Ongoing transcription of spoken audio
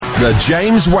The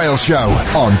James Whale Show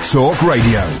on Talk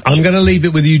Radio. I'm going to leave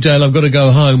it with you, Dale. I've got to go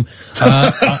home.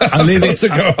 I'll leave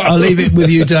it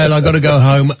with you, Dale. I've got to go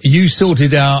home. You sort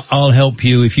it out. I'll help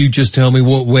you if you just tell me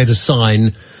where to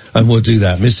sign, and we'll do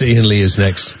that. Mr. Iain Lee is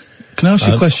next. Can I ask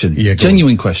you a question? Yeah,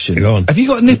 genuine question. Go on. Have you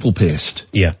got a nipple pierced?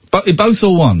 Yeah. Both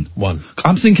or one? One.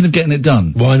 I'm thinking of getting it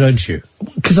done. Why don't you?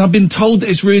 Because I've been told that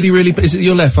it's really, really... Is it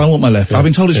your left? I want my left. Yeah. I've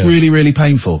been told it's really, really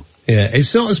painful. Yeah,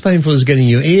 it's not as painful as getting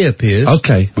your ear pierced.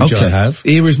 Okay, which I have.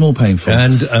 Ear is more painful.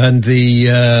 And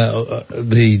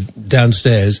the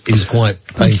downstairs is quite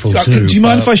painful too. Do you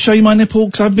mind if I show you my nipple?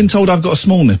 Because I've been told I've got a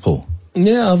small nipple.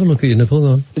 Yeah, have a look at your nipple,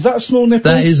 go on. Is that a small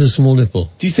nipple? That is a small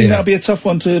nipple. Do you think that'll be a tough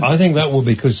one to... I think that will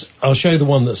be, because I'll show you the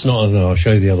one that's not, and I'll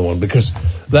show you the other one, because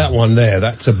that one there,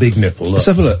 that's a big nipple. Look. Let's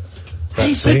have a look.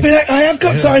 I have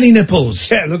got tiny nipples.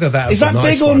 Yeah, look at that. Is that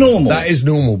nice big or normal? That is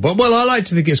normal, but, well, I like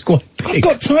to think it's quite big. I've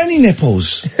got tiny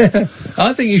nipples.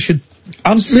 I think you should...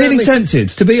 I'm really tempted.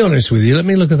 To be honest with you, let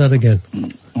me look at that again.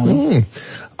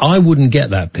 I wouldn't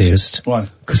get that pierced. Why?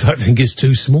 Because I think it's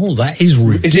too small. That is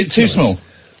ridiculous. Is it too small?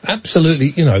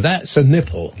 Absolutely, that's a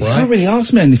nipple, right? You can't really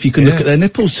ask men if you can look at their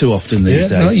nipples too often these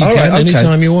days. No, you can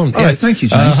anytime you want. All right, thank you,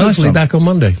 James. Hopefully back on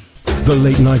Monday. The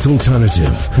Late Night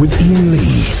Alternative with Iain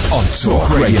Lee on Talk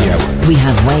Radio. We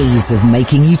have ways of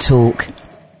making you talk.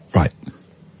 Right.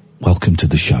 Welcome to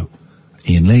the show.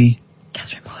 Iain Lee.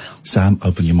 Katherine Boyle. Sam,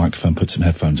 open your microphone, put some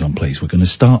headphones on, please. We're going to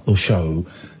start the show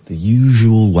the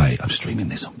usual way. I'm streaming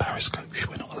this on Periscope.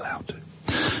 We're not allowed to.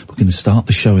 We're going to start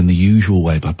the show in the usual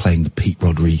way by playing the Pete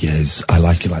Rodriguez I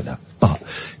Like It Like That. But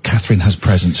Katherine has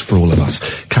presents for all of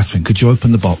us. Katherine, could you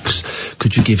open the box?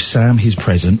 Could you give Sam his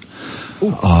present?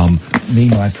 Me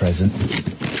my present.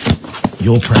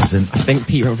 Your present. I think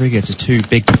Pete Rodriguez is too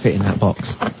big to fit in that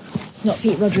box. It's not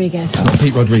Pete Rodriguez. It's not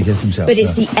Pete Rodriguez himself. But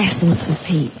it's the essence of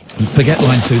Pete. Forget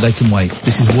line 2, they can wait.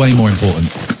 This is way more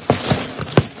important.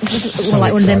 This is more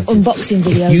like one of them unboxing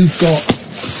videos. If you've got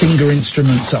finger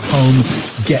instruments at home,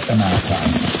 get them out,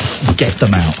 guys. Get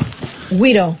them out.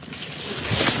 We don't.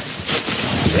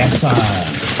 Yes, sir.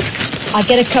 I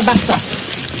get a cabasa.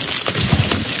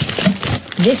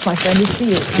 This, my friend, is for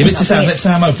you. Give it to Sam. Let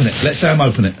Sam open it. Let Sam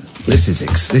open it. This is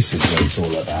what it's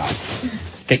all about.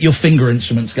 Get your finger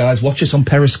instruments, guys. Watch us on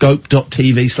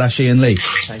periscope.tv/Iain Lee.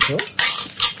 Thank you.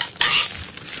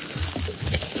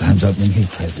 Sam's opening his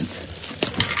present.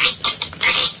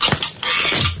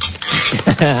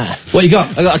 What you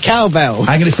got? I got a cowbell.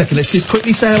 Hang on a second. Let's just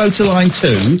quickly say hello to line 2,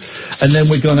 and then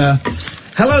we're gonna...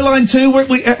 Hello, line 2.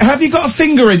 Have you got a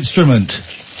finger instrument?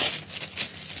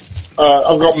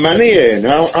 I've got many in.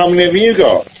 How many have you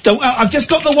got? I've just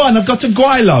got the one. I've got a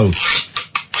guilo.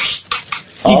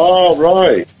 Oh,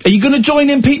 right. Are you going to join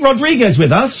in Pete Rodriguez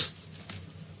with us?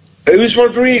 Who's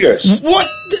Rodriguez? What?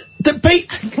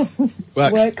 Pete?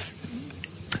 Works.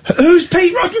 Who's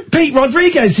Pete Pete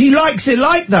Rodriguez? He likes it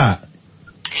like that.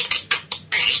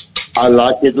 I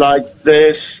like it like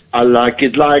this. I like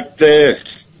it like this.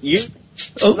 You...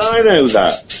 Oh. I know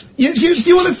that. Do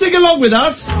you want to sing along with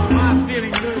us?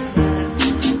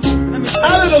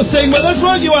 Alan will sing with us,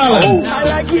 won't you, Alan? Oh, I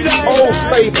like it like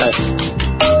that. Baby.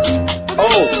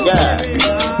 Oh, yeah.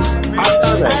 I've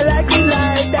done it. I like it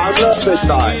like that. I love it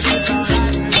like.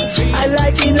 I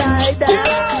like it like that.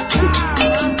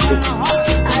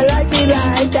 I like it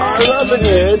like that. I love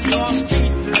it.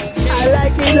 I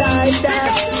like it like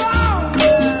that.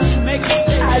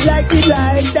 I like it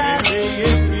like that.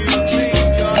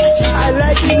 I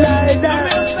like it like that.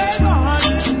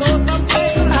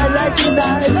 I like it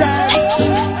like that. I like it like that.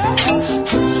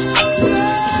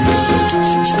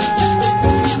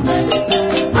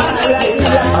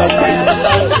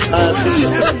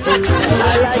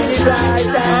 I like it like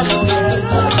that.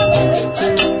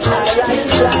 I like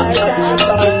it like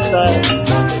that.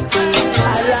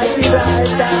 I like it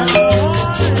like that.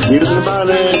 You the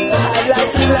money. I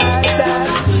like it like that.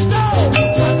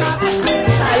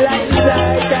 I like it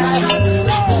like that.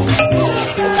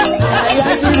 I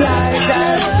like it like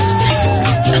that.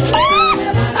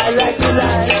 I like it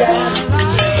like that.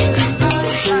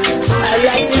 I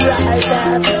like it like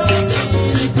that.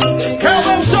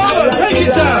 Cowbell solo, take it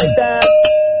down.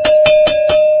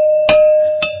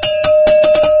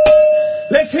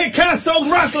 Let's hear Cass, old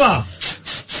rattler.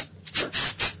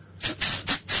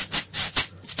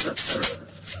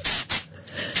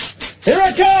 Here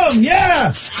I come,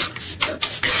 yeah.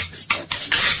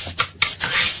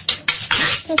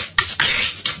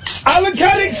 Alan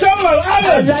Caddick solo,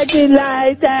 Alan. I like it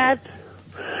like that.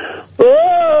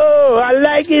 Oh, I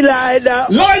like it like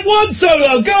that. Line 1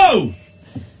 solo, go.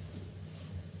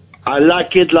 I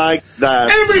like it like that.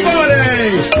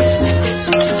 Everybody.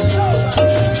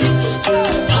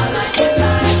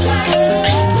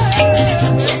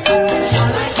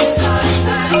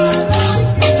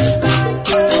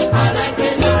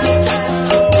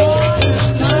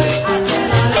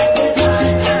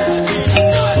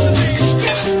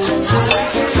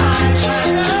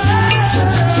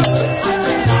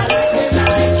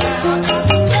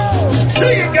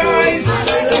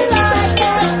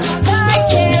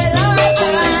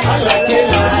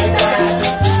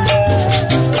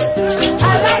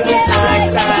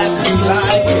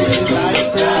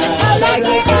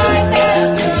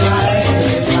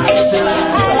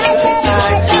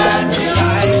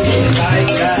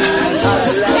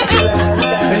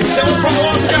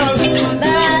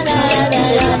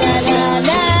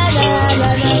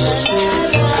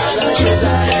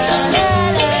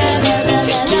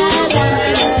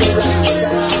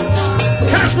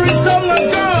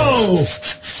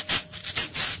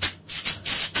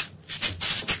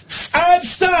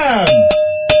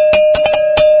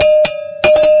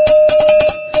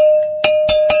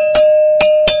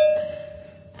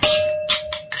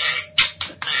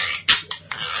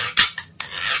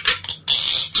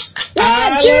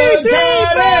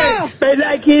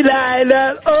 it like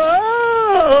that.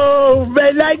 Oh, I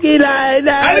like it like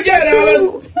that. And again,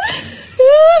 Alan.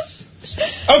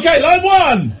 Okay, line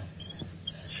 1.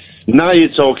 Now you're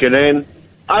talking, Ian.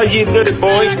 Are you good,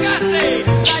 boy?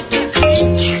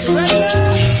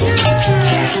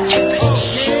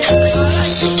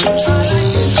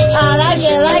 I like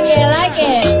it, like it, like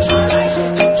it.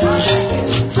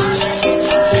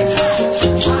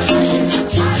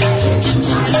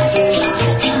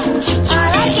 I like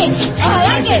it, I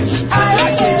like it, I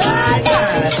like it like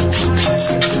that.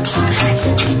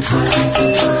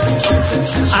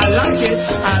 I like it,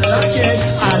 I like it,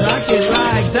 I like it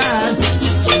like that.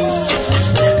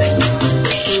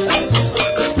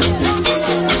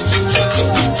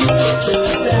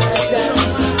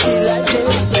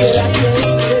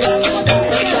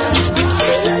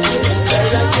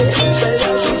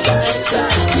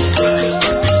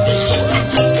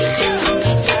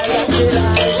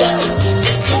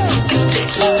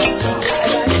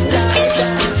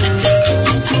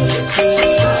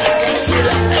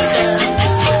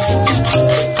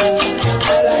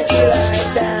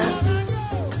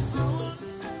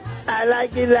 I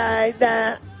like it like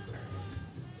that.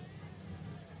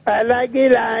 I like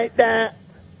it like that.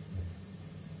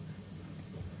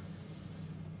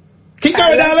 Keep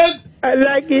going, Alan. I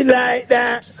like it like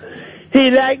that.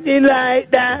 He liked it like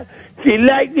that. She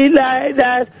liked it like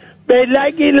that. They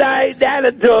like it like that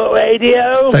at Talk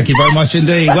Radio. Thank you very much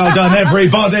indeed. Well done,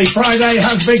 everybody. Friday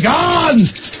has begun.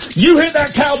 You hit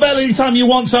that cowbell anytime you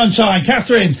want, sunshine.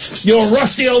 Catherine, your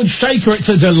rusty old shaker, it's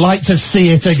a delight to see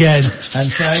it again.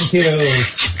 And thank you.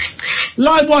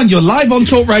 Line 1, you're live on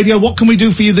Talk Radio. What can we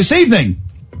do for you this evening?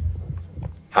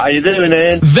 How you doing,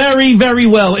 Ian? Very, very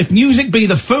well. If music be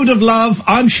the food of love,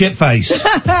 I'm shit-faced.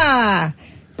 I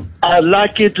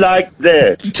like it like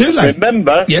this. Too late.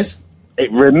 Remember? Yes?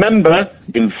 Remember,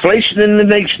 inflation in the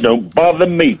nation don't bother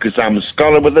me because I'm a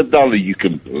scholar with a dollar, you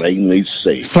can plainly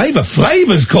see. Flavor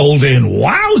Flavor's called in.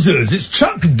 Wowzers, it's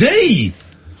Chuck D.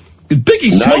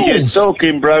 Biggie Now you're Smalls.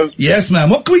 talking, bro. Yes, ma'am.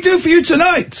 What can we do for you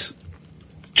tonight?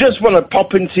 Just want to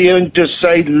pop into you and just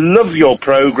say, love your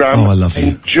program. Oh, I love you.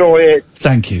 Enjoy it.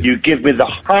 Thank you. You give me the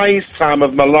highest time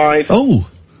of my life. Oh.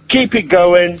 Keep it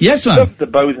going. Yes, ma'am. Love the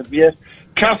both of you.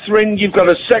 Catherine, you've got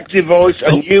a sexy voice,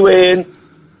 and you, Ian,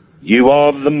 you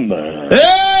are the man.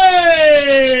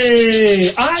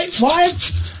 Hey!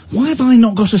 Why have I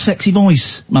not got a sexy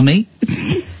voice, Mummy?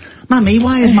 Mummy,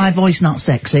 why is my voice not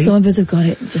sexy? Some of us have got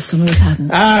it, just some of us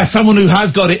hasn't. Someone who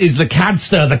has got it is the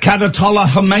Cadster, the Cadatollah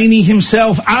Khomeini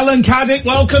himself. Alan Caddick,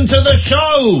 welcome to the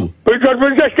show.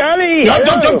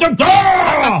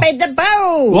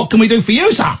 What can we do for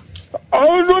you, sir? I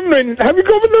was wondering, have you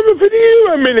got the number for the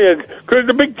Euro Millions? Because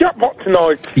the big jackpot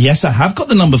tonight. Yes, I have got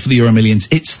the number for the Euro Millions.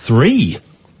 It's 3.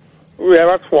 Yeah,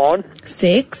 that's 1.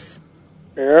 6.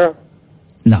 Yeah.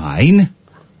 9.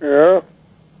 Yeah.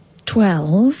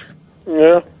 12.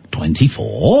 Yeah.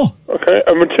 24. Okay,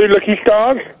 and my 2 lucky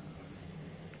stars?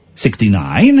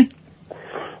 69. I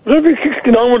don't think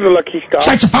 69 was a lucky star.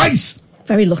 Shut your face!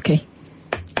 Very lucky.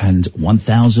 And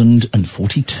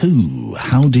 1,042.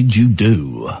 How did you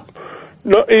do?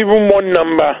 Not even one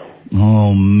number.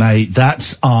 Oh, mate,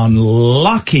 that's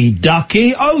unlucky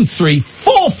ducky.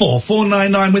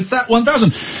 0344499 with that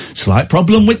 1,000. Slight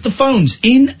problem with the phones,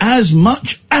 in as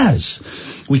much as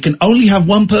we can only have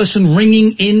one person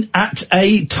ringing in at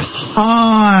a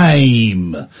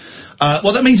time.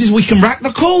 What that means is we can rack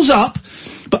the calls up,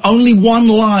 but only one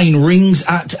line rings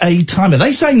at a time. Are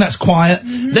they saying that's quiet?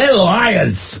 Mm-hmm. They're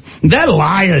liars. They're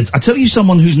liars. I tell you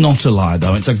someone who's not a liar,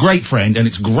 though. It's a great friend, and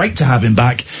it's great to have him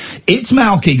back. It's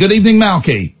Malky. Good evening,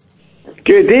 Malky.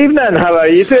 Good evening. How are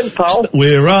you doing, pal?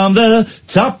 We're on the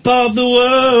top of the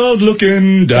world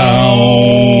looking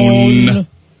down.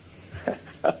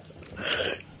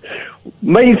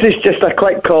 Mine's is just a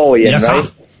quick call, Ian,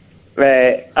 yes,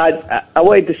 right? I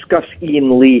want to discuss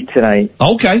Iain Lee tonight.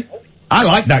 Okay. I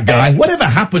like that guy. Whatever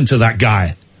happened to that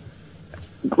guy?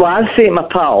 Well, I was saying to my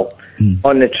pal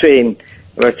on the train,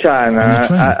 we were chatting,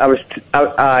 I was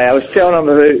telling him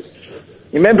about, you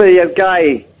remember your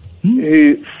guy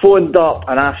who phoned up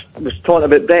and was talking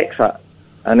about Brexit,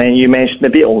 and then you mentioned the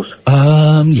Beatles?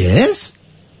 Yes.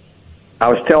 I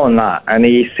was telling that, and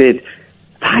he said,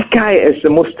 that guy is the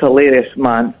most hilarious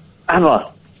man ever.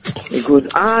 He goes,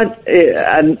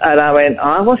 and I went,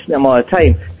 I listen to him all the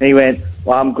time. And he went,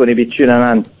 well, I'm going to be tuning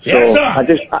in. Yes, so I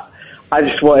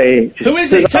just want to... Who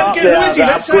is he? Who is he?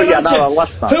 Let's say hello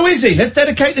to. Who is he? Let's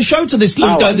dedicate the show to this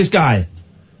guy.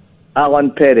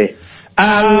 Alan Perry.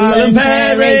 Alan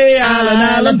Perry,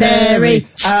 Alan Perry,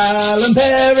 Alan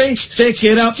Perry, stick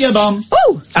it up your bum.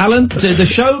 Ooh! Alan, the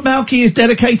show, Malky, is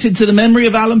dedicated to the memory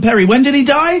of Alan Perry. When did he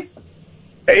die?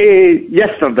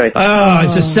 Yesterday.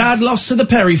 It's a sad loss to the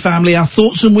Perry family. Our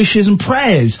thoughts and wishes and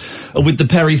prayers are with the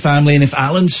Perry family. And if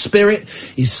Alan's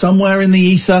spirit is somewhere in the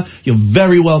ether, you're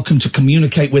very welcome to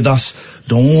communicate with us.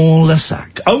 Dans le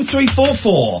sac.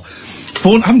 0344.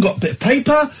 I haven't got a bit of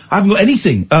paper. I haven't got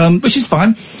anything, which is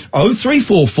fine.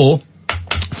 0344.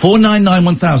 499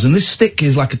 1000. This stick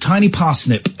is like a tiny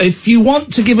parsnip. If you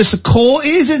want to give us a call, it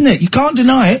is, isn't it? You can't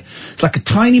deny it. It's like a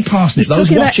tiny parsnip. Those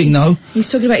watching know.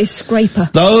 He's talking about his scraper.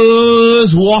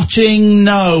 Those watching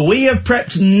know. We have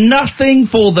prepped nothing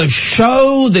for the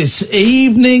show this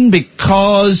evening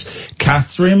because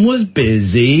Katherine was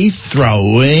busy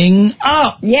throwing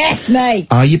up. Yes, mate.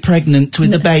 Are you pregnant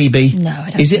with the baby? No, I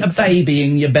don't Is it think a baby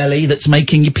in your belly that's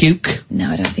making you puke?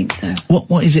 No, I don't think so.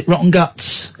 What is it? Rotten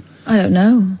guts? I don't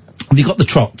know. Have you got the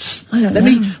trots? I don't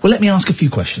know. Let me ask a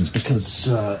few questions because,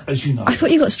 as you know. I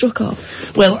thought you got struck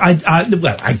off. Well, I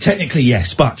technically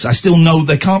yes, but I still know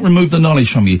they can't remove the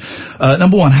knowledge from you.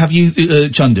 Number one, have you,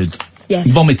 chundered?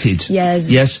 Yes. Vomited? Yes.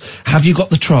 Yes. Have you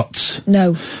got the trots?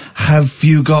 No. Have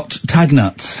you got tag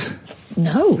nuts?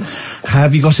 No.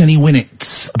 Have you got any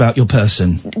winnets about your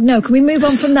person? No, can we move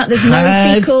on from that? There's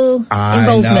no fecal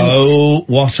involvement. I know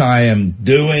what I am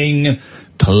doing.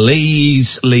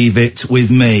 Please leave it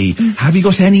with me. Have you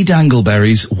got any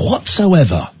dangleberries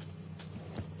whatsoever?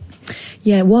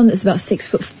 Yeah, one that's about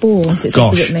 6'4", sits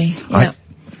opposite me. Yeah.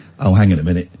 Oh, hang on a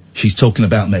minute. She's talking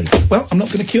about me. Well, I'm not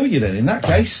going to kill you then, in that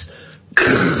case.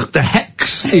 The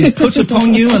hex is put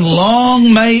upon you, and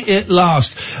long may it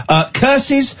last.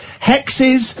 Curses,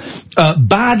 hexes,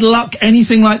 bad luck,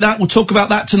 anything like that. We'll talk about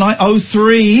that tonight.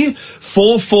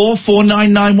 0344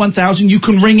 499 1000. You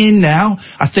can ring in now.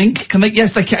 I think. Can they?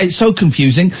 Yes, they can. It's so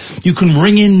confusing. You can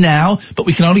ring in now, but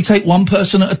we can only take one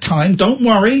person at a time. Don't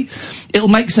worry. It'll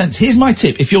make sense. Here's my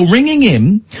tip. If you're ringing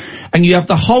in and you have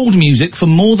the hold music for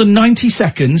more than 90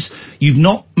 seconds, you've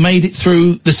not made it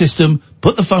through the system.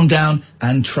 Put the phone down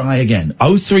and try again.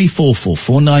 0344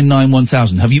 499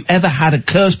 1000. Have you ever had a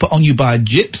curse put on you by a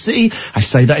gypsy? I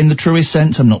say that in the truest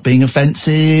sense. I'm not being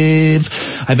offensive.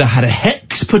 Ever had a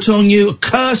hex put on you? A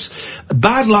curse?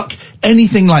 Bad luck?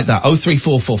 Anything like that?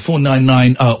 0344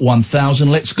 499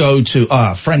 1000. Let's go to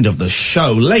our friend of the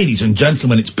show. Ladies and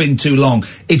gentlemen, it's been too long.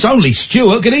 It's only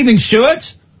Stuart. Good evening,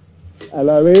 Stuart.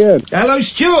 Hello, Ian. Hello,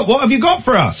 Stuart. What have you got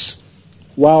for us?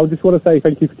 Well, I just want to say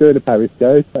thank you for doing the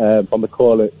Periscope on the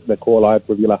call I had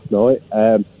with you last night.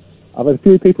 I've had a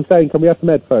few people saying, can we have some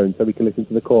headphones so we can listen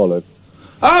to the callers?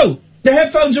 Oh, the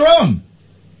headphones are on.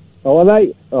 Oh, are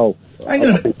they? Oh. Hang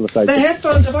on a minute. The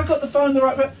headphones, have I got the phone the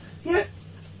right way? Yeah.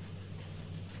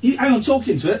 You, hang on,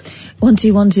 talking to it. 1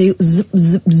 2 1 2. Zip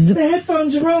zip zip. The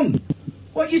headphones are on.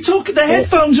 What are you talking? The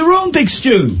headphones are on, Big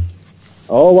Stu.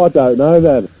 Oh, I don't know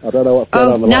then. I don't know what's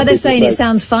going on. Now they're saying it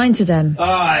sounds fine to them.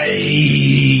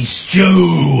 Aye,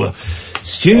 Stu,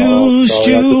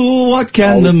 what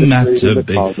can the matter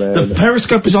be? The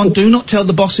Periscope is on. Do not tell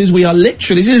the bosses. We are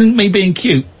literally, this isn't me being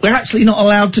cute. We're actually not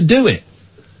allowed to do it.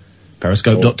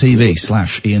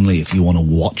 Periscope.tv/Iain Lee if you want to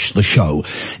watch the show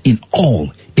in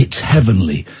all its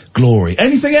heavenly glory.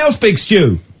 Anything else, Big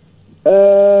Stu?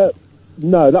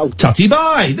 No, that was... Tutty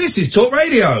bye! This is Talk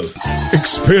Radio.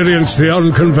 Experience the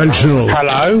unconventional.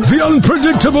 Hello? The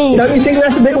unpredictable. Don't you think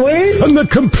that's a bit weird? And the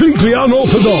completely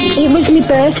unorthodox. It was my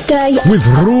birthday. With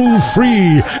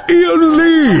rule-free Iain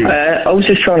Lee. I was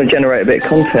just trying to generate a bit of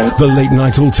content. The Late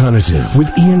Night Alternative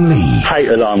with Iain Lee. Hate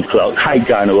alarm clock, hate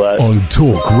going to work. On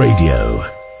Talk Radio.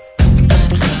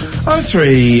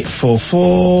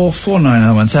 0344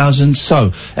 499 1000.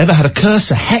 So, ever had a curse,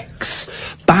 a hex,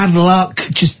 bad luck,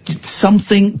 just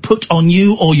something put on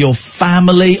you or your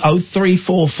family?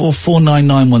 0344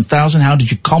 499 1000. How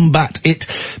did you combat it?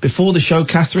 Before the show,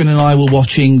 Katherine and I were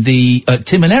watching the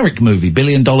Tim and Eric movie, $1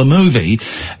 Billion Movie,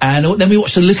 and then we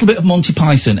watched a little bit of Monty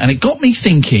Python, and it got me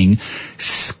thinking,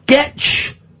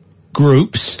 sketch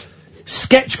groups.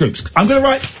 I'm going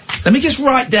to let me just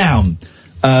write down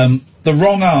the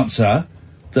wrong answer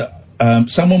that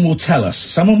someone will tell us.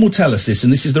 Someone will tell us this,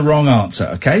 and this is the wrong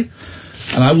answer, okay?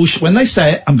 And I will, when they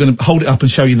say it, I'm going to hold it up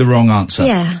and show you the wrong answer.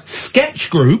 Yeah. Sketch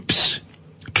groups,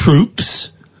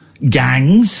 troops,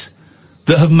 gangs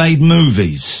that have made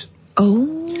movies.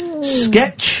 Oh.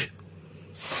 Sketch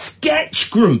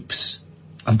groups.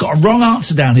 I've got a wrong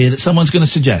answer down here that someone's going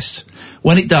to suggest.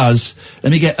 When it does,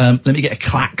 let me get a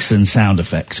klaxon sound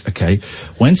effect, okay?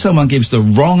 When someone gives the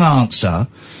wrong answer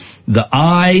that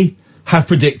I have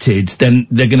predicted, then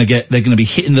they're going to be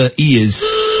hitting the ears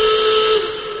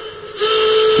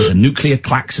with a nuclear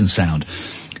klaxon sound.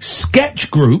 Sketch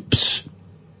groups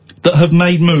that have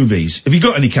made movies. Have you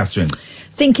got any, Katherine?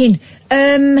 Thinking,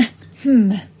 You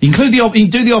include you can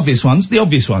do the obvious ones. The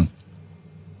obvious one.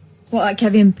 what, like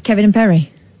Kevin and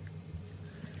Perry?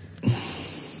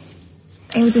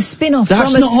 It was a spin-off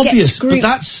That's from a not sketch obvious, group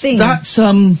but thing.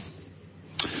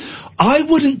 I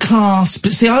wouldn't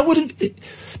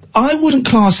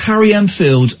class Harry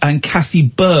Enfield and Kathy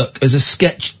Burke as a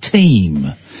sketch team.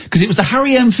 Because it was the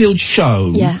Harry Enfield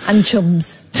show. Yeah, and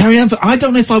Chums. Harry Enfield, I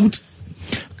don't know if I would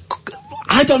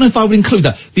include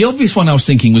that. The obvious one I was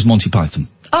thinking was Monty Python.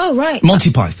 Oh, right.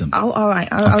 Monty Python. Oh, all right.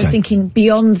 I was thinking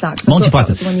beyond that. 'cause I Monty thought that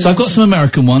Python. was the one you So I've got mentioned. some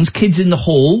American ones. Kids in the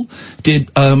Hall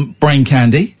did Brain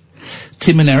Candy.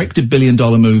 Tim and Eric did $1 Billion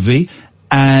Movie.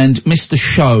 And Mr.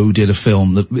 Show did a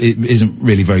film that isn't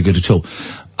really very good at all.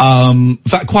 In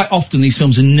fact, quite often these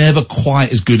films are never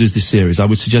quite as good as this series. I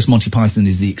would suggest Monty Python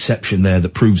is the exception there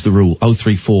that proves the rule.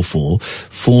 0344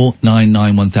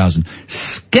 499 1000.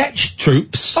 Sketch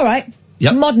troops. All right.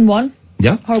 Yep. Modern one.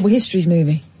 Yeah. Horrible Histories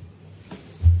movie.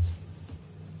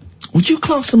 Would you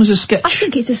class them as a sketch? I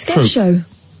think it's a sketch troupe? show.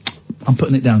 I'm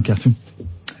putting it down, Catherine.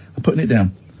 I'm putting it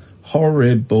down.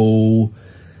 Horrible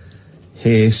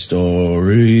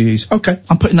Histories. Okay,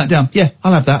 I'm putting that down. Yeah,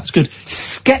 I'll have that. It's good.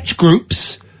 Sketch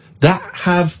groups that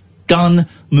have done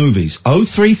movies.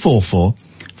 0344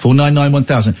 499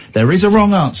 1000. There is a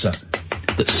wrong answer.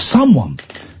 That someone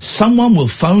will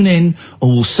phone in or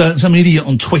will some idiot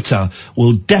on Twitter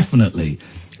will definitely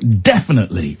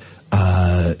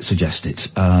suggest it.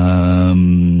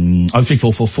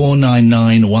 0344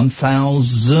 499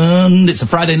 1000. It's a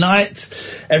Friday night.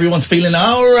 Everyone's feeling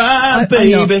alright,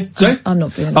 baby. I'm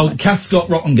not feeling Oh, alright. Kath's got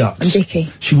rotten guts. And Dickie.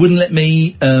 She wouldn't let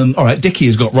me, alright, Dickie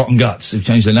has got rotten guts. We've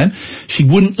changed her name. She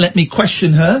wouldn't let me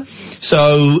question her.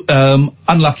 So,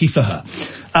 unlucky for her.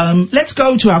 Let's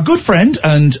go to our good friend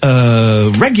and,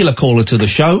 regular caller to the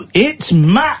show. It's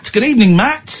Matt. Good evening,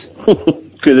 Matt.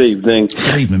 Good evening.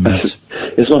 Good evening, Matt.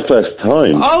 It's my first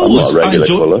time. Oh, I'm not a regular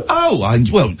caller.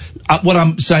 What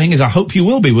I'm saying is I hope you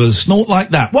will be with a snort like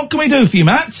that. What can we do for you,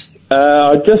 Matt?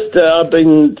 I've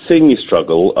been seeing you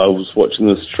struggle. I was watching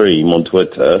the stream on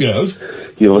Twitter. Yes.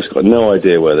 You've obviously got no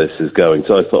idea where this is going,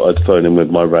 so I thought I'd phone in with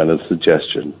my random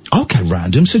suggestion. Okay,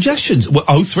 random suggestions. Well,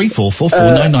 0344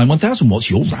 499 1000. What's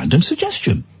your random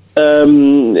suggestion?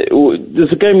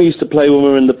 There's a game we used to play when we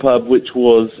were in the pub, which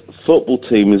was football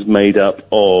team is made up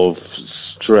of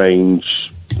strange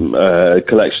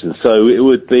collections. So it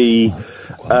would be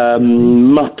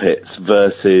Muppets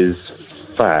versus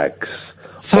Fags.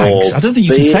 Fags? I don't think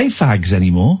you can say fags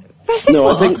anymore. No,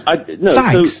 I think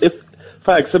Fags? So if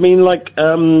fags, I mean like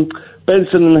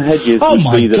Benson and Hedges Oh would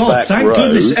my be the God, back thank row.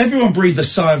 goodness. Everyone breathed a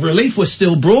sigh of relief. We're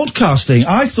still broadcasting.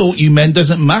 I thought you meant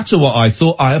doesn't matter what I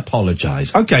thought. I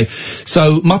apologise. Okay,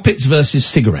 so Muppets versus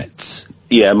cigarettes.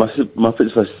 Yeah,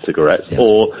 Muppets versus cigarettes, Yes.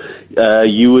 or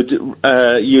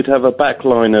you'd have a back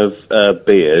line of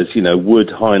beers. You know, would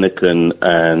Heineken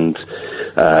and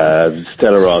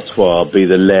Stella Artois be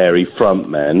the Larry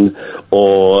frontmen,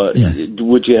 or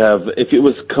would you have, if it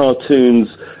was cartoons,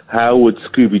 how would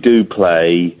Scooby-Doo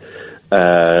play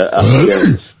up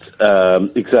against?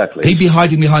 Exactly. He'd be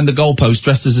hiding behind the goalpost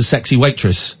dressed as a sexy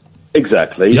waitress.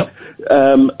 Exactly. Yep.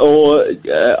 Or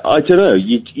I don't know.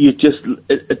 You just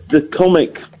the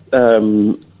comic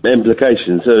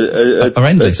implications are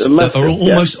endless. Are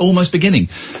almost beginning.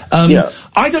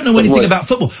 I don't know anything about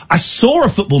football. I saw a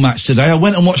football match today. I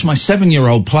went and watched my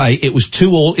 7-year-old play. It was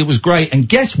 2-2. It was great. And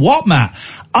guess what, Matt?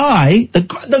 I've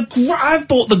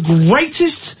bought the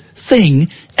greatest thing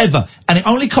ever, and it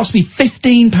only cost me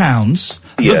 £15.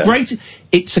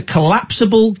 It's a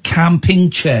collapsible camping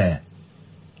chair.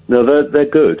 No, they're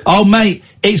good. Oh, mate,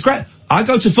 it's great. I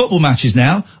go to football matches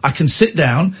now. I can sit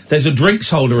down. There's a drinks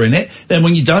holder in it. Then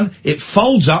when you're done, it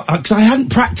folds up. Because I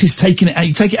hadn't practiced taking it out.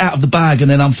 You take it out of the bag and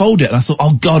then unfold it. And I thought,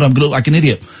 oh, God, I'm going to look like an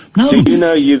idiot. No. Do you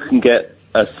know you can get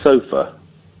a sofa,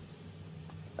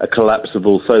 a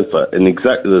collapsible sofa, in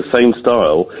exactly the same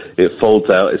style? It folds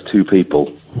out as two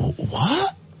people.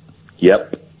 What?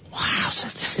 Yep. Wow, so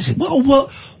this is it.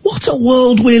 What a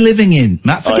world we're living in,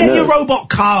 Matt. Forget your robot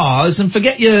cars and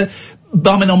forget your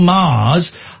bumming on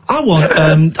Mars. I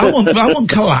want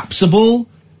collapsible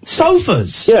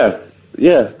sofas. Yeah,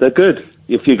 they're good.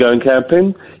 If you're going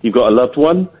camping, you've got a loved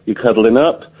one, you're cuddling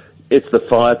up. It's the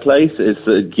fireplace.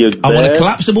 I want a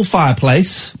collapsible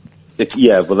fireplace.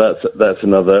 Yeah, well, that's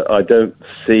another. I don't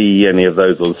see any of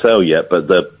those on sale yet, but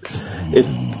the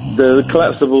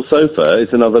collapsible sofa is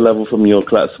another level from your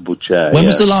collapsible chair. When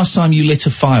was the last time you lit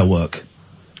a firework?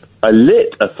 I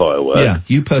lit a firework. Yeah,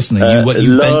 you personally.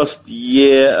 Last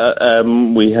year,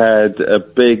 we had a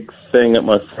big thing at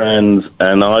my friend's,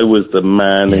 and I was the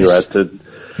man who had to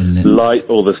light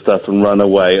all the stuff and run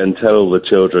away and tell all the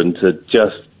children to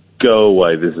just go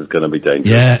away. This is going to be dangerous.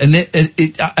 Yeah, and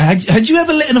had you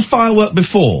ever lit in a firework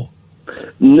before?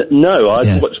 No,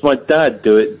 I'd watched my dad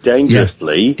do it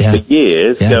dangerously for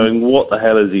years, going, what the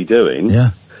hell is he doing?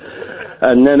 Yeah.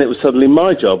 And then it was suddenly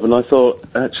my job, and I thought,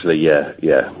 actually,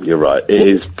 you're right. It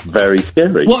is very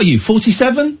scary. What are you,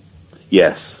 47?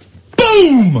 Yes.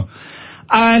 Boom!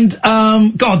 And,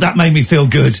 God, that made me feel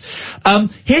good. I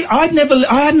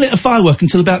hadn't lit a firework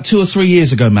until about 2 or 3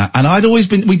 years ago, Matt, and we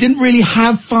didn't really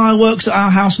have fireworks at our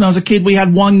house when I was a kid. We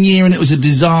had 1 year and it was a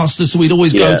disaster, so we'd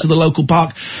always go to the local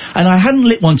park, and I hadn't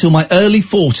lit one till my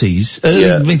mid-40s.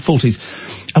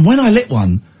 And when I lit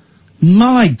one,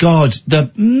 my God,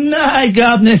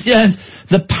 Miss Jones,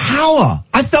 the power.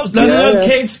 I felt, no,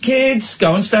 kids,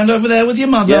 go and stand over there with your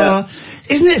mother. Yeah.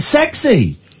 Isn't it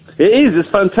sexy? It is, it's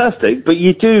fantastic, but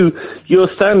you're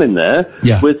standing there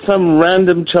with some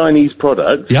random Chinese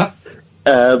product. Yeah.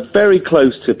 Very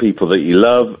close to people that you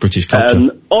love. British culture.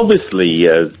 And obviously,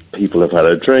 people have had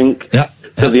a drink. Yeah.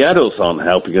 So the adults aren't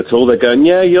helping at all. They're going,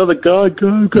 you're the guy,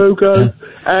 go.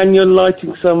 And you're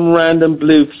lighting some random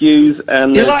blue fuse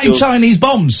and... You're lighting Chinese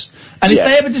bombs. And if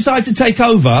they ever decide to take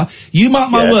over, you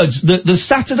mark my words, the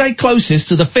Saturday closest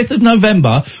to the 5th of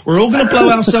November, we're all going to blow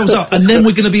ourselves up, and then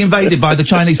we're going to be invaded by the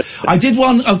Chinese. I did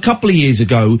one a couple of years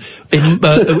ago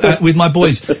with my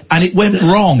boys, and it went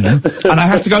wrong, and I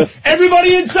had to go,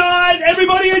 everybody inside, and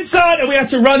we had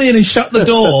to run in and shut the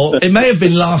door. It may have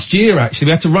been last year, actually.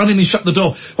 We had to run in and shut the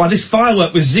door while this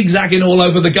firework was zigzagging all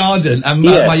over the garden, and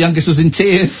my youngest was in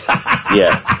tears.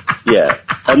 Yeah.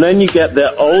 And then you get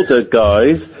the older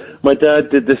guys. My dad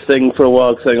did this thing for a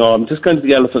while saying, I'm just going to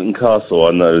the Elephant and Castle.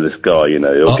 I know this guy,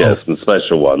 he'll get us some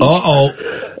special ones.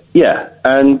 Yeah,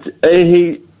 and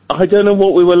I don't know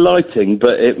what we were lighting,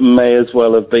 but it may as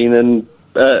well have been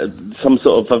some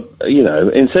sort of,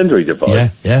 incendiary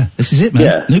device. Yeah, this is it, man.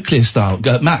 Yeah. Nuclear style.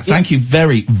 Matt, thank you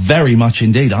very, very much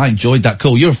indeed. I enjoyed that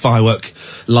call. You're a firework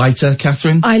lighter,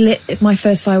 Catherine. I lit my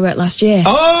first firework last year.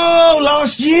 Oh,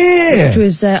 last year! Which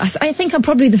was, I think I'm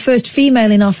probably the first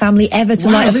female in our family ever to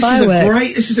light a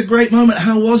firework. This is a great moment.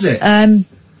 How was it? It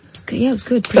was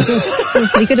good, pretty good. I feel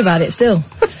pretty good about it still.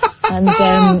 And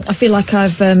I feel like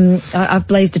I've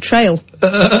blazed a trail,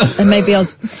 and maybe I'll.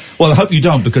 Well, I hope you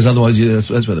don't, because otherwise that's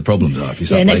where the problems are. If you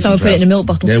start next time I'll put it in a milk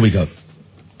bottle. There we go.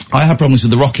 I have problems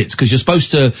with the rockets, because you're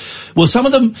supposed to, some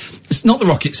of them, it's not the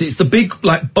rockets, it's the big,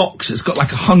 box that's got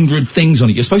 100 things on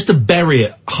it. You're supposed to bury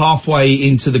it halfway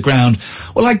into the ground.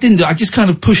 Well, I didn't do it. I just kind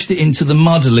of pushed it into the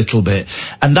mud a little bit,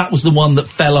 and that was the one that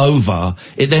fell over.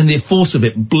 The force of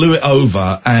it blew it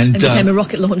over, and it became a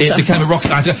rocket launcher. It became a rocket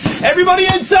launcher. Everybody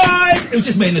inside! It was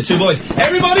just me and the two boys.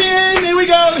 Everybody in! Here we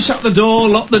go! Shut the door,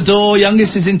 lock the door,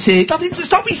 youngest is in tears. Nothing to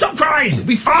stop me, stop crying! It'll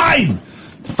be fine!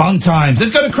 Fun times.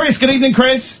 Let's go to Chris. Good evening,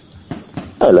 Chris.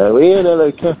 Hello, Ian.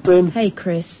 Hello, Catherine. Hey,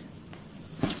 Chris.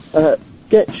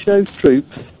 Sketch show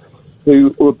troops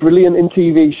who were brilliant in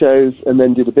TV shows and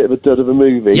then did a bit of a dud of a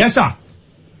movie. Yes, sir.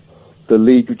 The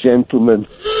League of Gentlemen.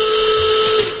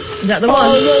 Is that the one?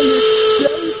 Oh, no, you're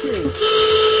joking.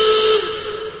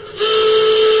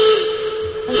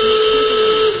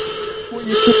 What are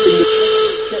you cooking the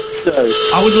sketch show?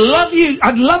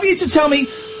 I'd love you to tell me,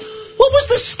 what was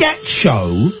the sketch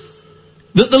show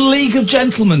that the League of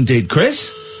Gentlemen did,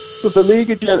 Chris? Well, the League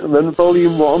of Gentlemen,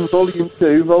 Volume 1, Volume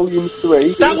 2, Volume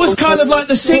 3... That was kind of like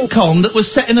the sitcom that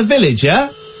was set in a village, yeah?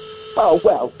 Oh,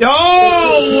 well.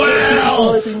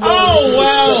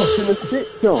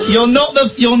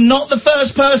 You're not the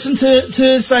first person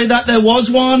to say that. There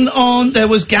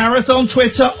was Gareth on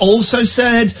Twitter, also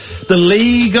said the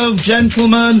League of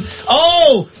Gentlemen.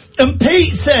 Oh! And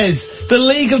Pete says the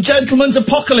League of Gentlemen's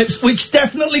Apocalypse, which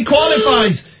definitely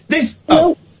qualifies. It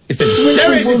finished. There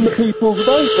we won the people's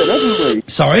vote then, haven't we?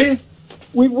 Sorry?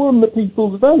 We won the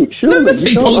people's vote, surely.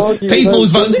 No, the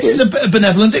people's vote. This is a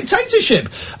benevolent dictatorship.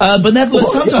 Benevolent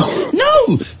sometimes.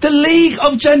 No! The League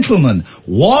of Gentlemen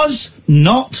was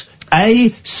not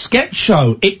a sketch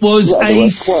show. It was quite a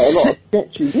lot of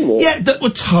sketches, isn't it? Yeah, that were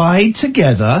tied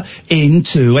together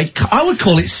into I would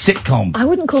call it sitcom. I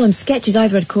wouldn't call them sketches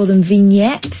either. I'd call them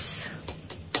vignettes.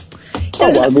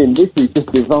 This is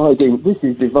just dividing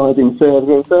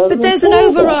further and further. But there's an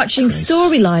overarching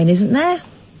storyline, isn't there?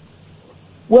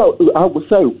 Well, I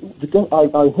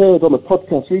heard on a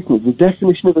podcast recently, the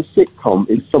definition of a sitcom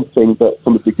is something that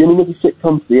from the beginning of the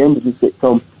sitcom to the end of the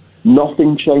sitcom,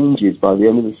 nothing changes by the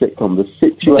end of the sitcom. The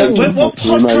situation what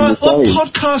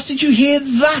podcast did you hear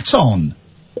that on?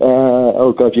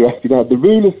 oh God, you're asking out. The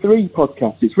Rule of Three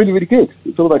podcast. It's really, really good.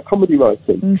 It's all about comedy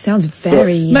writing. Sounds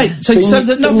very... Mate, so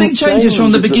that nothing changes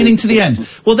from the beginning to the end.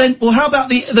 Well, how about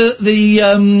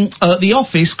the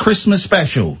Office Christmas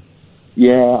special?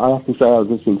 Yeah, I have to say I was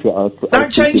listening to it.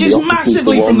 That changes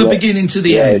massively from the beginning to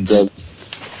the end.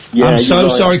 Yeah, I'm so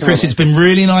sorry, Chris. It's been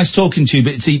really nice talking to you,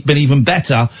 but it's been even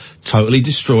better totally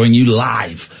destroying you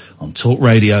live on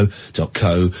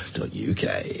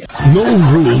talkradio.co.uk.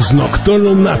 No rules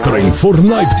nocturnal nattering for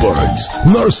nightbirds,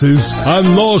 nurses, and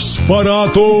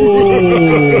Nosferatu.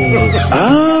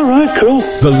 Ah, right, cool.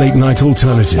 The Late Night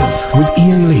Alternative with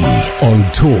Iain Lee on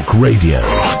Talk Radio.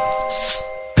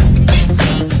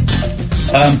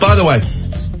 By the way,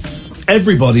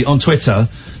 everybody on Twitter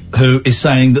who is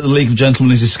saying that the League of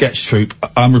Gentlemen is a sketch troupe,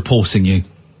 I'm reporting you.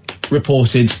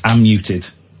 Reported and muted.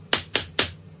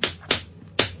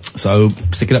 So,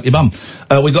 stick it up your bum.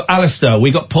 We got Alistair,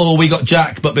 we got Paul, we got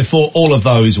Jack, but before all of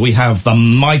those, we have the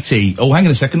mighty... Oh, hang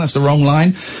on a second, that's the wrong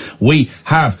line. We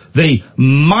have the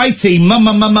mighty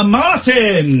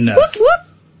Martin! Whoop, whoop.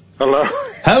 Hello.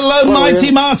 Hello, mighty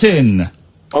Ian. Martin!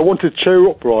 I want to cheer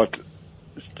up, right?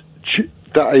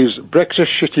 That is Brexit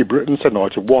Shitty Britain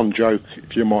tonight. One joke,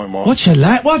 if you mind, Mark. What's your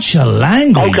language?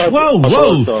 Okay, Whoa.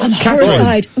 I'm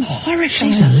horrified. I'm horrified.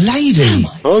 She's a lady.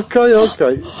 Okay.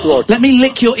 Right. Let me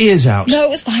lick your ears out. No, it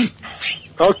was fine.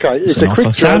 Okay, it's a quick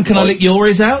joke. Sam, can I lick your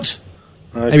ears out?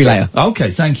 Okay. Maybe later.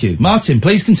 Okay, thank you. Martin,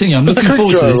 please continue. I'm looking It's a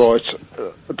forward to quick this. joke,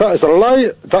 right.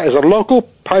 That is a local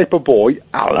paper boy,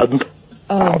 Alan.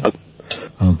 Alan.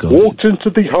 Oh, God. Walked into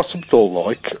the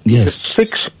hospital, Yes. with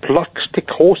 6 plastic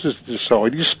horses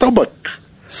inside his stomach.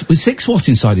 With 6 what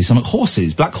inside his stomach?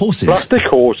 Horses? Black horses? Plastic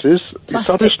horses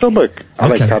inside his stomach.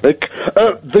 Okay.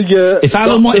 If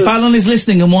Alan is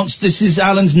listening and wants, this is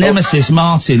Alan's nemesis,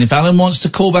 Martin. If Alan wants to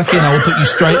call back in, I will put you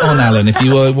straight on, Alan, if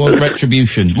you want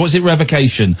retribution. What's it,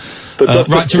 revocation?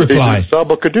 Right to reply.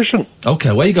 Stomach condition.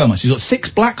 Okay, where you going, Max? He's got 6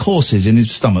 black horses in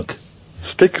his stomach.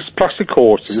 6 plastic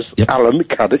horses. Yep. Alan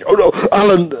Caddick. Oh no,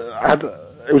 Alan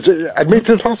was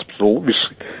admitted to hospital with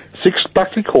 6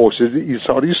 plastic horses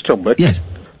inside his stomach. Yes.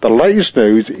 The latest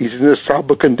news, he's in a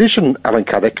stable condition, Alan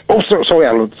Caddick. Oh, sorry,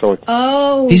 Alan, sorry.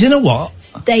 Oh. He's in a what?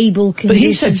 Stable condition. But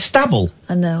he said stable.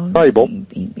 I know. Stable.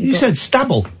 You said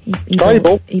stable.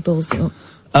 Stable. He balls it up.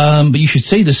 But you should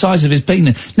see the size of his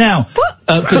penis. Now,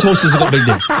 because horses have got big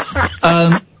dicks.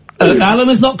 Alan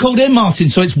has not called in, Martin,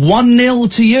 so it's 1-0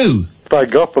 to you.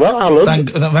 Thank God for that, Alan.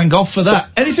 Thank God for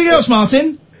that. Anything else,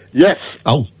 Martin? Yes.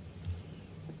 Oh.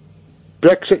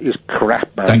 Brexit is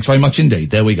crap, man. Thanks very much indeed.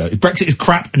 There we go. Brexit is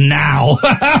crap now.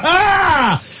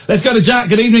 Let's go to Jack.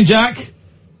 Good evening, Jack.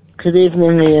 Good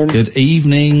evening, Ian. Good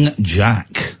evening,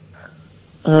 Jack.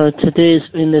 Today's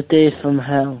been a day from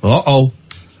hell. Uh-oh.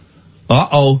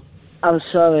 I'm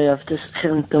sorry, I've just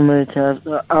killed the motor.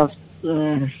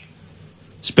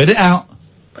 Spit it out.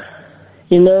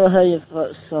 You know how you've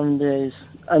got some days,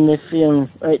 and they feel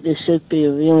like they should be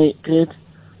really good,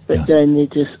 but then they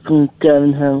just go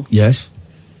downhill. Yes.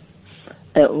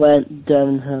 It went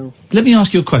downhill. Let me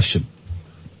ask you a question.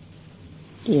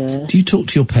 Yeah. Do you talk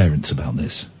to your parents about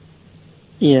this?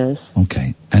 Yes.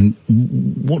 Okay. And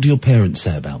what do your parents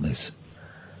say about this?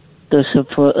 They're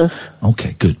supportive.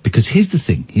 Okay, good. Because here's the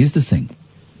thing.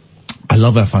 I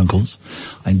love our phone calls.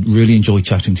 I really enjoy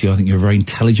chatting to you. I think you're a very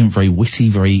intelligent, very witty,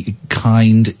 very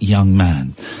kind young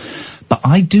man. But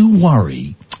I do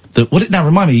worry that... Now,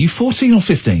 remind me, are you 14 or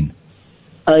 15?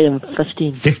 I am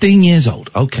 15. 15 years old.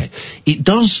 Okay. It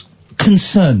does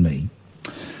concern me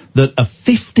that a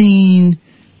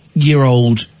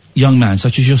 15-year-old young man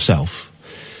such as yourself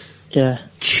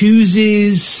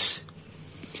chooses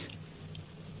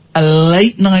a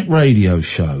late-night radio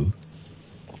show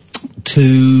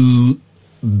to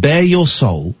bare your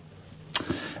soul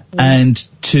and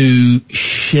to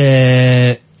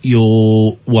share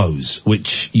your woes,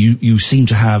 which you seem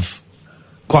to have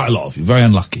quite a lot of. You're very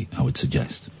unlucky, I would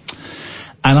suggest.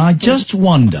 And I just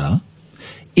wonder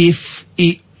if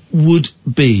it would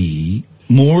be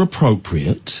more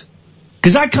appropriate,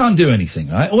 because I can't do anything,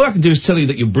 right? All I can do is tell you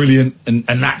that you're brilliant and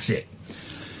that's it.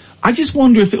 I just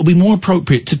wonder if it would be more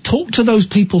appropriate to talk to those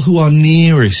people who are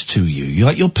nearest to you,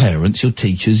 like your parents, your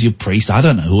teachers, your priests, I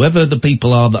don't know, whoever the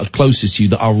people are that are closest to you,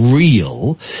 that are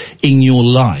real in your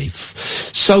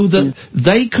life, so that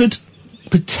they could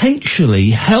potentially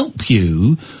help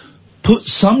you put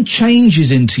some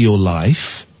changes into your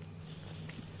life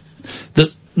that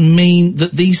mean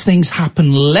that these things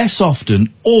happen less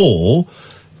often, or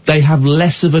they have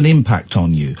less of an impact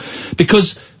on you.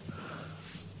 Because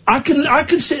I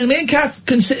can sit, me and Kath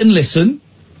can sit and listen.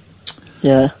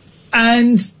 Yeah.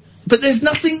 But there's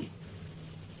nothing,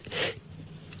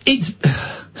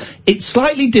 it's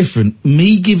slightly different,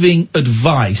 me giving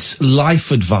advice,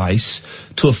 life advice,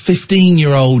 to a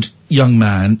 15-year-old young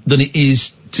man than it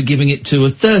is to giving it to a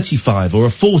 35 or a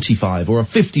 45 or a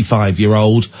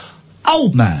 55-year-old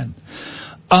old man.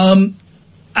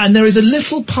 And there is a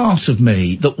little part of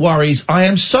me that worries I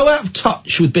am so out of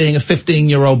touch with being a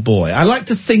 15-year-old boy. I like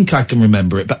to think I can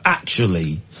remember it, but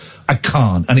actually I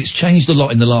can't. And it's changed a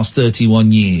lot in the last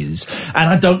 31 years. And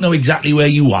I don't know exactly where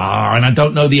you are, and I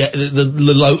don't know the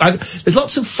low... there's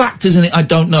lots of factors in it I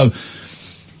don't know.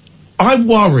 I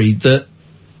worry that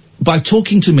by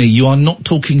talking to me, you are not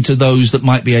talking to those that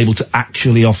might be able to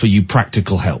actually offer you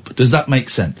practical help. Does that make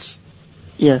sense?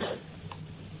 Yes.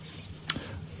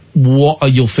 What are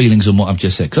your feelings on what I've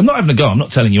just said? Because I'm not having a go, I'm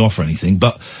not telling you off or anything,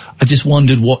 but I just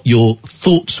wondered what your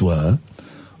thoughts were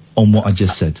on what I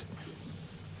just said.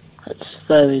 That's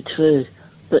very true.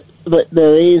 But the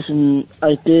reason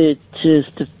I do choose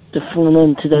to phone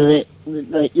into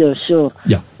your show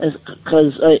is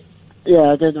because I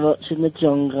did watch In the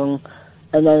Jungle,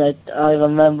 and then I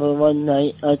remember one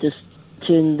night I just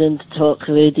tuned into Talk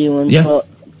Radio and thought,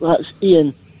 that's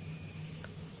Iain.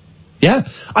 Yeah,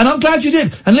 and I'm glad you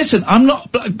did. And listen, I'm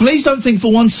not, please don't think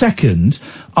for one second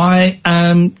I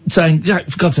am saying,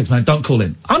 for God's sake, man, don't call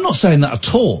in. I'm not saying that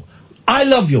at all. I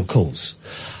love your calls.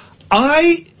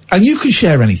 And you can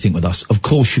share anything with us, of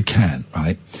course you can,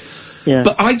 right? Yeah.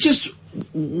 But I just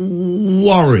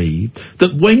worry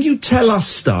that when you tell us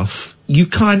stuff, you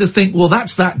kind of think, well,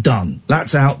 that's that done.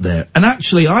 That's out there. And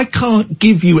actually, I can't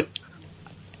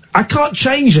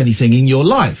change anything in your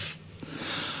life.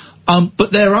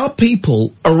 But there are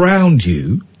people around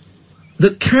you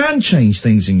that can change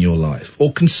things in your life,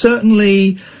 or can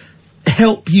certainly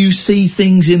help you see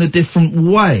things in a different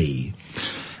way.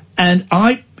 And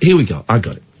here we go, I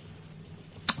got it.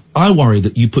 I worry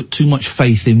that you put too much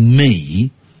faith in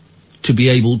me to be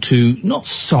able to not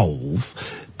solve,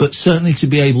 but certainly to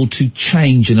be able to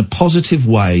change in a positive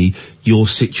way your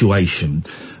situation,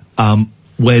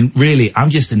 when really I'm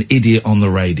just an idiot on the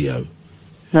radio.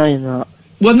 No, you're not.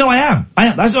 Well, no, I am.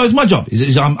 That's my job.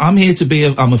 I'm here to be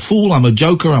I'm a fool, I'm a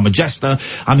joker, I'm a jester.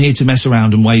 I'm here to mess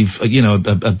around and wave,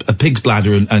 a pig's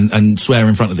bladder and swear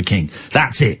in front of the king.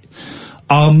 That's it.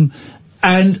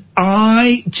 And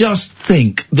I just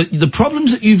think that the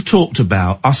problems that you've talked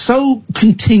about are so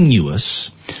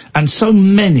continuous and so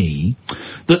many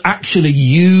that actually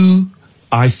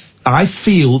I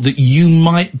feel that you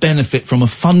might benefit from a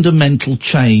fundamental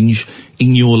change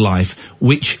in your life,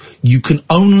 which you can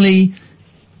only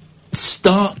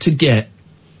start to get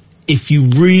if you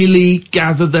really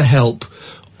gather the help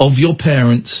of your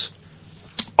parents,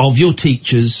 of your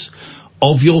teachers,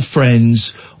 of your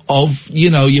friends, of,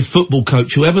 your football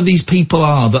coach, whoever these people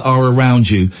are that are around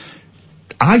you.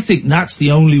 I think that's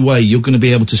the only way you're going to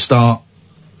be able to start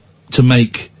to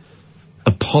make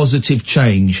a positive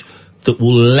change that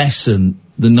will lessen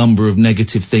the number of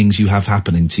negative things you have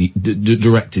happening to you,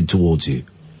 directed towards you.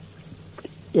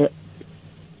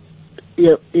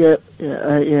 Yeah.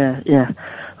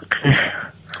 Okay.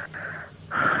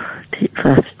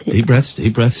 Deep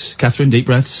breaths. Katherine, deep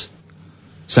breaths.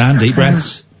 Sam, deep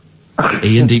breaths.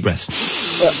 Iain, deep breaths.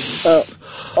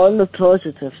 On the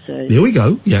positive side. Here we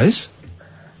go, yes.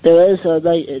 There is a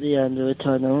light at the end of the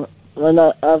tunnel. When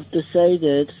I've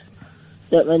decided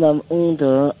that when I'm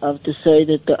older, I've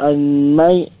decided that I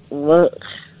might work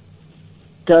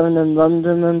down in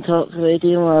London and Talk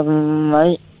Radio. I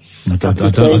might. I don't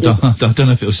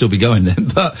know if it'll still be going then,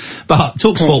 but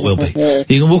Talk Sport will be.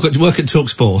 You can work at Talk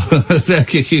Sport.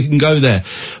 You can go there.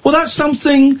 Well, that's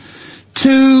something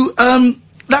to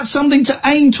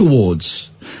aim towards.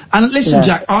 And listen,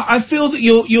 Jack, I feel that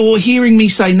you're hearing me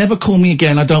say, never call me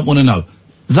again, I don't want to know.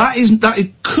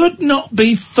 It could not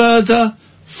be further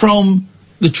from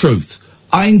the truth.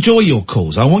 I enjoy your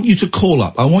calls. I want you to call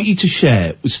up. I want you to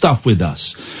share stuff with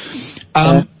us.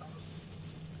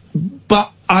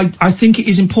 But I think it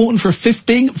is important for a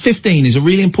 15 is a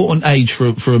really important age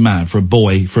for a man, for a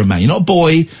boy, for a man. You're not a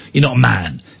boy, you're not a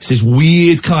man. It's this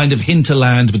weird kind of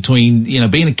hinterland between,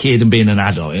 being a kid and being an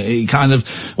adult. It kind of,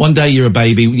 one day you're a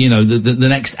baby, the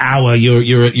next hour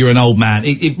you're an old man.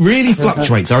 It really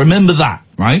fluctuates. I remember that,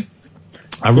 right?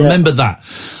 I remember that.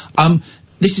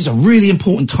 This is a really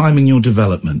important time in your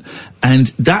development. And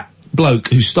that bloke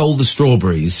who stole the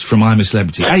strawberries from I'm a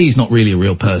Celebrity, A, he's not really a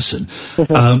real person,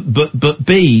 but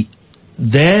B,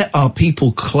 there are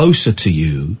people closer to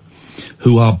you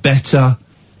who are better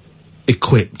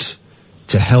equipped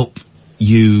to help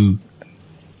you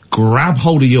grab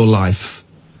hold of your life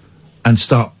and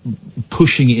start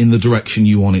pushing it in the direction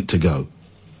you want it to go.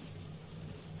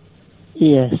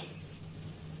 Yes.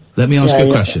 Let me ask you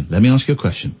a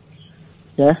question.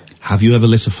 Yeah? Have you ever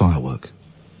lit a firework?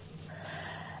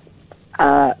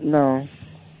 No.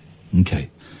 Okay.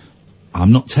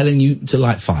 I'm not telling you to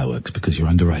light fireworks because you're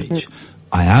underage.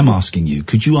 I am asking you,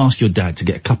 could you ask your dad to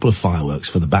get a couple of fireworks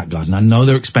for the back garden? I know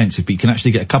they're expensive, but you can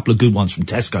actually get a couple of good ones from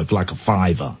Tesco for like a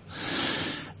 £5.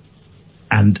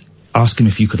 And ask him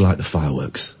if you could light the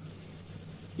fireworks.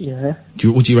 Yeah.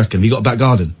 What do you reckon? Have you got a back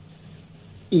garden?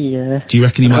 Yeah. Do you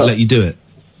reckon he might let you do it?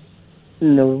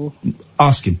 No.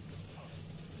 Ask him.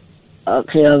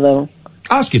 Okay, I will.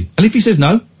 Ask him. And if he says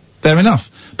no, fair enough.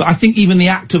 But I think even the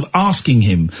act of asking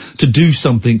him to do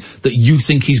something that you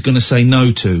think he's going to say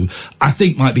no to, I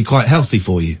think might be quite healthy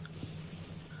for you.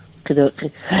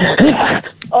 Okay.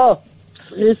 Oh,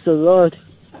 praise the Lord.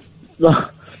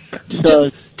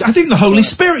 I think the Holy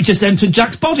Spirit just entered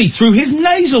Jack's body through his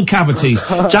nasal cavities.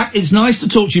 Jack, it's nice to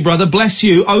talk to you, brother. Bless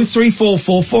you.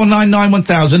 0344 499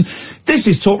 1000. This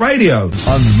is Talk Radio.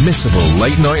 Unmissable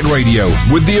late night radio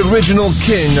with the original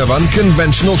king of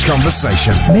unconventional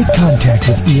conversation. Make contact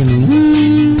with Iain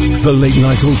Lee. The Late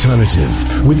Night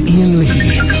Alternative with Iain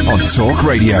Lee on Talk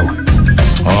Radio.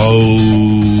 Oh,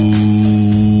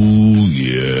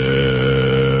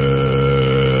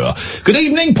 yeah. Good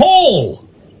evening, Paul.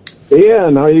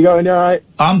 Ian, how are you going? You alright?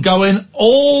 I'm going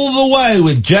all the way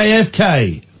with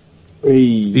JFK.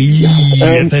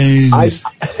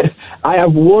 I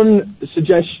have one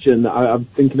suggestion that I'm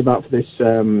thinking about for this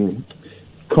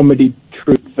comedy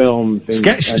troupe film thing.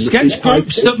 Sketch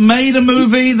groups that made a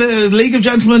movie, the League of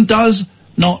Gentlemen does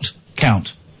not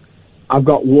count. I've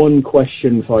got one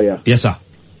question for you. Yes, sir.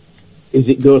 Is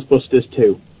it Ghostbusters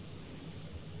 2?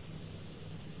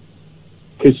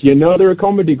 Because you know they're a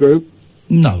comedy group.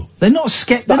 No, they're not a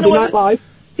sketch. Saturday Night Live?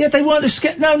 Yeah, they weren't a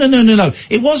sketch. No.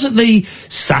 It wasn't the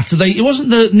Saturday. It wasn't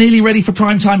the nearly ready for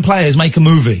primetime players make a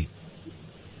movie.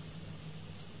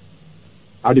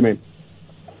 How do you mean?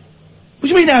 What do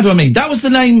you mean, how do I mean? That was the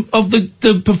name of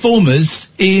the performers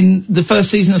in the first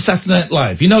season of Saturday Night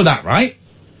Live. You know that, right?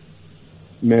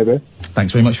 Maybe.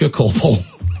 Thanks very much for your call, Paul.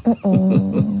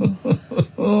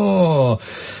 Oh.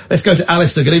 Let's go to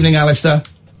Alistair. Good evening, Alistair.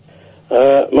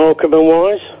 Malcolm and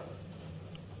Wise?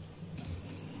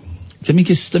 Let me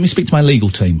speak to my legal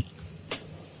team.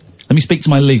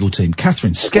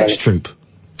 Katherine, sketch troupe.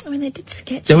 I mean, they did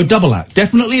sketches. They were double act.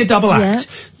 Definitely a double act.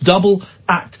 Double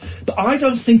act. But I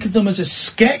don't think of them as a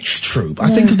sketch troupe. I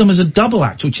think of them as a double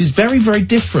act, which is very, very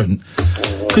different.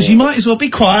 Because you might as well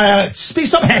be quiet.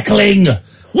 Stop heckling.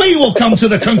 We will come to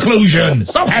the conclusion.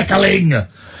 Stop heckling.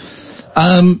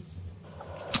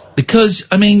 Because,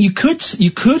 I mean, you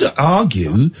could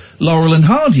argue Laurel and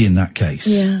Hardy in that case.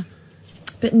 Yeah.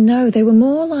 But no, they were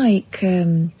more like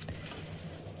a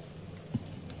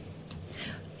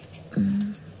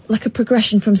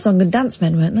progression from Song and Dance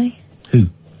Men, weren't they? Who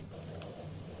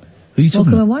are you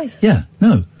talking Malcolm about? and Wise. Yeah,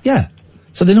 no, yeah.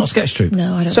 So they're not sketch troupe?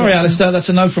 No, I don't Sorry, think so. Alistair, that's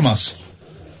a no from us.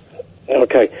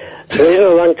 Okay. The reason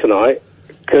I rang tonight,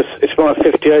 because it's my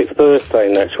 58th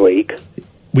birthday next week.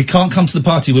 We can't come to the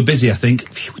party, we're busy, I think.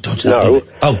 Phew, we dodged that. No.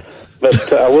 Oh.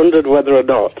 But I wondered whether or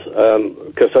not,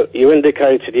 because you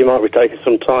indicated you might be taking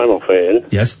some time off, Ian.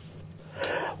 Yes.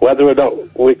 Whether or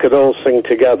not we could all sing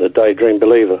together, Daydream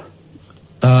Believer.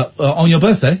 On your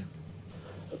birthday?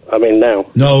 I mean now.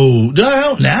 No,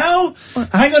 now?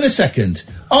 Hang on a second.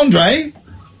 Andre?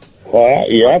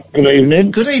 Yeah, good evening.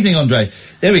 Good evening, Andre.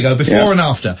 There we go, before and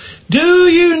after. Do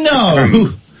you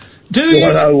know... Do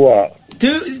you know what?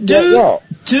 Do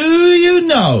you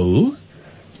know...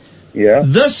 Yeah.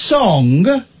 The song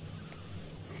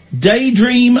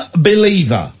Daydream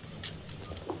Believer.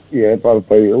 Yeah, by the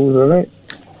Beatles, isn't it?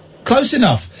 Close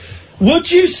enough. Would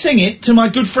you sing it to my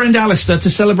good friend Alistair to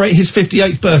celebrate his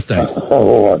 58th birthday?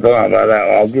 Oh, I don't know about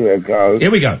that. I'll give it a go. Here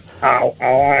we go. I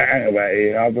hang about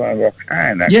it. I don't know if I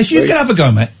can, actually. Yes, you can have a go,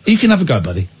 mate. You can have a go,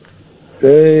 buddy.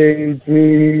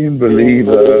 Daydream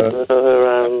Believer.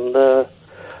 And the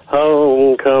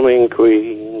homecoming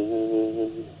queen.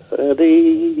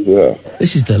 Yeah.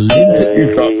 This is the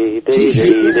Singing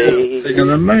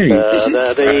to me.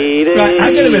 Right, hang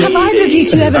on a minute. Have either of you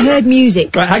two ever heard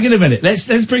music? Right, hang on a minute.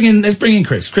 Let's bring in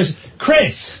Chris.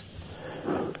 Chris.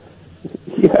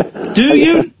 Yeah. Do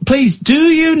you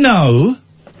know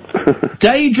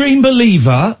Daydream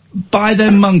Believer by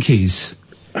them Monkeys?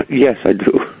 Yes, I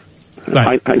do.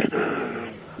 Right.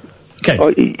 Okay.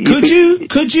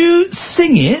 Could you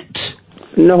sing it?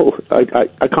 No, I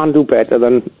can't do better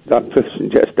than that person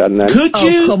just done that. Could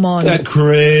you? Come on. I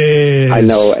Chris.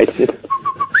 know.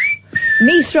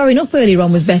 Me throwing up earlier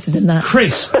on was better than that.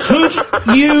 Chris, could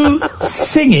you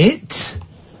sing it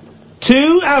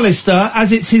to Alistair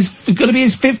as it's going to be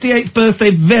his 58th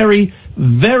birthday very,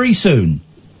 very soon?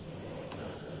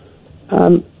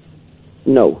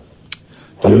 No.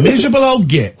 A miserable old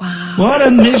git. Wow. What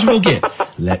a miserable git.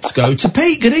 Let's go to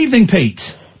Pete. Good evening,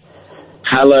 Pete.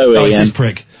 Hello, Oh, Ian. it's this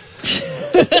prick.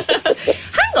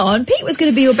 Hang on, Pete was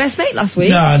going to be your best mate last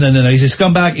week. No. He's a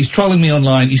scumbag. He's trolling me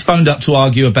online. He's phoned up to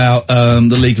argue about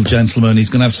the League of Gentlemen. He's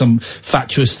going to have some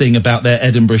fatuous thing about their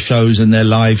Edinburgh shows and their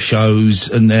live shows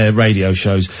and their radio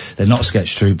shows. They're not a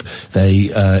sketch troupe.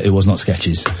 It was not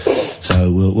sketches. So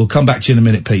we'll come back to you in a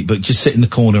minute, Pete. But just sit in the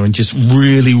corner and just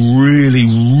really, really,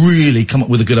 really come up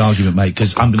with a good argument, mate,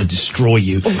 because I'm going to destroy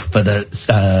you for the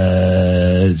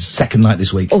second night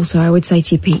this week. Also, I would say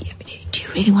to you, Pete, do you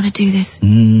really want to do this?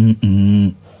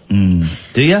 Do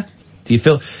you? Do you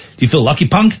feel lucky,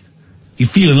 punk? You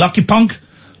feeling lucky, punk?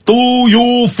 Do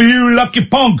you feel lucky,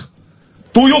 punk?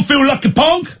 Do you feel lucky,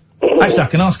 punk? Actually, I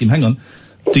can ask him. Hang on.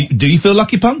 Do you feel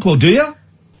lucky, punk, or do you?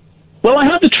 Well, I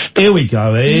had the... Here we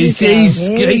go. He's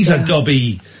a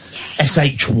gobby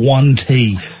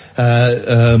SH1T,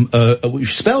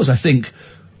 which spells, I think,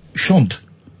 shunt.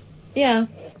 Yeah.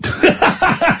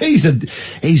 He's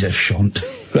a shunt.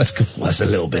 That's a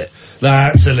little bit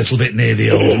near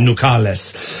the old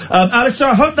Nucales. Alistair,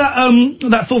 I hope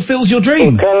that fulfills your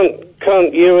dream. Well,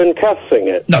 can't you and Kath sing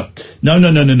it? No.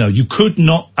 You could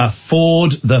not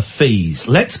afford the fees.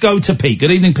 Let's go to Pete. Good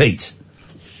evening, Pete.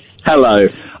 Hello.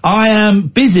 I am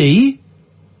busy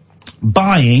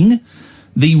buying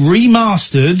the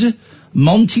remastered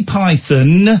Monty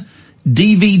Python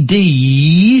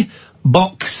DVD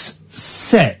box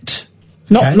set.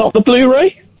 Not the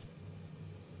Blu-ray?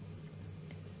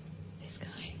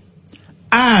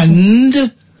 And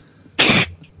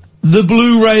the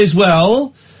Blu-ray as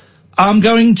well. I'm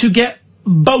going to get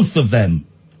both of them.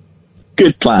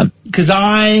 Good plan. Because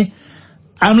I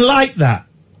am like that.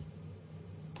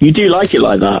 You do like it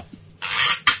like that.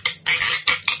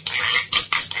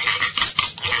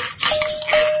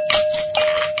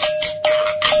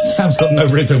 Sam's got no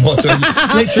rhythm whatsoever.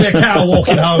 Literally a cow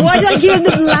walking home. Why don't I give him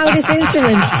the loudest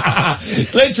instrument?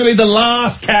 It's literally the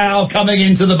last cow coming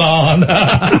into the barn.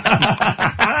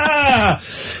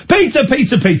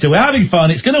 Peter, we're having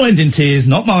fun. It's going to end in tears,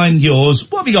 not mine,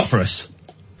 yours. What have you got for us?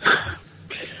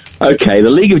 Okay, the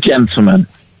League of Gentlemen.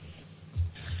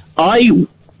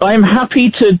 I'm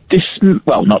happy to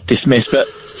not dismiss, but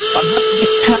I'm happy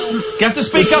to You have to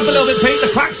speak up a little bit, Pete. The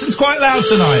klaxon's quite loud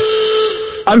tonight.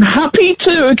 I'm happy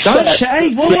to accept...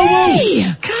 Hey, whoa. Hey,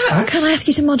 can I ask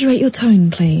you to moderate your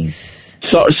tone, please?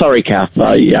 Sorry, Kath.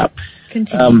 Yeah.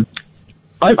 Continue.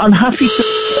 I'm happy to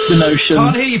accept the notion...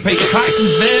 Can't hear you, Pete. The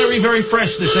klaxon's very, very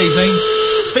fresh this evening.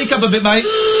 Speak up a bit, mate.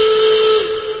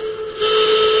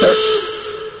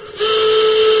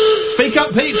 Speak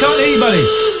up, Pete. Can't hear you,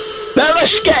 buddy. They're a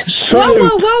sketch troupe.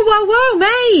 Whoa,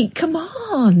 mate. Come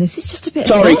on. This is just a bit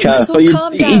Sorry, of fun. Kath, Let's all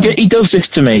calm down. he does this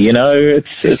to me, you know.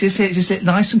 Just sit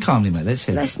nice and calmly, mate. Let's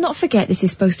hear it. Let's not forget this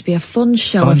is supposed to be a fun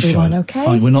show, Fun everyone, show. okay?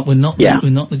 Fine. We're not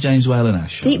the James Whale and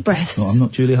Ash show. Deep breaths. No, I'm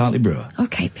not Julie Hartley-Brewer.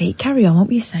 Okay, Pete, carry on. What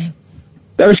were you saying?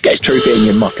 They're a sketch troupe, Ian,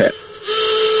 you muppet.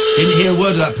 Didn't hear a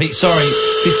word of that, Pete. Sorry.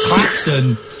 This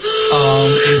klaxon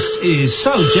is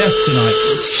so Jeff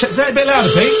tonight. Say it a bit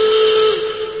louder, Pete.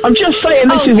 I'm just saying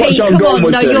this is Pete, what John Gordon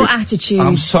would do. your attitude.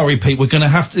 I'm sorry, Pete. We're going to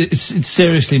have to... It's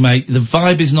seriously, mate. The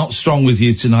vibe is not strong with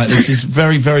you tonight. This is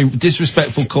very, very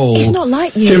disrespectful call. It's not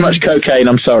like you. Too much cocaine,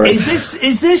 I'm sorry.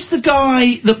 Is this the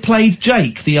guy that played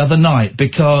Jake the other night?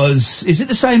 Because... Is it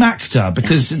the same actor?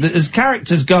 Because as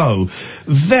characters go,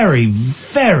 very,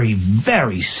 very,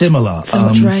 very similar. So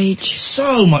much rage.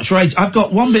 So much rage. I've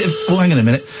got one bit of... Oh, hang on a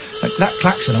minute. That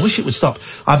klaxon, I wish it would stop.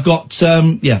 I've got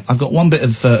one bit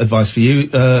of advice for you,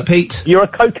 Pete. You're a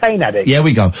cocaine addict. Yeah,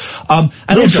 we go. And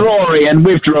withdraw, Ian,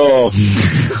 withdraw.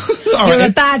 You're a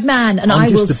bad man, and I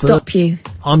will stop you.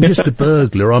 I'm just a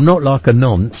burglar. I'm not like a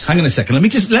nonce. Hang on a second. Let me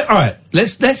just...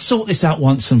 Let's sort this out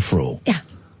once and for all. Yeah.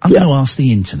 I'm going to ask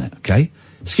the internet, okay?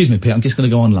 Excuse me, Pete. I'm just going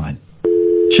to go online.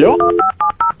 Sure.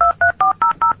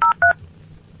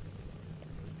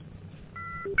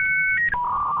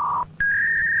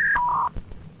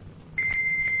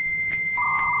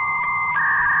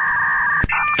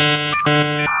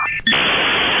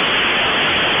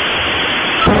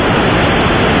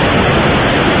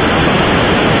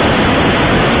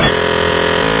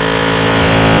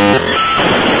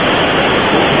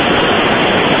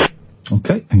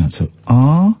 Okay, hang on. So,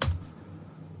 are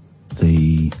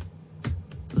the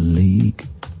League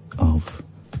of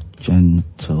Gentlemen...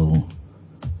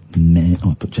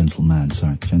 Oh, I put gentleman,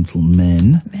 sorry.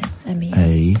 Gentlemen... I mean,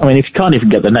 if you can't even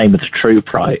get the name of the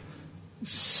troupe right...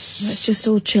 Let's just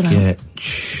all chill out.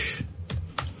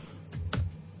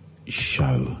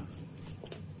 Show.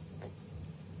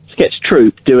 Sketch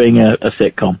troupe doing a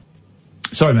sitcom.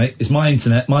 Sorry, mate. It's my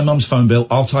internet, my mum's phone bill.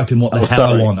 I'll type in what the hell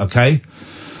sorry. I want, okay?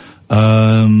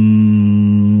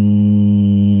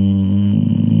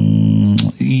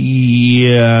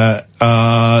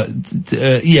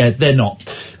 Yeah, they're not.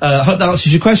 Hope that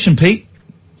answers your question, Pete.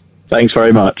 Thanks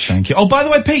very much. Thank you. Oh, by the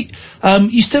way, Pete,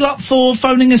 you still up for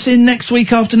phoning us in next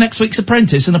week after next week's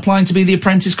Apprentice and applying to be the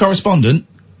Apprentice correspondent?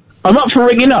 I'm up for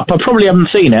ringing up. I probably haven't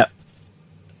seen it.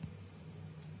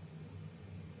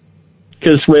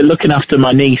 Because we're looking after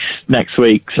my niece next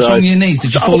week. So. What's wrong with your knees?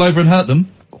 Did you fall over and hurt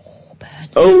them?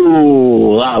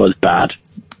 Oh, that was bad.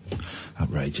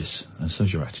 Outrageous.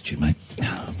 So's your attitude, mate.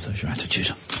 So's your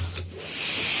attitude.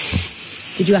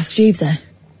 Did you ask Jeeves there?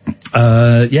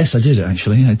 Yes, I did,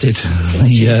 actually. I did.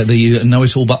 The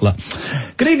know-it-all butler.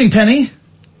 Good evening, Penny.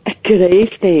 Good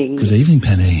evening. Good evening,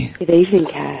 Penny. Good evening,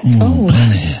 Kat.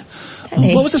 Penny.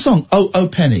 Penny. What was the song? Oh,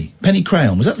 Penny. Penny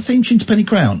Crayon. Was that the theme tune to Penny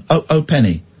Crayon? Oh,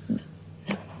 Penny.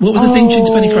 What was the theme tune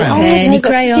to Penny Crayon? Penny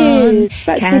Crayon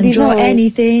can draw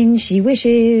anything she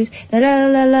wishes. La la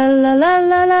la la la la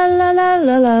la la la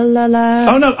la la la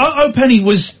la. Oh no! Oh, Penny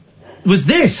was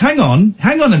this? Hang on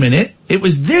a minute. It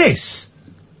was this.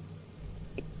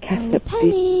 Penny.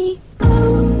 Penny,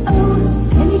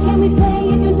 can we play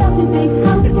in your lovely big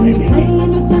house? Can we play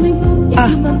in your swimming pool? If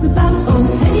you must about,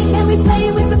 oh, Penny, can we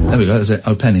play with the... There we go, that's it.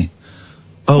 Oh, Penny.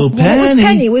 Oh, Penny. What was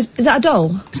Penny? Is that a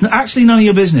doll? It's actually none of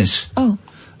your business. Oh.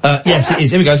 Yes, it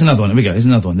is. Here we go, there's another one. Here we go, here's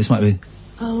another one. This might be...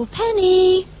 Oh,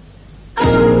 Penny.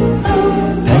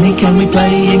 Penny, can we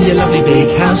play in your lovely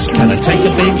big house? Can I take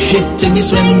a big shit in your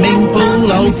swimming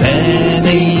pool? Oh,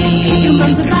 Penny. If your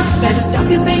mum's about, better stop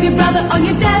your baby brother or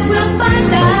your dad will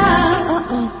find out.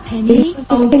 Uh-oh, Penny.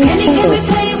 Oh, Penny, can we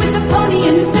play with the pony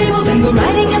in the stable? Then go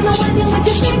riding in the wagon with your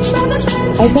big brother.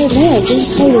 I don't know, I didn't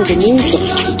play all the music.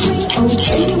 Oh,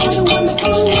 Penny, what a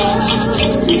wonderful world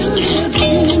you live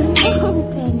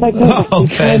in. My God, Oh,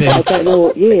 Penny. I don't know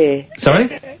what year. Sorry?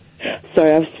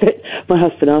 Sorry, my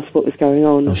husband asked what was going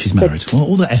on. Oh, she's married. Well,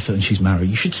 all that effort and she's married.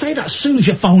 You should say that as soon as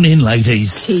you phone in,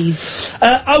 ladies. Tease.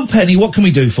 Oh, Penny, what can we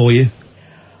do for you? Do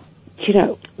you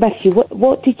know, Matthew,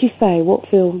 what did you say? What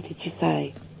film did you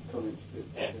say?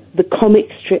 The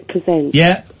Comic Strip Presents.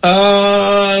 Yeah,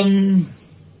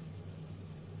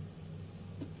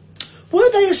 were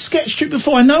they a sketch troupe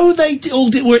before? I know they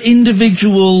were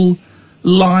individual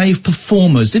live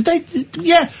performers. Did they?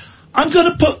 Yeah, I'm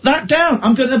gonna put that down.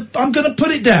 I'm gonna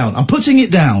put it down. I'm putting it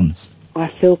down. I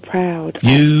feel proud.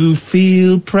 You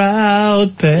feel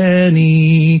proud,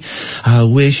 Penny. I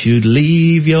wish you'd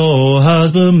leave your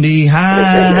husband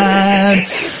behind.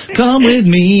 Come with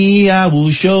me, I will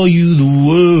show you the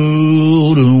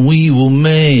world, and we will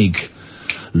make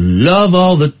love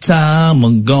all the time.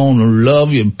 I'm gonna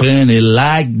love you, Penny,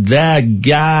 like that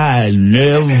guy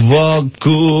never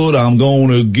could. I'm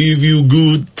gonna give you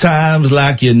good times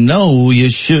like you know you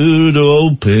should.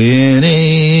 Oh,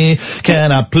 Penny,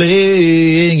 can I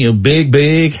play in your big,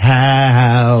 big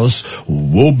house?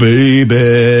 Oh,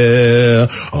 baby,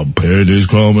 Penny's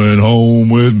coming home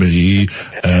with me,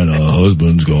 and her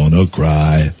husband's gonna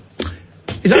cry.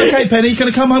 Is that okay, Penny? Can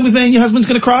I come home with me and your husband's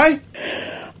gonna cry?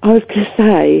 I was going to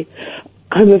say,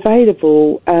 I'm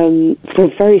available for a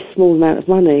very small amount of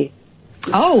money.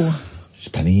 Oh.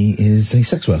 Penny is a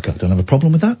sex worker. Don't have a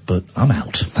problem with that, but I'm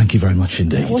out. Thank you very much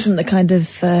indeed. That wasn't the kind of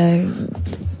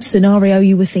scenario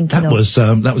you were thinking of.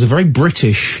 That was a very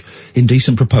British,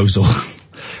 indecent proposal.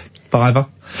 £5.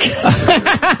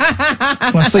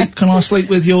 Can I sleep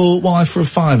with your wife for a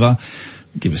 £5?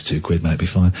 Give us £2, mate, be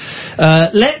fine.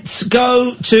 Let's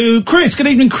go to Chris. Good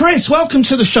evening, Chris. Welcome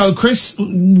to the show, Chris.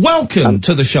 Welcome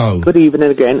to the show. Good evening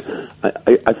again.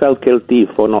 I felt guilty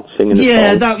for not singing the song.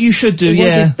 Yeah, that you should do, It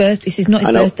was his birthday. This is not his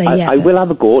birthday yet. I will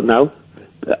have a go now.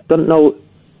 I don't know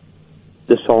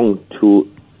the song to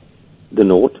the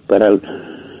note, but I'll...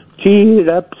 Cheer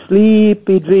up,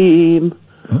 sleepy dream.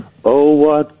 Huh? Oh,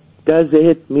 what does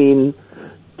it mean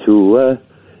to a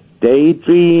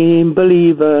daydream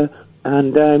believer?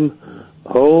 And I'm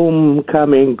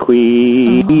homecoming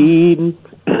queen.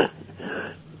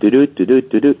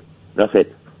 Do-do-do-do-do-do. That's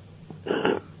it.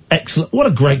 Excellent. What a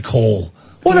great call.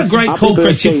 What a great call,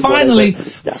 Chris. You finally,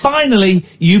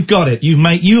 you've got it. You've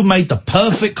made the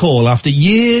perfect call after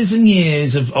years and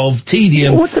years of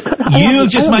tedium. You've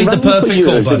just made the perfect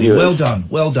call, buddy. Well done.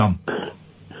 Well done.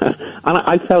 And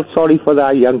I felt sorry for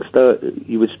that youngster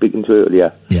you were speaking to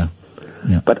earlier. Yeah.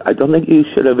 Yeah. But I don't think you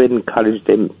should have encouraged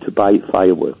him to buy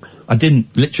fireworks. I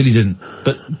didn't, literally didn't.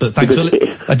 But thanks for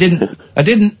I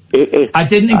didn't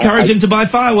encourage him to buy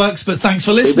fireworks, but thanks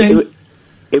for listening.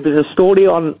 It was a story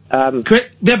on, Chris,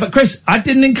 yeah, but Chris, I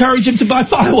didn't encourage him to buy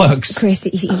fireworks. Chris,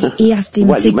 he asked him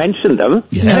well, to... you mentioned them.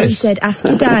 Yes. No, he said, ask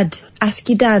your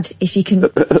dad if you can...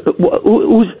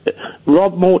 Who's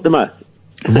Rob Mortimer?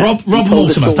 Rob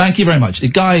Mortimer, thank you very much. The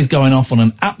guy is going off on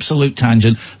an absolute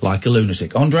tangent like a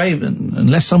lunatic. Andre,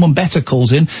 unless someone better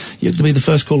calls in, you're going to be the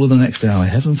first caller of the next hour.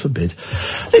 Heaven forbid.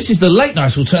 This is the Late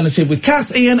Night Alternative with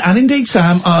Kath, Ian, and indeed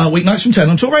Sam, weeknights from 10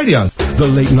 on Talk Radio. The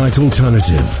Late Night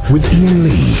Alternative with Ian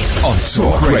Lee on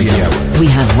Talk Radio. We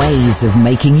have ways of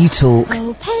making you talk.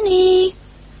 Oh, Penny.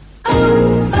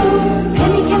 Oh,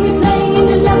 Penny, can we play in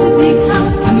a lovely big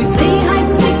house? Can we play hide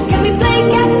and seek? Can we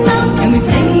play cat and mouse? Can we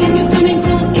play in your swimming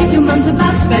pool? If your mum's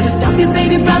about, better stop your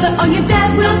baby brother or your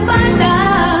dad will find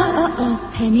out.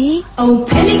 Uh-oh, Penny. Oh,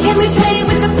 Penny, can we play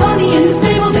with the pony in the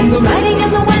stable? Then go riding in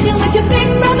the wagon with your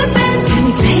big brother Ben. Can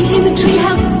we play in the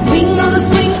treehouse? Swing on the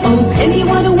swing. Oh, Penny,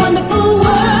 what a wonderful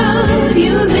world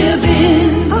you live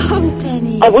in. Oh,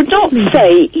 Penny. I would not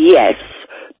say yes,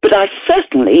 but I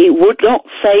certainly would not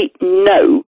say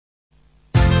no.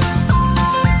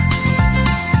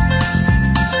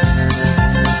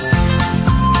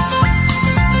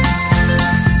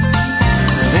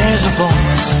 There's a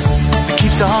voice that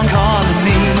keeps on calling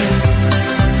me.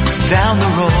 Down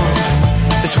the road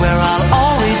is where I'll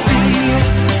always be.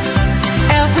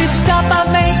 Every stop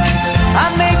I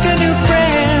make a new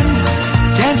friend.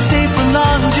 Can't stay for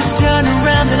long, just turn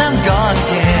around and I'm gone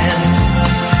again.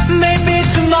 Maybe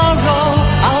tomorrow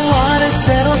I'll wanna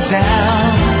settle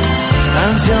down.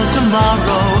 Until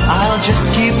tomorrow I'll just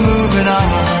keep moving on.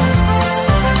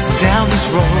 Down this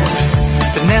road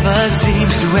that never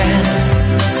seems to end.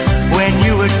 When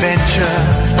new adventure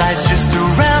lies just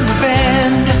around the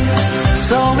bend.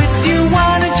 So if you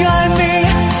wanna join me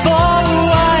for a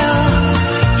while,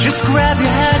 just grab your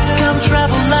hat, come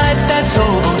travel light, that's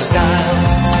old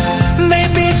style.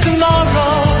 Maybe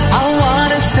tomorrow I'll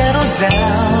wanna settle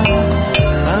down.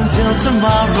 Until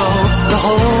tomorrow, the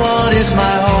whole world is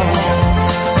my home.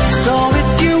 So if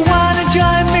you wanna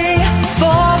join me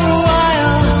for a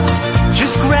while,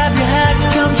 just grab your hat,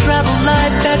 come travel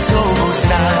light, that's old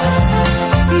style.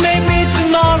 Maybe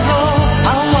tomorrow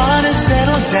I'll wanna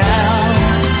settle down.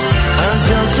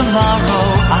 Until tomorrow,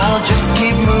 I'll just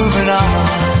keep moving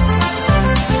on.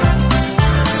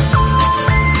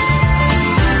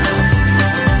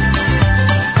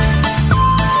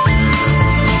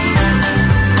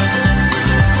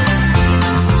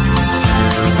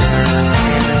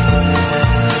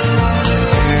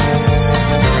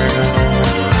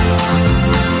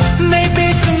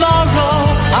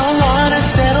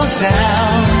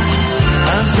 Down.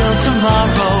 Until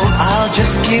tomorrow, I'll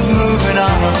just keep moving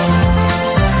on.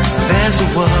 There's a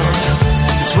world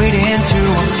that's waiting to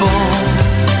unfold,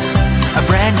 a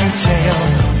brand new tale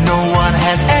no one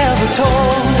has ever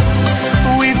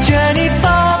told. We've journeyed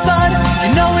far, but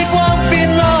you know it won't be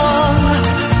long.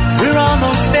 We're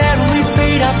almost there and we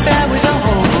paid our fare with a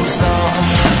whole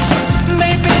song.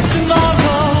 Maybe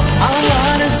tomorrow I'll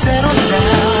wanna settle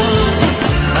down.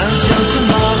 Until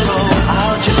tomorrow,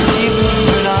 I'll just keep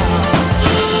moving on.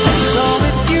 So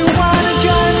if you wanna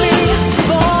join me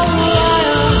for a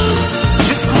while,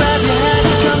 just grab your hand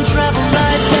and come travel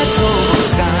light, that's old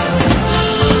style.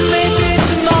 Maybe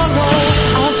tomorrow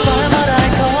I'll find what I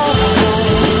call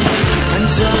home.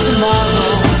 Until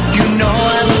tomorrow, you know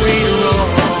I'm free to roll.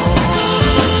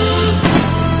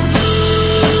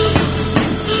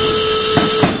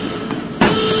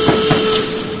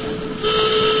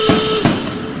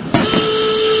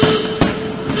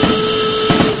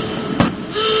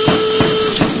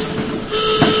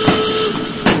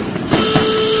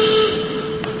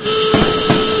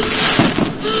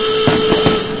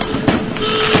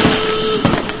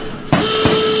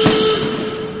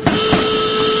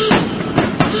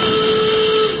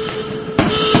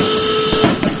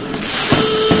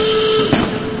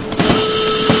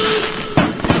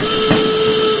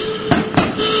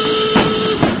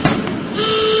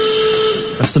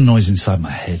 That's the noise inside my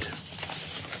head.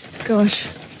 Gosh.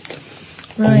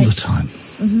 Right. All the time.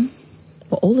 Mm-hmm.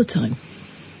 Well, all the time?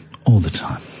 All the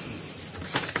time.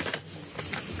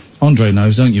 Andre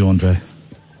knows, don't you, Andre?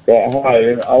 Yeah,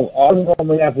 hi. I'm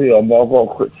normally happy on, but I've got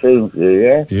a quick tune for you,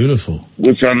 yeah? Beautiful.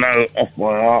 Which I know off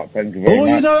by heart, thank you very much.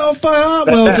 Oh, you know it off by heart,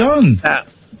 well done.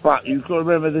 But you've got to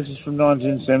remember this is from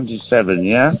 1977,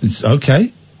 yeah? It's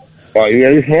okay. Right, you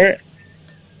ready for it?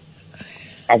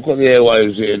 I've got the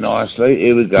airwaves here nicely.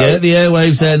 Here we go. Yeah, the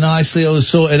airwaves there nicely all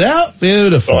sorted out.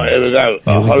 Beautiful. Right, here we go.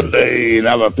 A holiday in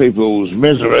other people's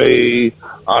misery.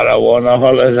 I don't want a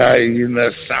holiday in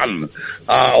the sun.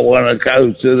 I want to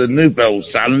go to the Nobel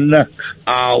Sun.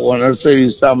 I want to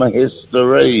see some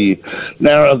history.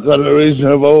 Now I've got a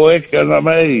reasonable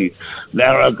economy.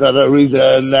 Now I've got a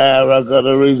reason. Now I've got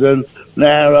a reason.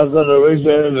 Now I've got a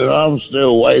reason, and I'm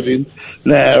still waiting.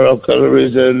 Now I've got a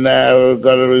reason. Now I've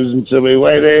got a reason to be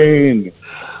waiting.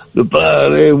 The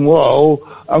Berlin Wall.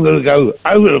 I'm going to go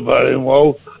over the Berlin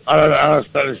Wall. I don't know how to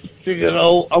start singing at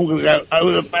all. I'm going to go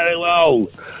over the Berlin Wall.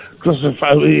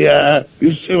 Claustrophobia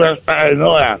is too much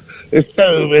paranoia. There's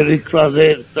so many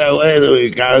closets, so where do we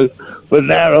go? But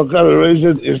now I've got a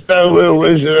reason. There's no real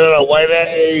reason, and I'm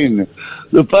waiting.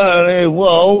 The Berlin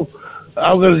Wall.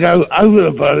 I'm going to go over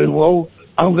the Berlin Wall.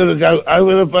 I'm going to go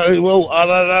over the Berlin Wall. I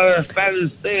don't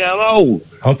understand this thing at all.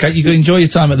 Okay, you can enjoy your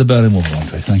time at the Berlin Wall,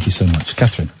 Andre. Thank you so much.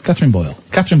 Catherine Boyle.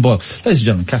 Ladies and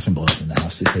gentlemen, Catherine Boyle's in the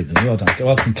house this evening. Well done.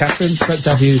 Welcome, Catherine. It's great to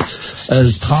have you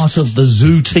as part of the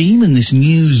Zoo team in this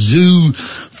new Zoo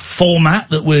format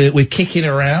that we're kicking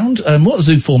around. What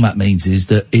Zoo format means is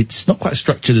that it's not quite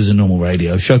structured as a normal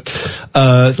radio show. It's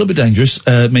a little bit dangerous.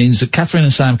 It means that Catherine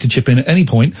and Sam can chip in at any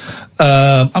point.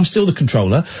 I'm still the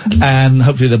controller, and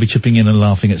hopefully they'll be chipping in and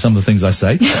laughing at some of the things I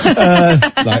say.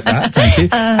 Like that, thank you.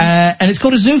 And it's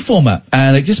called a Zoo format,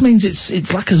 and it just means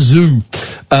it's like a zoo.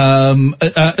 I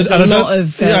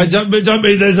don't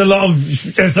mean there's a lot of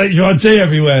SHRT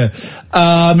everywhere.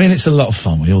 I mean it's a lot of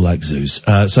fun. We all like zoos.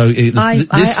 I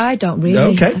don't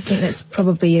really. Okay. I think that's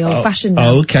probably old-fashioned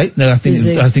now. Okay. No, I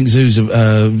think zoos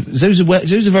are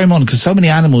very modern because so many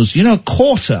animals. You know, a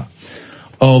quarter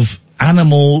of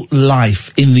animal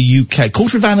life in the UK,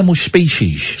 quarter of animal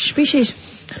species.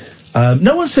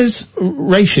 No one says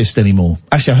racist anymore.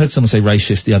 Actually, I heard someone say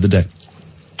racist the other day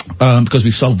because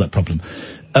we've solved that problem.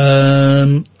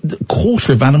 The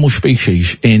quarter of animal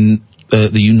species in the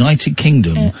United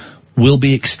Kingdom will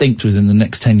be extinct within the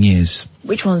next 10 years.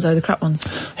 Which ones, though? The crap ones?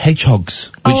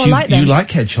 Hedgehogs. I like them. You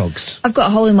like hedgehogs? I've got a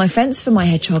hole in my fence for my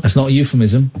hedgehog. That's not a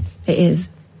euphemism. It is.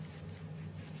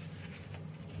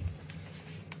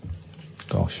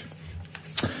 Gosh.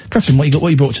 Catherine, what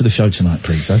you brought to the show tonight,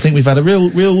 please? I think we've had a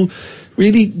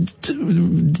really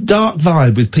dark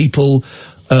vibe with people.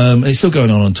 It's still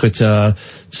going on Twitter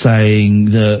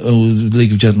saying that, the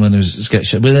League of Gentlemen is a sketch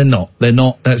show. But they're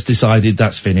not. That's decided.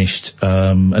 That's finished.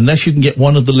 Unless you can get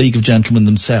one of the League of Gentlemen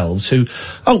themselves who,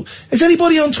 has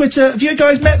anybody on Twitter, have you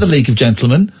guys met the League of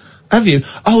Gentlemen? Have you?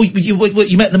 Oh, you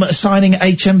met them at a signing at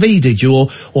HMV, did you?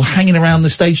 Or hanging around the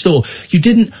stage door? You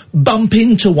didn't bump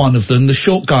into one of them, the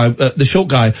short guy.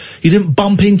 You didn't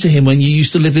bump into him when you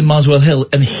used to live in Muswell Hill,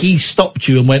 and he stopped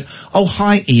you and went, "Oh,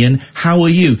 hi, Iain. How are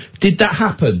you?" Did that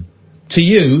happen to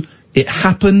you? It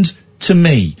happened to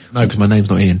me. No, because my name's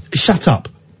not Iain. Shut up.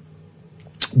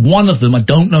 One of them, I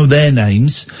don't know their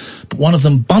names, but one of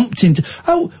them bumped into...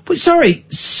 Oh, but sorry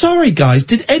guys,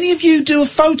 did any of you do a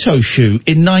photo shoot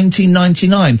in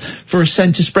 1999 for a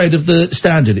centre spread of the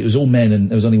Standard? It was all men and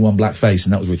there was only one black face,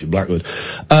 and that was Richard Blackwood,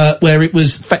 where it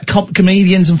was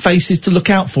comedians and faces to look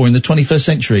out for in the 21st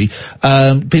century.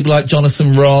 People like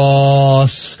Jonathan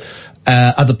Ross,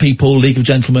 other people, League of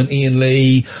Gentlemen, Ian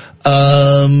Lee.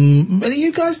 Any of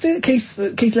you guys do it?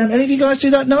 Keith Lamb, any of you guys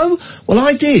do that? No? Well,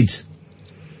 I did.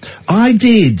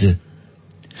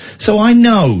 So I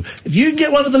know. If you can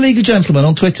get one of the League of Gentlemen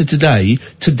on Twitter today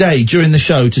during the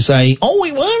show to say, "Oh,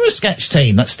 we were a sketch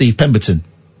team," that's Steve Pemberton.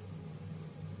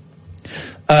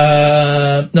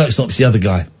 No, it's not, it's the other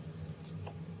guy.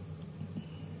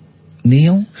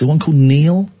 Neil? Is there one called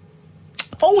Neil?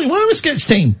 "Oh, we were a sketch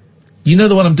team." You know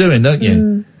the one I'm doing, don't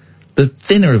you? The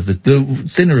thinner of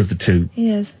the two.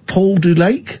 Yes. Paul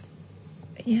Dulake?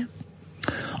 Yeah.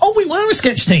 "Oh, we were a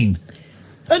sketch team.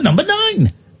 At number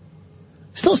 9.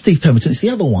 It's not Steve Pemberton, it's the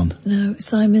other one. No,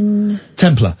 Simon...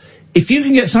 Templar. If you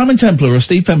can get Simon Templar or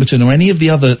Steve Pemberton or any of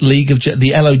the other League of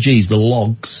the LOGs, the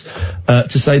logs,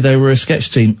 to say they were a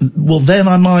sketch team, well then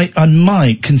I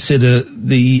might consider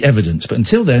the evidence. But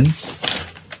until then...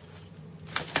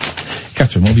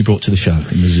 Catherine, what have you brought to the show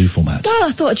in the zoo format? Well,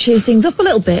 I thought I'd cheer things up a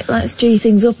little bit. Let's G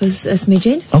things up a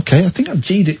smidgen. Okay, I think I've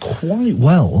G'd it quite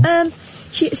well.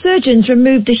 Surgeons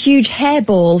removed a huge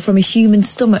hairball from a human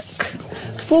stomach.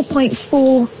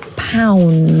 4.4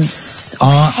 pounds.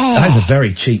 That is a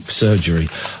very cheap surgery.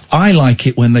 I like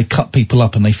it when they cut people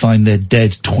up and they find their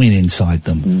dead twin inside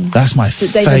them. That's my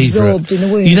favourite. They've absorbed in the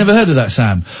womb. You never heard of that,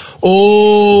 Sam?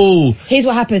 Oh! Here's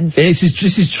what happens. This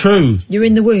is true. You're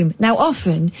in the womb. Now,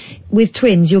 often, with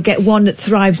twins, you'll get one that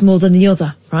thrives more than the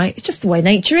other, right? It's just the way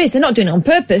nature is. They're not doing it on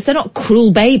purpose. They're not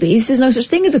cruel babies. There's no such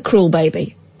thing as a cruel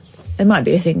baby. It might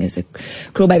be a thing as a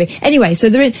cruel baby. Anyway, so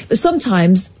but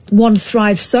sometimes one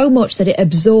thrives so much that it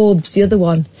absorbs the other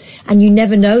one, and you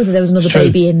never know that there was another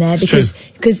baby in there because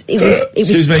it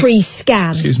was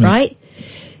pre-scan, right?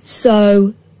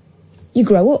 So you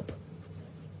grow up,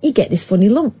 you get this funny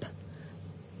lump.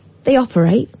 They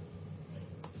operate.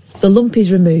 The lump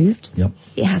is removed. Yep.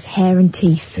 It has hair and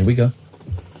teeth. Here we go.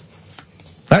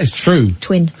 That is true.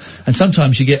 Twin. And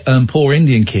sometimes you get poor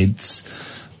Indian kids,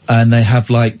 and they have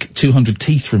like 200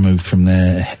 teeth removed from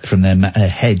their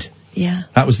head. Yeah.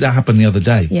 That happened the other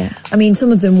day. Yeah. I mean,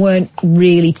 some of them weren't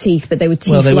really teeth, but they were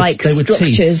teeth-like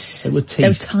structures. They were teeth. They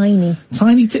were tiny.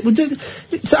 Tiny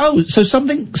teeth. So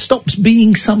something stops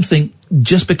being something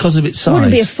just because of its size. It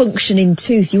wouldn't be a functioning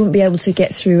tooth. You wouldn't be able to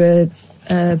get through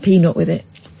a peanut with it.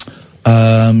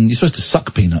 You're supposed to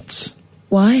suck peanuts.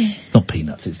 Why? It's not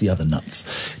peanuts, it's the other nuts.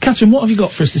 Catherine, what have you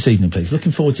got for us this evening, please?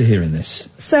 Looking forward to hearing this.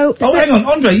 Hang on,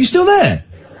 Andre, you still there?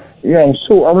 Yeah, I'm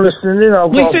listening in. I've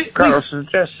got a couple of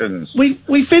suggestions.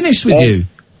 We finished with you.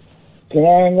 Can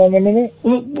I hang on a minute?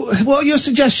 Well, what are your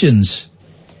suggestions?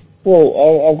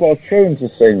 Well, I've got a tune to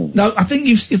sing. No, I think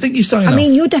you've sung enough. I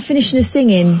mean, your definition of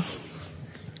singing...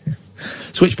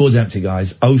 Switchboard's empty,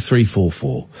 guys.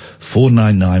 0344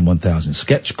 499 1000.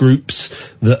 Sketch groups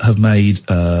that have made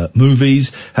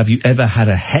movies. Have you ever had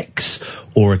a hex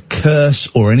or a curse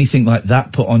or anything like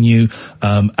that put on you?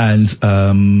 And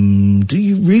do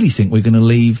you really think we're going to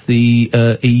leave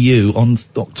the EU on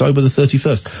October the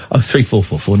 31st?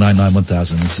 0344 499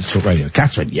 1000. This is Talk Radio.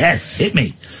 Catherine, yes, hit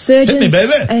me. Surgeon, hit me,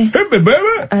 baby. Hit me,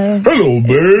 baby. Hello,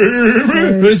 baby.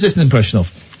 Who is this an impression of?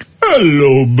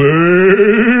 Hello,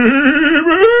 baby.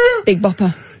 Big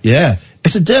Bopper. Yeah.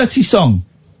 It's a dirty song.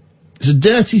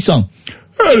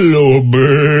 Hello, baby.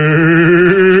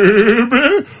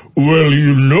 Well,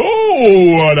 you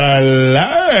know what I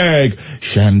like.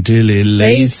 Chantilly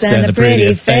lace and a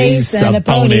pretty face and a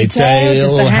ponytail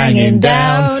just a hanging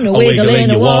down, a wiggle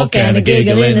in a walk and a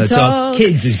giggle in a talk.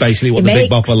 Kids is basically what the Big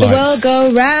Bopper likes. The world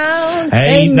go round.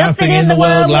 Ain't nothing in the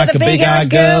world like a big-eyed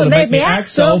girl to make me act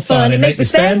so funny, make me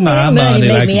spend my money,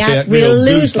 make me act real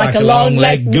loose like a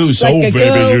long-legged goose. Oh,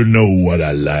 baby, you know what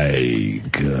I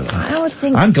like. I would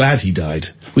think... I'm glad he died.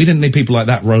 We didn't need people like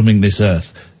that roaming this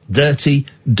earth. Dirty,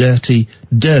 dirty,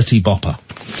 dirty Bopper.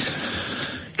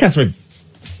 Catherine.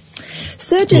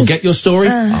 Surgeons... We'll get your story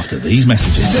after these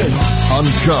messages.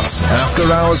 Uncut,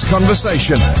 after-hours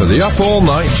conversation for the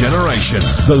up-all-night generation.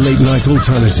 The Late Night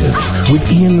Alternative with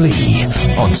Iain Lee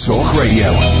on Talk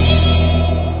Radio.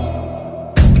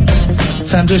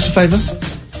 Sam, do us a favour.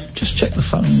 Just check the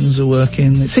phones are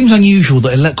working. It seems unusual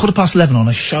that 11:15 on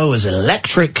a show as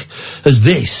electric as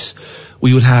this,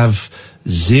 we would have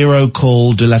zero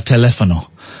call de la telefono.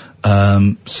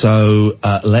 So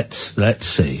let's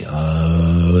see.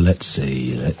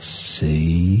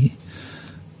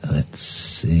 Let's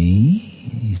see.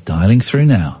 He's dialing through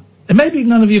now. And maybe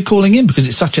none of you are calling in because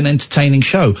it's such an entertaining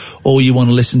show, or you want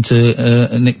to listen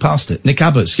to Nick Pastor. Nick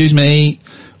Abbott, excuse me.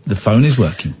 The phone is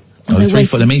working.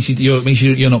 0344. That means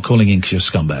you're not calling in because you're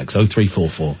scumbags.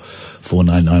 0344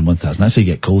 499 1000. That's how you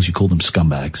get calls. You call them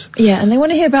scumbags. Yeah, and they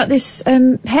want to hear about this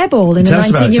hairball in a 19-year-old stomach. Tell us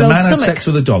about it. A man had sex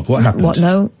with a dog. What happened? What?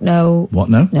 No. What?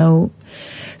 No.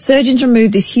 Surgeons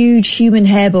removed this huge human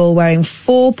hairball weighing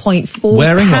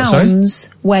 4.4 pounds.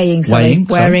 Weighing boots.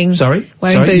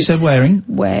 You said wearing.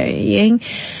 Weighing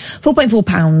 4.4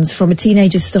 pounds from a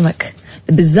teenager's stomach.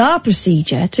 The bizarre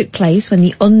procedure took place when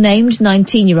the unnamed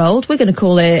 19-year-old, we're going to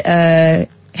call it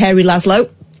Hairy Laszlo,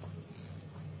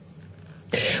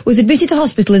 was admitted to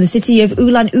hospital in the city of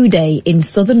Ulan-Ude in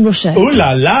southern Russia. Ooh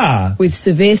la la! With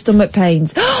severe stomach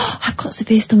pains. I've got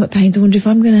severe stomach pains. I wonder if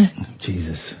I'm going to...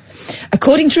 Jesus.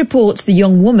 According to reports, the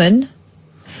young woman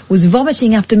was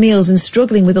vomiting after meals and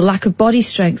struggling with a lack of body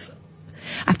strength.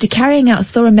 After carrying out a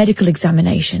thorough medical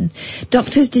examination,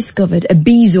 doctors discovered a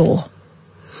bezoar.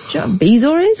 Do you know what a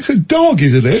bezoar is? It's a dog,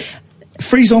 isn't it?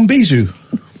 Frison Bisou.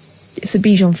 It's a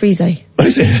Bichon Frise.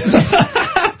 Is it?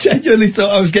 I genuinely thought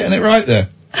I was getting it right there.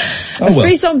 A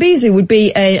Frison Bisou would be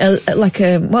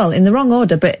in the wrong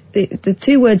order, but the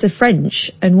two words are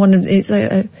French, and one of it's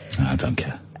I don't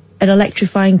care. An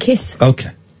electrifying kiss.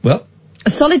 Okay. Well. A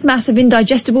solid mass of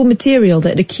indigestible material that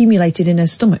had accumulated in her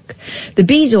stomach. The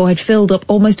bezoar had filled up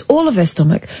almost all of her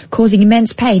stomach, causing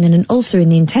immense pain and an ulcer in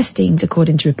the intestines,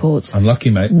 according to reports. Unlucky,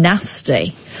 mate.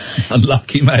 Nasty.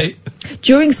 Unlucky, mate.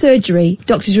 During surgery,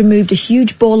 doctors removed a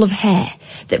huge ball of hair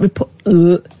that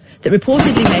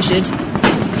reportedly measured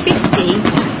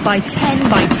 50 by 10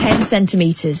 by 10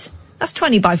 centimetres. That's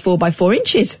 20 by 4 by 4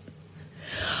 inches.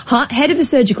 Head of the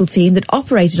surgical team that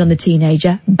operated on the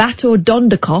teenager, Bator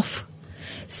Dondakov,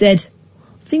 said,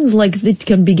 Things like that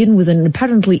can begin with an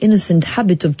apparently innocent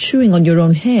habit of chewing on your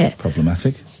own hair.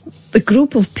 Problematic. The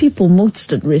group of people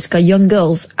most at risk are young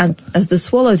girls, and as the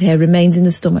swallowed hair remains in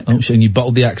the stomach. Oh, and you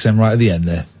bottled the accent right at the end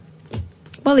there.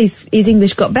 Well, his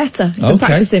English got better. You can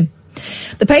practice him.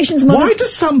 The patient's mother... Why do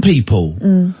some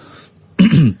people...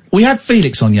 We had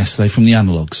Felix on yesterday from the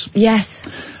Analogues. Yes.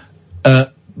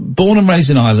 Born and raised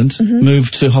in Ireland,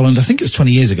 moved to Holland, I think it was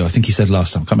 20 years ago, I think he said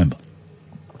last time, I can't remember.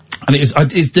 And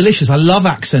it's delicious. I love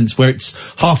accents where it's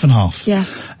half and half.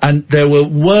 Yes. And there were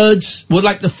words,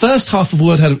 like the first half of a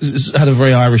word had a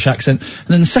very Irish accent, and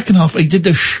then the second half, he did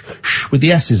the sh with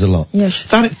the S's a lot. Yes.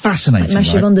 Found it fascinating,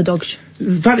 massive underdogs.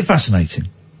 Found it fascinating.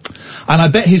 And I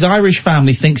bet his Irish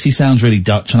family thinks he sounds really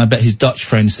Dutch, and I bet his Dutch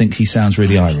friends think he sounds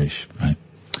really Irish, right?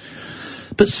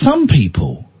 But some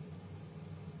people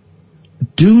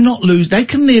do not lose, they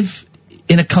can live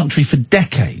in a country for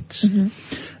decades,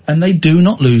 and they do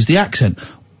not lose the accent.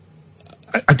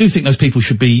 I do think those people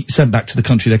should be sent back to the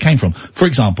country they came from. For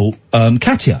example,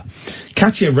 Katya.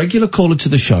 Katya, regular caller to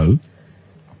the show.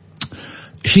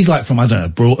 She's like from, I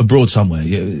don't know, abroad somewhere.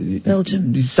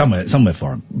 Belgium. Somewhere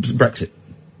foreign. Brexit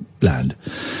land.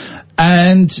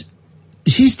 And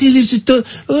she still lives at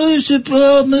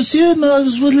monsieur, I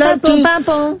would like to...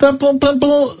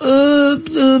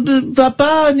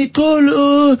 Papa, Nicole,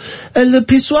 le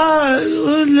pissoir,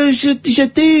 le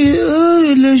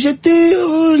jeté,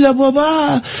 la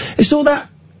boba. It's all that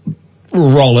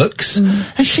rollicks.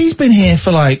 And she's been here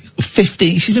for like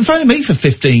 15, she's been phoning me for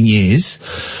 15 years.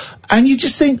 And you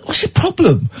just think, what's your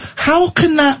problem? How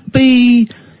can that be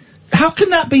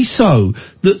so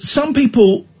that some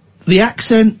people, the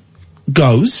accent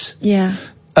goes, or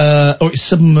it's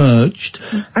submerged,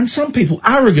 and some people,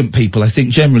 arrogant people, I think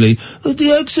generally,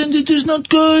 the accent, it does not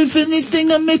go. If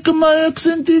anything, I make my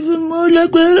accent even more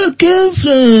like where I came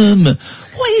from.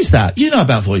 What is that? You know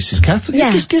about voices, Kath.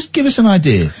 Yeah. Just give us an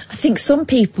idea. I think some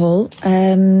people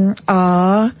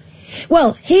are...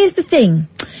 Well, here's the thing.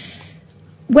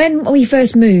 When we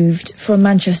first moved from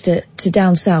Manchester to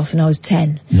down south when I was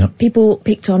 10, people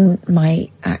picked on my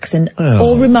accent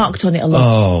or remarked on it a lot.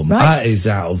 Oh, right? that is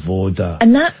out of order.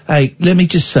 And that... Hey, let me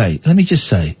just say,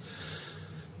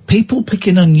 people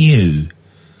picking on you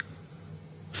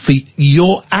for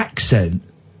your accent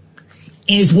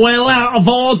is well out of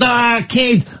order,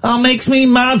 kid. That makes me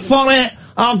mad for it.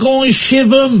 I'll go and shiv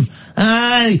them.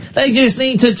 They just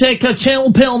need to take a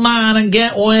chill pill, man, and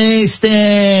get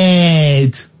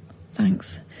wasted.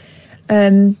 Thanks.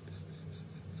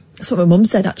 That's what my mum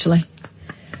said, actually.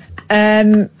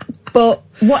 But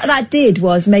what that did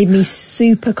was made me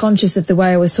super conscious of the way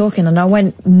I was talking, and I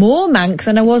went more mank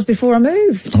than I was before I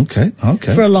moved. Okay.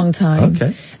 For a long time.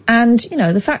 Okay. And, you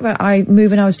know, the fact that I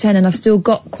moved when I was 10 and I've still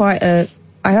got I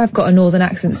have got a northern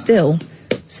accent still,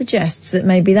 suggests that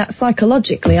maybe that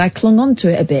psychologically I clung on to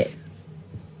it a bit.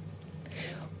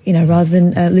 You know, rather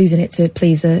than losing it to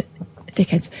please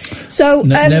dickheads. So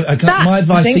my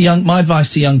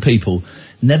advice to young people: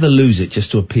 never lose it just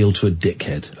to appeal to a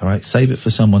dickhead. All right, save it for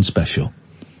someone special.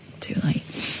 Too late.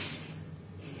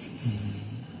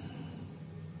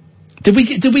 Did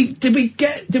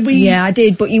we? Yeah, I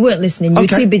did, but you weren't listening. You were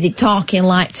too busy talking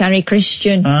like Terry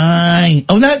Christian.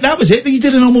 Oh, that was it. You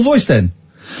did a normal voice then.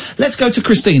 Let's go to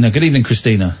Christina. Good evening,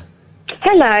 Christina.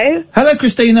 Hello. Hello,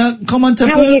 Christina. Comment un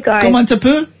peu? How are you guys? Comment un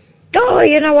peu? Oh,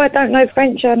 you know, I don't know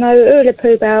French. I know Où le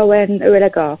poubelle and Où la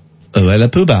gare. Où est la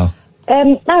poubelle?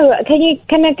 No, can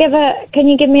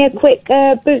you give me a quick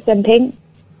boot and ping?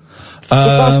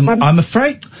 I'm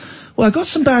afraid, well, I got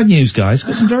some bad news, guys.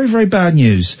 Got some very, very bad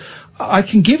news. I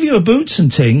can give you a boots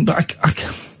and ting, but I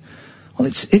can, well,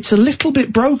 it's a little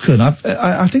bit broken. I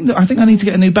think I need to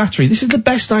get a new battery. This is the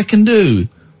best I can do.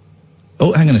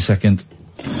 Oh, hang on a second.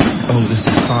 Oh, this is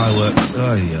the fireworks.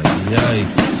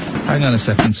 Hang on a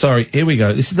second. Sorry. Here we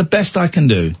go. This is the best I can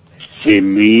do.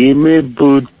 It's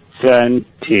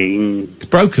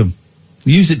broken.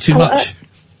 Use it too much.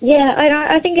 Yeah,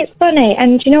 I think it's funny.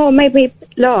 And do you know what made me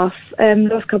laugh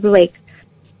last couple of weeks?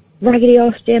 Raggedy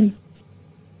Arse Jim.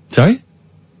 Sorry?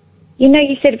 You know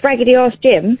you said Raggedy Arse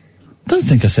Jim? Don't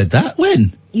think I said that.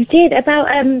 When? You did, about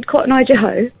Cotton Eye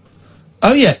Joe.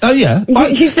 Oh yeah.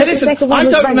 Listen, I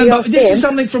don't remember. This is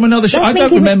something from another show. I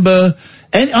don't remember.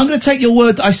 I'm going to take your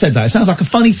word. I said that. It sounds like a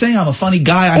funny thing. I'm a funny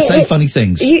guy. I say funny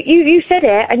things. You said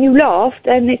it and you laughed,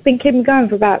 and it's been keeping going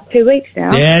for about 2 weeks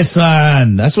now. Yes,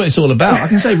 man. That's what it's all about. I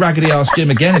can say Raggedy Arse Jim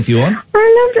again if you want.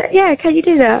 I love it. Yeah, can you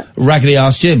do that? Raggedy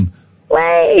Arse Jim.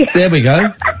 Wait. There we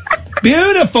go.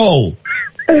 Beautiful.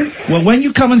 Well, when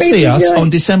you come and see us on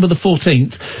December the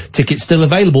 14th, tickets still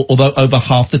available, although over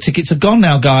half the tickets are gone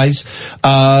now, guys.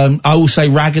 I will say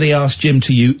Raggedy Arse Jim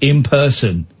to you in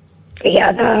person.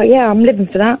 Yeah, I'm living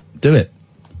for that. Do it.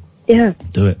 Yeah.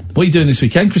 Do it. What are you doing this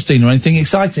weekend, Christina? Anything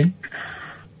exciting?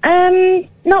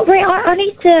 Not really. I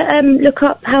need to look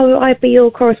up how I be your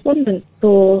correspondent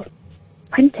for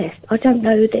Apprentice. I don't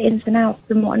know the ins and outs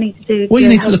and what I need to do. Well, you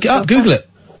need to look it up. Google it.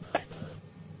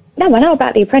 No, I know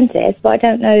about the Apprentice, but I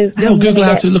don't know. Yeah, Google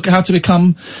how to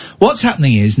become. What's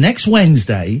happening is next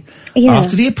Wednesday,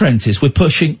 after the Apprentice, we're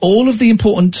pushing all of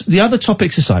the other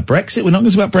topics aside. Brexit, we're not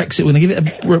going to talk about Brexit. We're going to give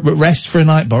it a rest for a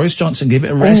night. Boris Johnson, give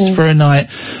it a rest for a night.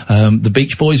 The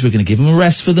Beach Boys, we're going to give them a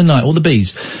rest for the night. All the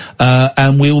bees,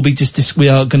 and we will be we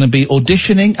are going to be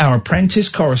auditioning our Apprentice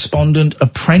correspondent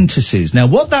apprentices. Now,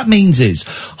 what that means is,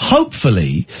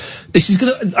 hopefully, this is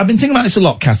going to. I've been thinking about this a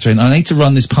lot, Catherine. I need to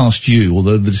run this past you,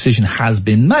 although the decision has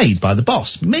been made by the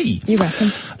boss, me. You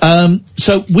reckon?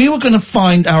 So we were going to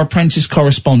find our Apprentice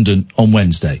correspondent on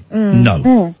Wednesday.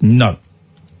 No.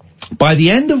 By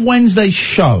the end of Wednesday's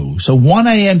show, so 1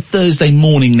 a.m. Thursday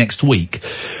morning next week,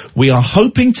 we are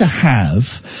hoping to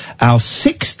have our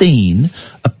 16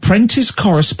 Apprentice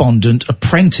correspondent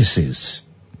apprentices.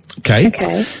 Okay?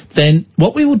 Then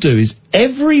what we will do is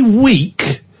every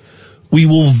week we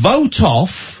will vote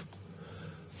off.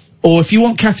 Or if you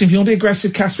want, Catherine, if you want to be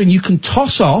aggressive, Catherine, you can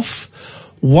toss off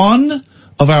one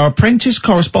of our Apprentice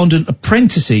correspondent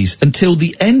apprentices until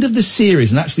the end of the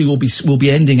series, and actually we'll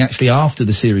be ending actually after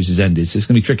the series is ended, so it's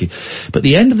going to be tricky. But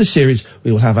the end of the series,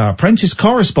 we will have our Apprentice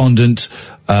correspondent,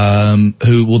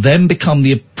 who will then become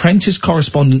the Apprentice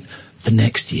correspondent for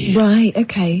next year. Right,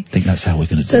 okay. I think that's how we're going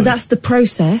to do it. So that's the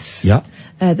process. Yeah.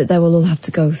 That they will all have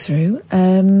to go through.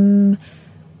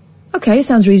 Okay,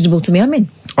 sounds reasonable to me. I'm in.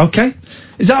 Okay.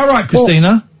 Is that all right,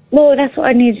 Christina? Well, that's what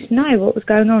I needed to know, what was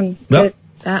going on. Yep.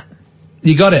 That.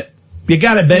 You got it. You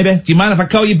got it, baby. Do you mind if I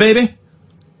call you baby?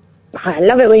 I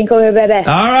love it when you call me baby. All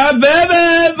right,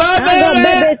 baby.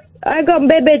 Bye, baby. I got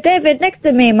Baby David next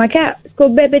to me, my cat. It's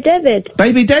called Baby David.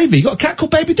 Baby David? You got a cat called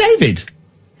Baby David?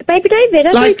 Baby David,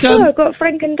 I do too. I've got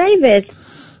Frank and David.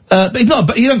 But he's not,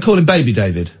 but you don't call him Baby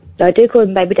David. I do call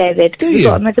him Baby David. Do you? You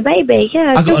got him as a baby,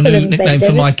 yeah. I got a new nickname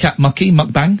for my cat, Mucky,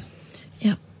 Mukbang.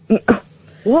 Yeah.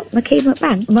 What? Mucky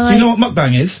Mukbang? Do you know what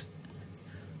Mukbang is?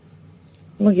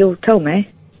 Well, you'll tell me.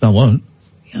 I won't.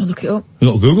 I'll look it up. You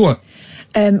got to Google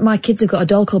it. My kids have got a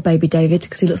doll called Baby David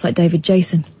because he looks like David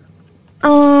Jason.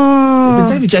 Oh. But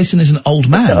David Jason is an old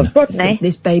man. Rodney.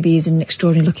 This baby is an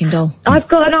extraordinary looking doll. I've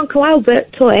got an Uncle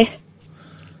Albert toy.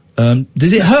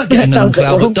 Did it hurt getting an Uncle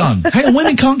Albert done? Hang on,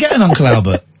 women can't get an Uncle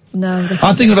Albert. No.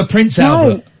 I'm thinking of a Prince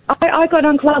Albert. I got an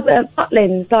Uncle Albert at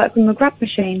Butlins, like from a grab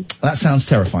machine. That sounds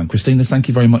terrifying. Christina, thank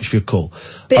you very much for your call.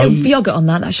 Bit of yogurt on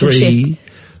that should shift.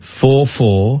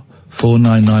 344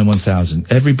 499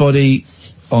 1000. Everybody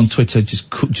on Twitter, just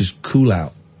cool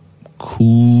out.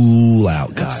 Cool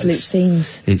out, guys. Absolute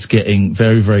scenes. It's getting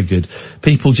very, very good.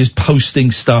 People just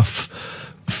posting stuff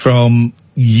from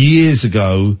years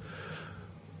ago,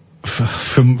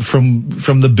 from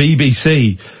the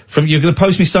BBC. You're going to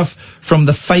post me stuff from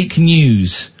the fake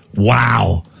news.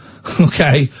 Wow.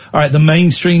 Okay. All right. The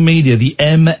mainstream media, the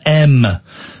MM.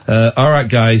 All right,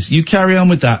 guys, you carry on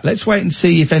with that. Let's wait and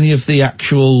see if any of the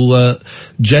actual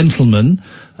gentlemen,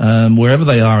 wherever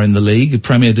they are in the league,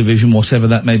 Premier Division, whatever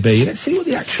that may be, let's see what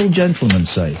the actual gentlemen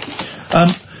say.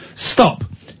 Stop.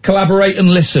 Collaborate and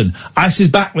listen. Ice is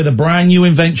back with a brand new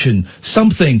invention.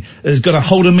 Something has got a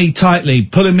hold of me tightly,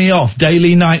 pulling me off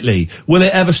daily, nightly. Will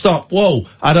it ever stop? Whoa,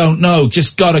 I don't know.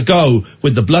 Just gotta go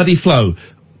with the bloody flow.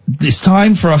 It's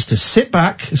time for us to sit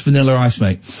back. It's Vanilla Ice,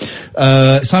 mate.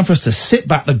 It's time for us to sit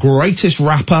back. The greatest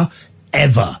rapper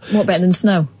ever. What better than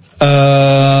Snow?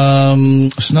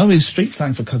 Snow is street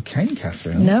slang for cocaine,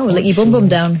 Catherine. No, we'll let your bum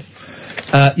down.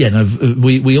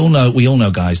 We all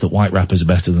know, guys, that white rappers are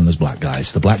better than us black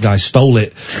guys. The black guys stole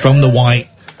it from the white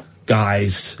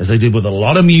guys, as they did with a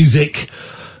lot of music.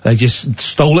 They just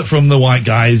stole it from the white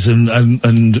guys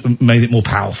and made it more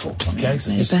powerful. Okay,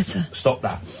 so just better. Stop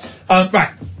that.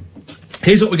 Right.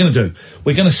 Here's what we're going to do.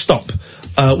 We're going to stop.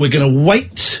 We're going to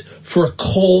wait for a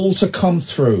call to come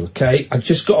through. Okay, I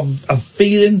just got a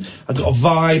feeling, I got a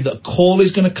vibe that a call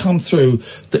is going to come through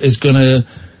that is going to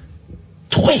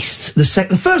twist the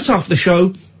first half of the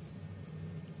show.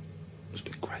 It's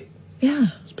been great. Yeah.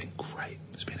 It's been great.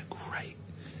 It's been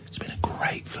a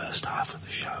great first half of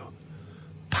the show.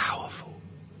 Powerful,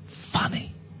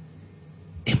 funny,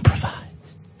 improvised.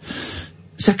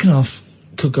 Second half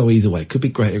could go either way. Could be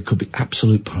great or it could be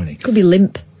absolute pony. Could be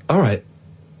limp. All right.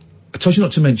 I told you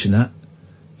not to mention that.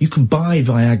 You can buy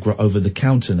Viagra over the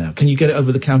counter now. Can you get it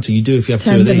over the counter? You do if you have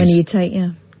two of these. Depends how many you take,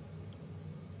 yeah.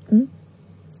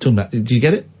 Talking about, do you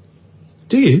get it?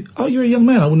 Do you? Oh, you're a young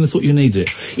man. I wouldn't have thought you needed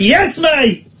it. Yes,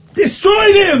 mate!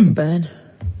 Destroyed him! Burn.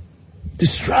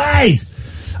 destroyed.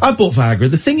 I bought Viagra.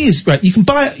 The thing is, right, you can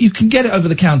get it over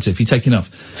the counter if you take enough.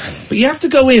 But you have to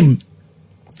go in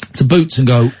to Boots and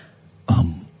go,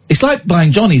 it's like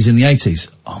buying Johnny's in the 80s.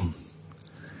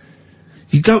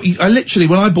 I literally,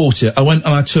 when I bought it, I went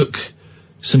and I took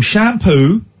some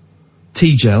shampoo,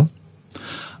 T-gel.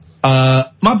 My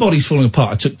body's falling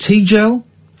apart. I took T-gel.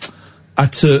 I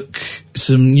took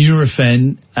some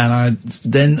Nurofen, and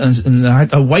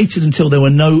I waited until there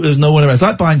was no one around. It's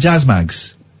like buying jazz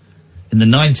mags in the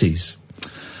 90s.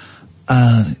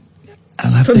 I'll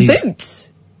have From these. Boots?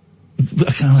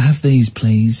 I'll have these,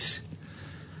 please.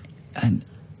 And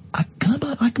I can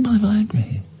buy Viagra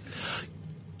here.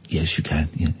 Yes, you can.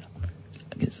 Yeah,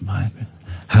 get some Viagra.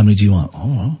 How many do you want?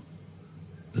 Oh,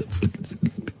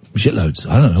 shitloads.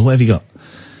 I don't know. Whatever you got.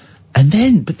 And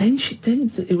then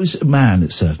it was a man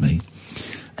that served me.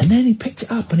 And then he picked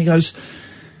it up and he goes,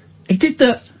 he did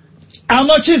how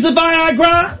much is the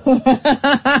Viagra?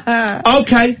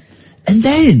 Okay. And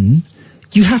then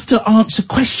you have to answer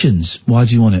questions. Why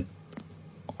do you want it?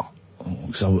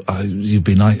 So you'd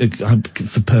be nice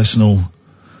for personal,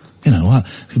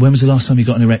 when was the last time you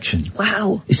got an erection?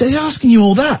 Wow. He's asking you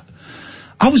all that.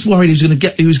 I was worried he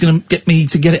was going to get me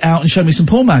to get it out and show me some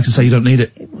porn mags and say you don't need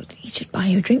it. He should buy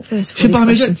you a drink first. Should buy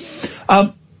me a drink.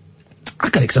 I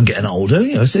got it because I'm getting older.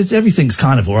 Everything's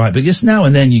kind of all right, but just now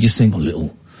and then you just think,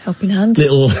 little helping hand.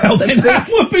 Little helping hand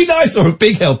would be nice, or a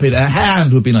big helping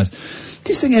hand would be nice.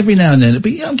 Just think every now and then it'd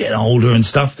be. I'm getting older and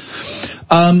stuff.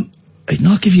 It'd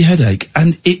not give you a headache,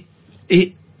 and it.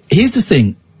 Here's the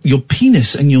thing: your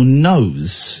penis and your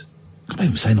nose.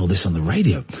 I'm saying all this on the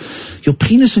radio. Your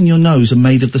penis and your nose are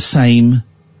made of the same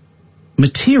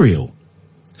material.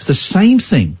 It's the same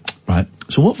thing, right?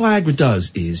 So what Viagra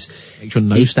does is... Make your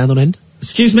nose stand on end?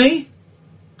 Excuse me?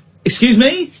 Excuse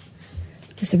me?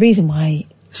 There's a reason why...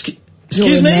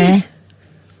 Excuse me?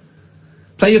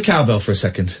 Play your cowbell for a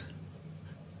second.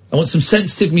 I want some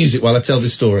sensitive music while I tell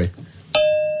this story.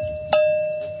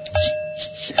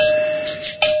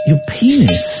 Your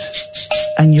penis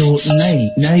and your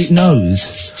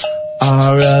nose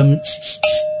are,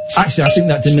 actually, I think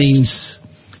that demeans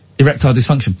erectile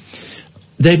dysfunction.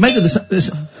 They're made of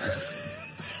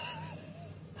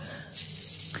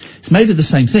it's made of the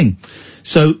same thing.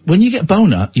 So when you get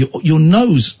boner, your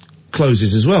nose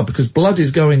closes as well, because blood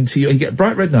is going to you, and you get a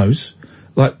bright red nose,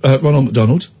 like Ronald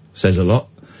McDonald says a lot.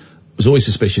 Was always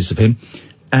suspicious of him.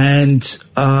 And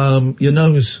your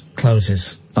nose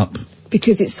closes up.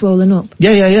 Because it's swollen up?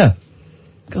 Yeah.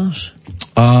 Gosh.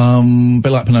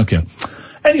 Bit like Pinocchio.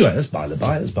 Anyway, that's by the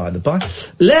by.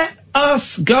 Let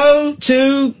us go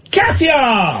to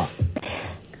Katya!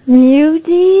 New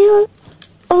deal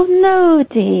or no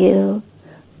deal,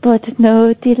 but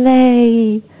no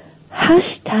delay.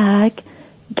 Hashtag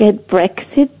get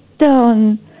Brexit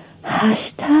done.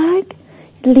 Hashtag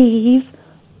leave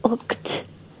Oct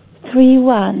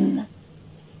 31.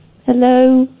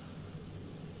 Hello?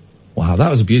 Wow, that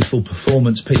was a beautiful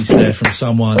performance piece there from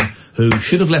someone who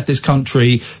should have left this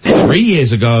country 3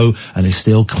 years ago and is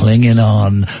still clinging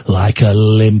on like a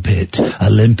limpet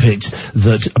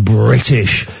that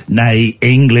British, nay,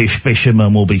 English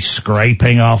fishermen will be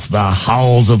scraping off the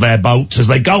hulls of their boats as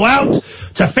they go out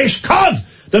to fish cod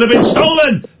that have been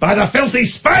stolen by the filthy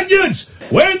Spaniards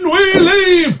when we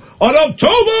leave on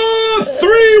October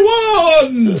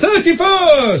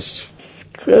 31st.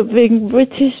 Scrubbing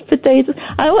British potatoes.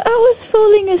 I was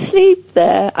falling asleep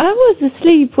there. I was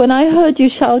asleep when I heard you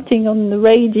shouting on the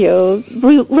radio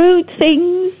rude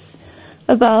things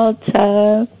about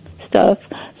stuff.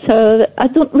 So I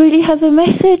don't really have a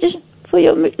message for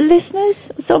your listeners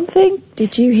or something.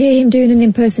 Did you hear him doing an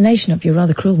impersonation of your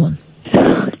rather cruel one?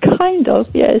 Kind of,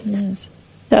 yes.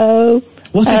 So...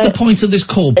 What is the point of this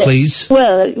call, please?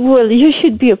 Well, you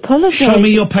should be apologising. Show me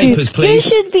your papers, please. You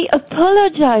should be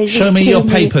apologising. Show me your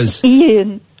papers.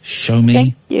 Iain. Show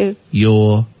me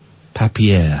your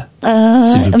papier.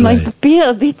 My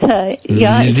papier, bitte.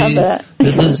 Ja, ich habe...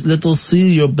 Let us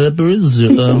see your papers.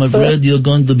 I'm afraid you're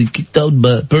going to be kicked out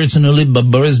personally by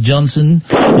Boris Johnson.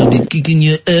 He'll be kicking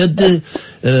you out,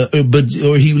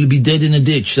 or he will be dead in a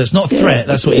ditch. That's not a threat.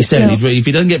 That's what he said. If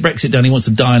he doesn't get Brexit done, he wants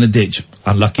to die in a ditch.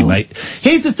 Unlucky, mate.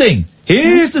 Here's the thing.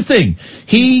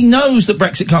 He knows that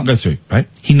Brexit can't go through, right?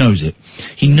 He knows it.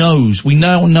 He knows. We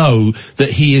now know that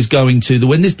he is going to,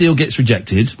 when this deal gets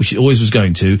rejected, which it always was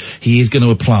going to, he is going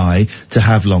to apply to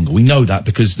have longer. We know that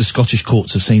because the Scottish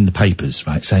courts have seen the papers,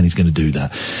 right, saying he's going to do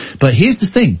that. But here's the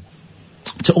thing.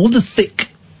 To all the thick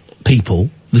people,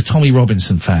 the Tommy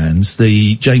Robinson fans,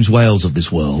 the James Wales of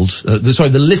this world, the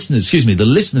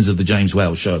listeners of the James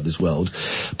Wales show of this world,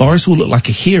 Boris will look like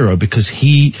a hero because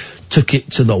he took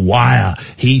it to the wire.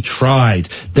 He tried.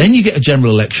 Then you get a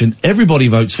general election, everybody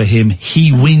votes for him,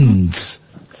 he wins.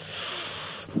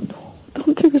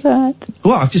 Don't do that.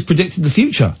 Well, I've just predicted the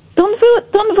future. Don't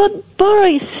vote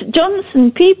Boris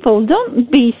Johnson, people. Don't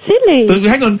be silly. But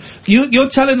hang on, you're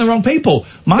telling the wrong people.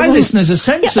 My listeners are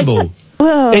sensible.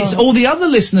 Well, it's all the other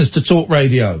listeners to Talk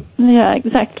Radio. Yeah,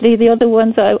 exactly. The other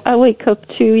ones I wake up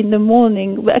to in the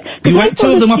morning. You wake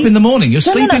two of them up in the morning. You're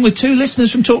sleeping with two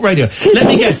listeners from Talk Radio. Let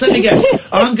me guess.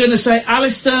 I'm going to say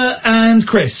Alistair and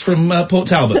Chris from Port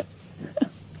Talbot.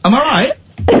 Am I right?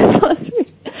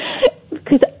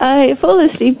 Because I fall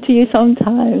asleep to you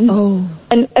sometimes. Oh.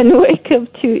 And wake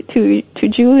up to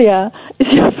Julia. It's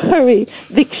a very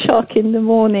big shock in the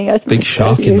morning. Big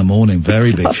shark in the morning.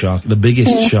 Very big shark. The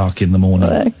biggest shark in the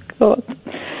morning. Oh, God.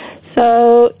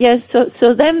 So, yes,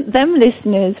 so them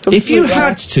listeners... From if you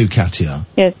had to, Katya...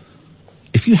 Yes.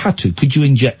 If you had to, could you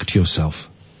inject yourself?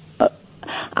 If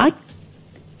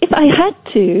I had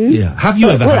to... Yeah. Have you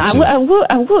ever had to? I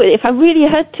would. If I really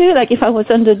had to, like if I was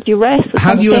under duress or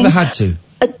Have you ever had to?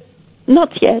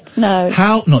 Not yet, no.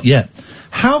 Not yet.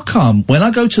 How come when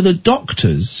I go to the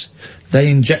doctors, they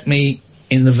inject me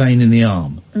in the vein in the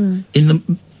arm?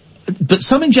 But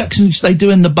some injections they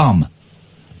do in the bum.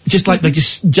 Just like they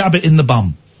just jab it in the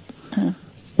bum.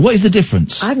 What is the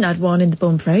difference? I haven't had one in the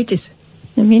bum for ages.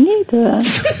 Me neither.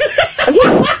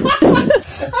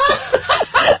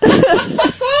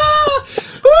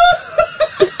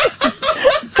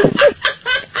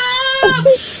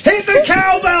 Hit the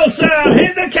cowbell, Sam!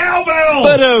 Hit the cowbell!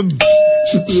 I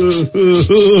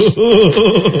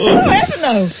don't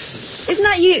know. Isn't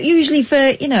that usually for,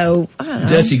 I don't know.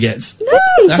 Dirty gets. No,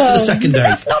 that's for the second date.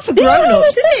 That's not for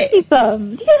grown-ups, is it?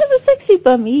 Bum. Do you have a sexy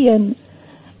bum, Ian?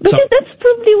 Because that's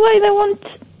probably why they want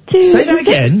to... Say that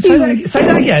again. Say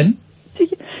that again.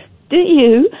 Do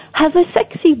you have a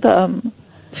sexy bum?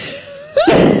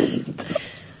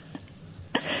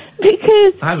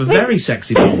 Because... I have a very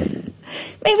sexy bum.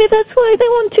 Maybe that's why they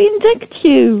want to inject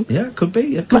you. Yeah, could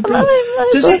be. It could be.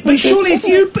 Does it? But surely,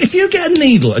 if you get a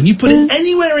needle and you put it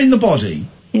anywhere in the body,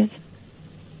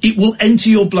 it will enter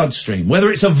your bloodstream. Whether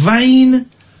it's a vein,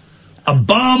 a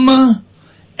bum,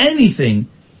 anything,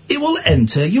 it will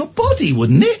enter your body,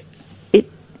 wouldn't it?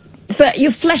 But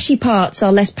your fleshy parts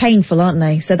are less painful, aren't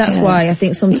they? So that's why I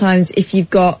think sometimes if you've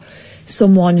got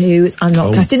someone who's, I'm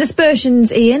not casting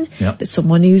aspersions, Ian, but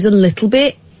someone who's a little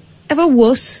bit of a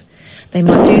wuss. They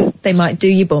might do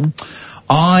your bum.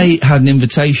 I had an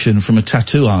invitation from a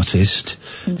tattoo artist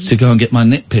to go and get my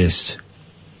nip pierced.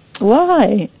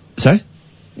 Why? Sorry?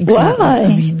 Exactly. Why? I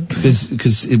mean,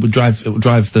 because it would drive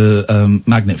the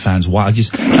magnet fans wild. As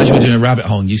you were doing a rabbit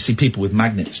hole, and you see people with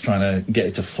magnets trying to get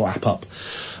it to flap up.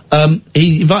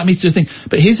 He invited me to a thing,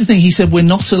 but here's the thing. He said we're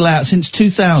not allowed since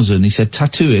 2000. He said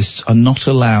tattooists are not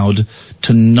allowed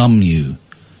to numb you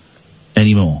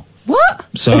anymore. What?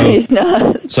 So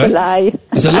it's a lie.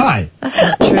 It's a lie. That's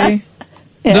not true.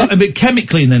 No, but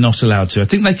chemically they're not allowed to. I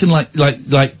think they can like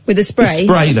with a spray. With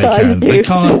spray they can. They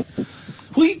can't.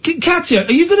 Well, Katya,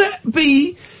 are you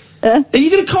going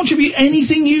to contribute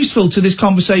anything useful to this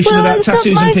conversation about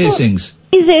tattoos and piercings?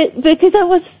 Is it because I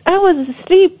was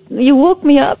asleep? You woke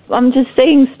me up. I'm just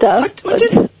saying stuff.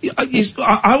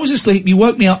 I was asleep. You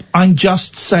woke me up. I'm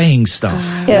just saying stuff.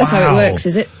 Yeah, that's how it works,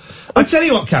 is it? I tell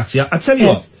you what, Katya. I tell you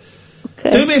what. Okay.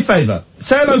 Do me a favour.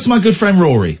 Say hello to my good friend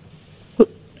Rory.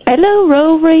 Hello,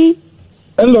 Rory.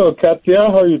 Hello, Katya.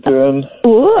 How are you doing?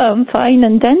 Oh, I'm fine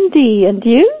and dandy. And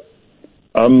you?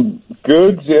 I'm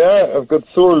good, yeah. I've got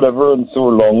sore liver and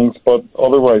sore lungs, but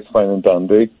otherwise fine and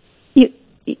dandy.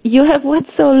 You have what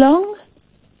so long?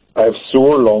 I have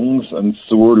sore lungs and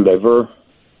sore liver.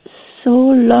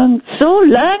 Sore lungs?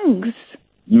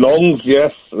 Lungs,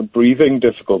 yes. Breathing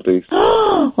difficulties.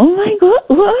 Oh my God,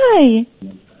 why?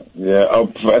 Yeah, I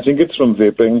think it's from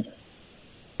vaping.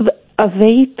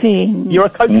 Vaping? You're a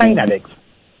cocaine addict.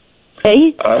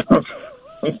 Eh?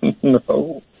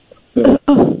 No.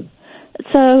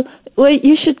 So, well,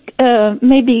 you should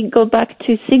maybe go back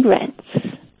to cigarettes.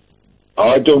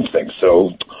 I don't think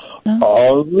so. No?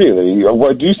 Oh, really?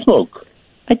 Why do you smoke?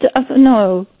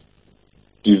 No.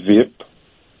 Do you vape?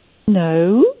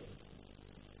 No.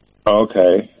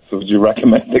 Okay. So would you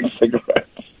recommend cigarettes?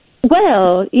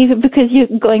 Well, because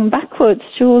you're going backwards,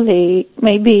 surely.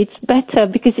 Maybe it's better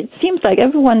because it seems like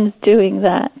everyone's doing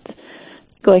that,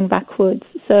 going backwards.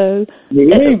 So,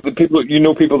 Really? The people,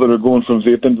 people that are going from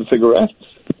vaping to cigarettes?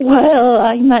 well,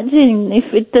 I imagine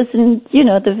if it doesn't,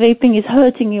 the vaping is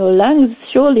hurting your lungs,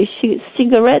 surely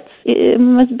cigarettes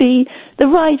must be the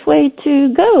right way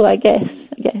to go, I guess.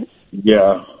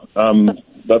 Yeah.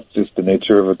 That's just the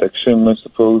nature of addiction, I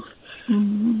suppose.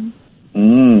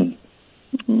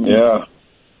 Yeah.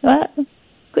 Well,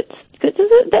 good.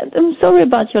 I'm sorry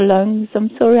about your lungs. I'm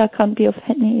sorry I can't be of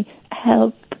any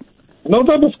help. No,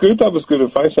 that was good. That was good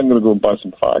advice. I'm going to go and buy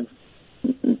some fags.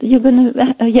 You're going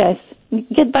to, yes,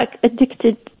 get back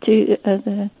addicted to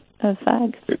the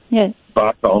fags. Yes.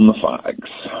 Back on the fags.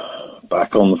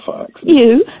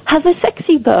 You have a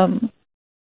sexy bum.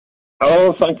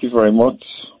 Oh, thank you very much.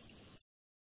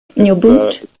 In your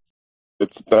boot?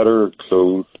 It's better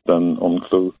clothed than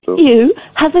unclothed, though. You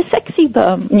have a sexy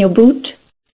bum. In your boot?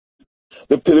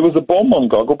 There was a bum on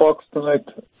Gogglebox tonight.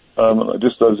 I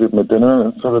was eating my dinner,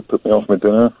 and it sort of put me off my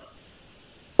dinner.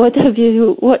 What have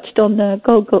you watched on the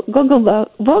Gogglebox?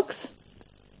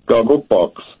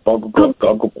 Gogglebox.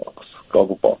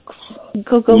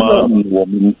 Man and the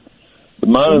woman. The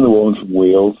man and the woman from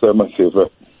Wales, they're my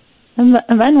favourite. A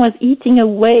man was eating a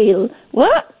whale.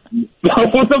 What?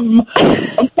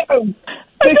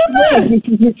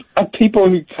 People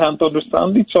who can't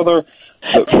understand each other.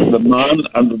 The man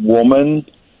and the woman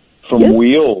from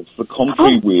Wales, the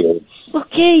country Wales.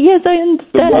 Okay, yes, I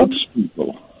understand. The Welsh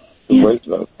people. Where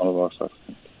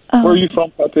are you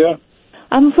from, Katia?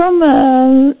 I'm from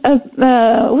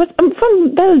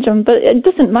Belgium, but it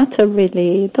doesn't matter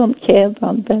really. I don't care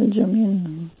about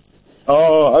Belgium,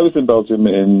 Oh, I was in Belgium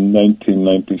in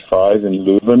 1995 in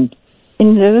Leuven.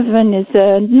 In Leuven is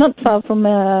not far from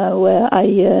where I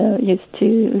used to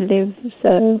live,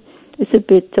 so it's a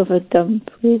bit of a dump,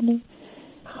 really.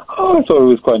 Oh, I thought it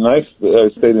was quite nice. I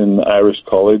stayed in Irish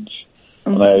college,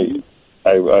 and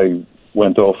I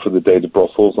went off for the day to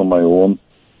Brussels on my own.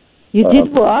 You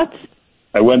did what?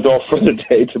 I went off for the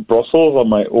day to Brussels on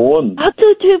my own. How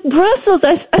to Brussels?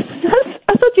 I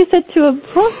thought you said to a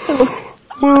Brussels.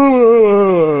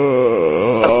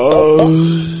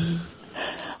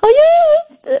 Are you?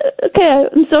 Okay,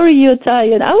 I'm sorry you're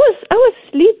tired. I was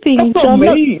sleeping. That's not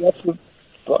me.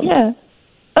 Yeah.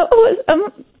 I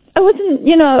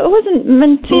wasn't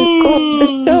meant to go off the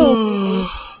show.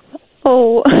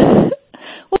 Oh.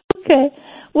 Okay.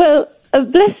 Well,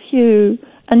 bless you.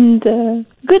 And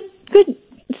good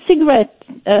cigarette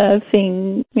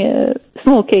thing,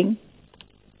 smoking.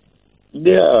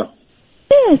 Yeah.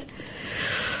 Yes.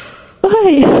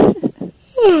 Bye.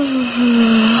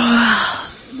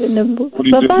 What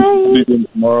are you doing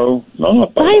tomorrow? No,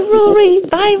 Bye,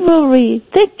 Rory.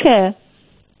 Take care.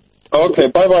 Okay,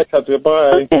 bye, Katia.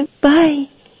 Bye. Okay, bye.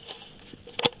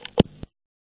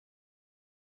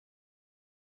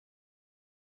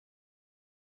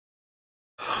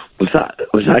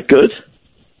 Was that good?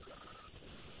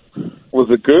 Was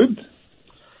it good?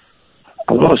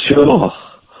 I'm not sure.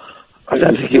 I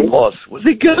don't think it was. Was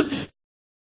it good?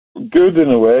 Good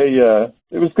in a way, yeah.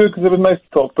 It was good because it was nice to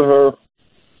talk to her.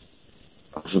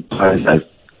 I suppose so.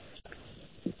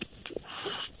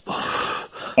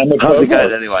 How's it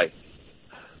going anyway?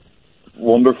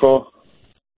 Wonderful.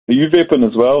 Are you vaping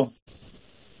as well?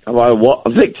 Am I what?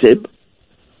 A victim?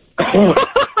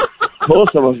 Of course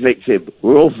I'm a victim.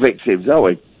 We're all victims, aren't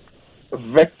we?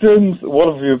 Victims? What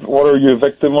are you a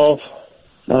victim of?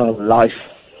 Life.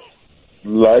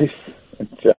 Life?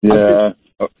 Yeah.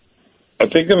 I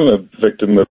think I'm a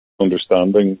victim of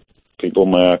understanding people,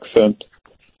 my accent.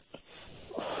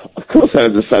 Of course I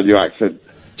understand your accent.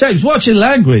 James, watch your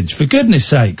language, for goodness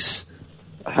sakes.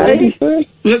 Hey?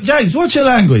 James, watch your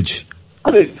language.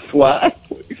 I didn't swear.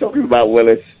 What are you talking about,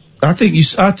 Willis? I think you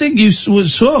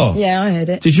swore. Yeah, I heard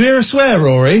it. Did you hear a swear,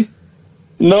 Rory?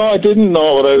 No, I didn't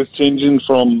know what I was changing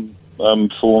from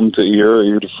phone to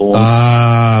ear to phone.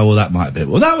 Ah, well, that might be.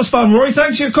 Well, that was fun, Rory.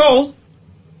 Thanks for your call.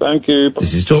 Thank you.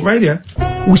 This is Talk Radio.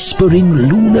 Whispering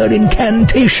lunar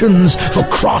incantations for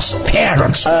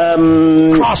cross-parents,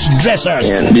 cross-dressers.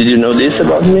 Did you know this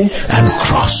about me? And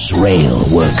cross-rail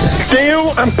workers.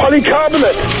 Steel and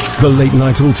polycarbonate. The Late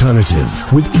Night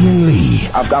Alternative with Iain Lee.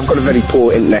 I've got a very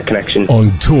poor internet connection.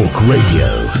 On Talk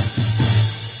Radio.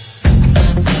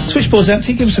 Switchboard's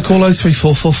empty. Give us a call,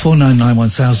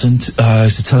 03444991000.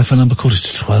 Is the telephone number,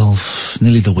 11:45.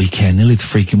 Nearly the weekend, nearly the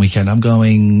freaking weekend. I'm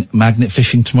going magnet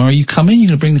fishing tomorrow. You coming? You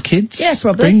going to bring the kids? Yeah,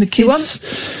 probably. Bring the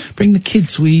kids. Bring the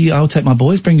kids. I'll take my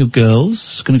boys. Bring your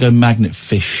girls. Going to go magnet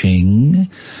fishing.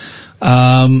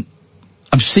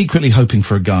 I'm secretly hoping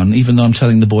for a gun, even though I'm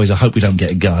telling the boys I hope we don't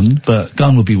get a gun, but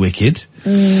gun would be wicked.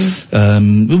 It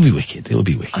would be wicked. It would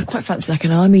be wicked. I quite fancy like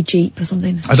an army jeep or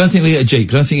something. I don't think we get a jeep.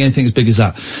 I don't think anything as big as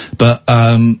that. But,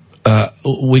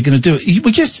 we're gonna do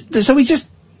it.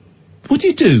 What do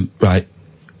you do, right?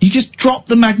 You just drop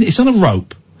the magnet, it's on a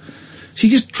rope. So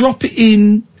you just drop it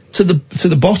in to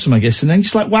the bottom, I guess, and then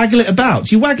just like waggle it about.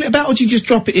 Do you waggle it about, or do you just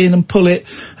drop it in and pull it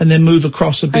and then move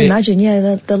across a bit? I imagine,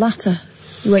 yeah, the latter.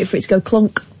 You wait for it to go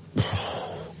clunk.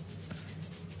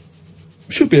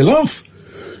 Should be a laugh.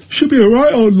 Should be a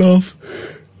right old laugh.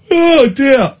 Oh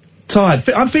dear. Tired.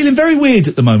 I'm feeling very weird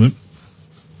at the moment.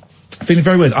 Feeling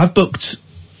very weird. I've booked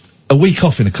a week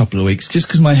off in a couple of weeks just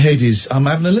because my head I'm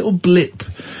having a little blip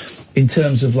in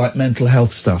terms of like mental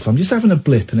health stuff. I'm just having a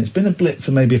blip, and it's been a blip for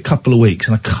maybe a couple of weeks,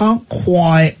 and I can't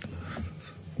quite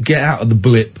get out of the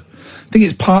blip. I think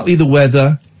it's partly the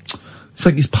weather. I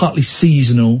think it's partly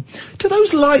seasonal. Do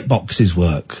those light boxes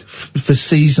work for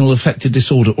seasonal affective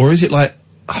disorder, or is it like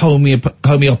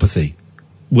homeopathy,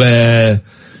 where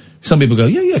some people go,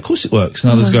 yeah, of course it works,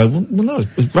 and others go, well, no,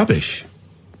 it's rubbish.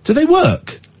 Do they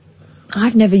work?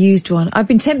 I've never used one. I've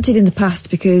been tempted in the past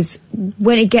because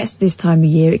when it gets this time of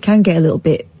year, it can get a little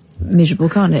bit miserable,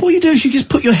 can't it? All you do is you just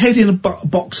put your head in a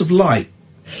box of light.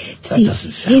 See,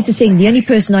 here's the thing. The only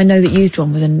person I know that used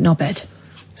one was a knobhead.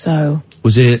 So...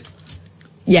 Was it?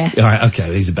 Yeah. All right,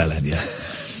 okay, he's a bellend,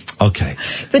 yeah. Okay.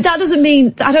 But that doesn't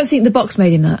mean... I don't think the box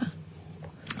made him that.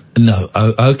 No,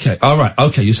 okay, all right,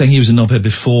 okay, you're saying he was a knobhead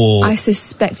before... I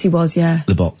suspect he was, yeah.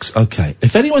 The box, okay.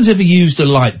 If anyone's ever used a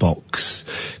light box,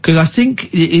 because I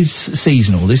think it is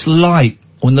seasonal, this light,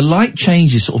 when the light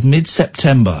changes sort of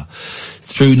mid-September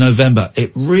through November,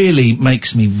 it really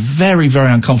makes me very,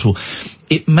 very uncomfortable.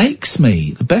 It makes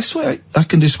me, the best way I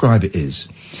can describe it is,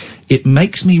 it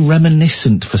makes me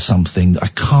reminiscent for something that I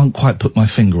can't quite put my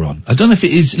finger on. I don't know if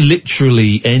it is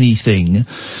literally anything,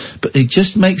 but it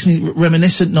just makes me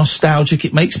reminiscent, nostalgic.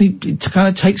 It makes me, it kind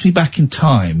of takes me back in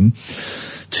time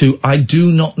to I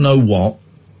do not know what,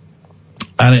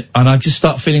 and I just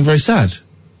start feeling very sad.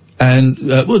 And,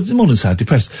 well, more than sad,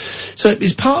 depressed. So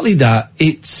it's partly that,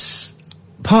 it's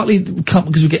partly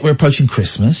because we're approaching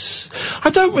Christmas. I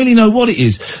don't really know what it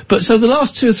is, but so the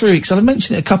last 2 or 3 weeks, and I've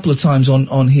mentioned it a couple of times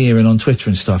on here and on Twitter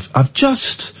and stuff, I've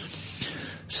just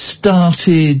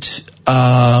started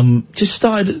to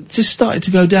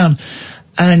go down,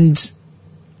 and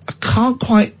I can't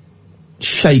quite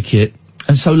shake it.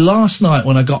 And so last night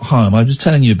when I got home, I was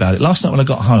telling you about it, last night when I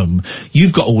got home,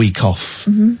 you've got a week off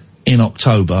in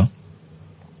October,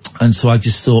 and so I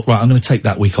just thought, right, I'm going to take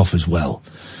that week off as well.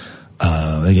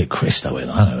 They get Christo in,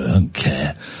 I don't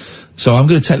care. So I'm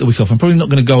going to take the week off. I'm probably not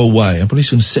going to go away. I'm probably just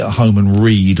going to sit at home and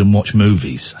read and watch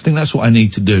movies. I think that's what I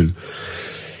need to do.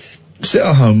 Sit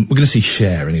at home. We're going to see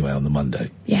Cher anyway on the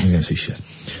Monday. Yes. We're going to see Cher.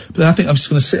 But then I think I'm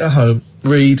just going to sit at home,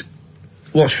 read,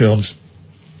 watch films,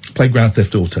 play Grand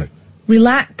Theft Auto.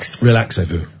 Relax.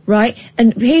 Relaxez-vous. Right.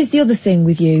 And here's the other thing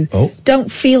with you. Oh.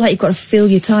 Don't feel like you've got to fill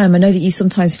your time. I know that you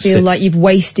sometimes feel like you've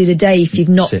wasted a day if you've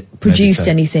not produced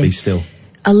anything. Be still.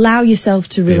 Allow yourself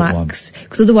to relax,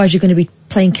 because otherwise you're going to be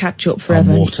playing catch up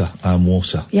forever. I'm water.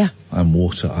 Yeah. I'm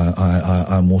water.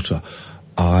 I'm water.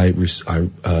 I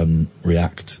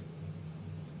react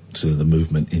to the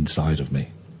movement inside of me.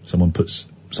 Someone puts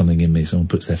something in me, someone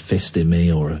puts their fist in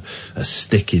me, or a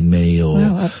stick in me,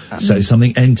 or so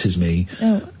something enters me,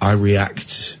 I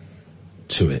react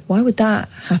to it. Why would that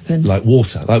happen? Like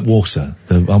water. I'm water.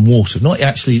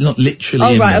 Not literally.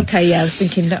 Oh, right, me. okay, yeah, I was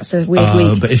thinking that's a weird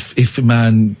week. But if a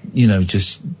man,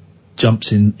 just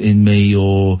jumps in me,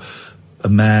 or a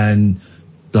man,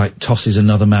 like, tosses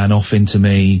another man off into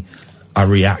me, I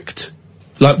react.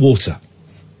 Like water.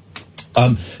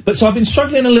 But so I've been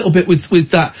struggling a little bit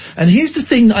with that. And here's the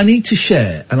thing that I need to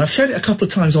share, and I've shared it a couple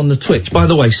of times on the Twitch. By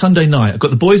the way, Sunday night, I've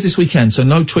got the boys this weekend, so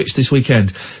no Twitch this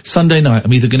weekend. Sunday night,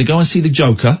 I'm either going to go and see the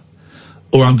Joker,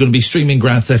 or I'm going to be streaming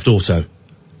Grand Theft Auto.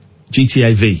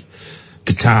 GTA V.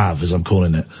 Guitav, as I'm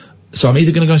calling it. So I'm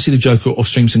either going to go and see the Joker or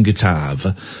stream some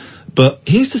Guitav. But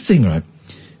here's the thing, right?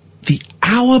 The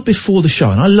hour before the show,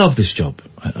 and I love this job.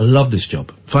 Right? I love this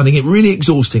job. Finding it really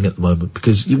exhausting at the moment,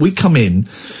 because we come in,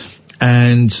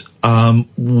 and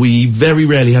we very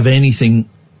rarely have anything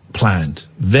planned.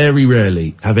 Very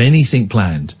rarely have anything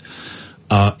planned.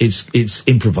 It's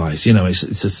improvised.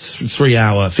 It's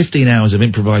a 15 hours of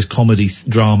improvised comedy,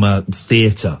 drama,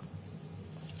 theatre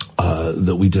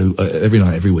that we do every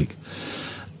night, every week.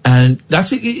 And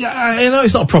that's it. I know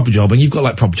it's not a proper job, and you've got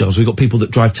like proper jobs. We've got people that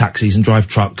drive taxis and drive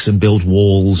trucks and build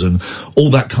walls and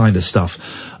all that kind of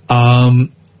stuff.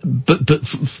 But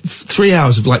 3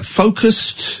 hours of like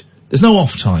focused. There's no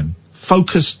off time.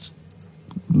 Focused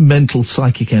mental,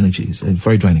 psychic energies. They're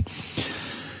very draining.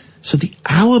 So the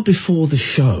hour before the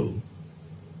show,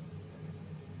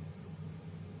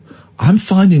 I'm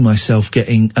finding myself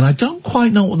getting, and I don't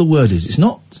quite know what the word is. It's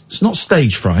not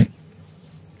stage fright.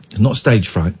 It's not stage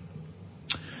fright.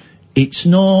 It's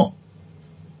not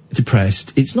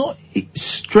depressed. It's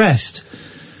stressed.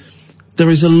 There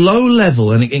is a low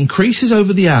level, and it increases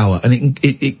over the hour, and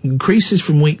it increases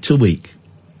from week to week.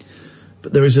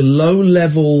 But there is a low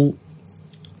level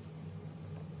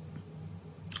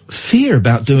fear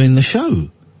about doing the show,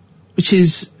 which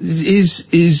is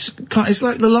it's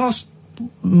like the last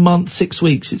month, 6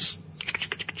 weeks.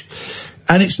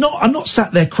 I'm not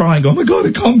sat there crying, oh my God,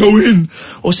 I can't go in,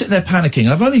 or sitting there panicking.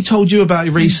 I've only told you about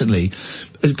it recently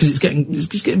because it's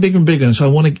getting bigger and bigger, and so I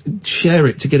want to share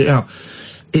it to get it out.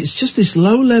 It's just this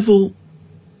low level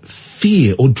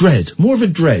fear or dread, more of a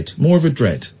dread, low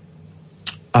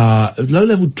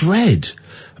level dread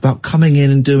about coming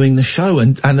in and doing the show,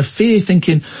 and the fear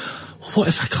thinking, what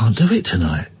if I can't do it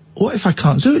tonight? What if I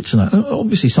can't do it tonight?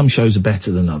 Obviously some shows are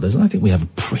better than others, and I think we have a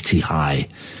pretty high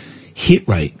hit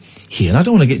rate here, and I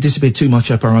don't want to disappear too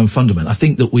much up our own fundament. I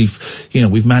think that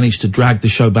we've managed to drag the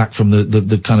show back from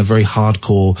the kind of very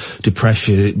hardcore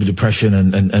depression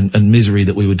and misery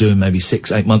that we were doing maybe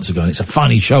 6-8 months ago, and it's a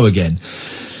funny show again.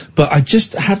 But I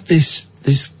just have this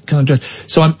kind of dread.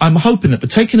 So I'm hoping that by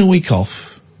taking a week off,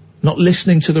 not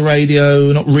listening to the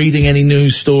radio, not reading any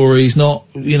news stories, not,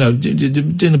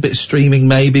 doing a bit of streaming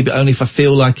maybe, but only if I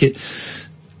feel like it,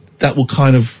 that will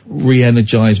kind of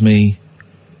re-energize me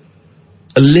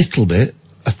a little bit,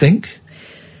 I think.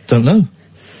 Don't know.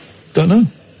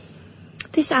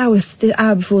 This hour, the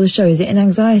hour before the show, is it an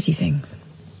anxiety thing?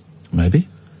 Maybe.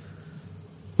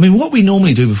 I mean, what we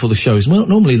normally do before the show is,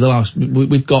 normally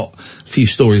we've got a few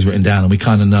stories written down and we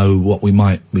kind of know what we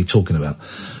might be talking about.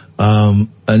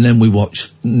 And then we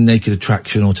watch Naked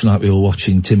Attraction, or tonight we were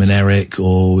watching Tim and Eric,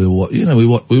 or we watch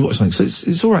something. So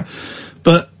it's alright.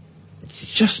 But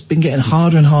it's just been getting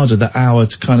harder and harder that hour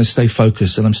to kind of stay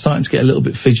focused, and I'm starting to get a little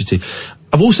bit fidgety.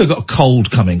 I've also got a cold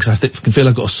coming, because I can feel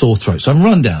I've got a sore throat. So I'm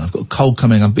run down. I've got a cold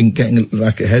coming. I've been getting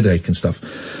like a headache and stuff.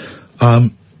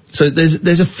 So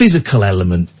there's a physical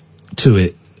element to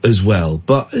it as well,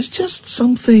 but it's just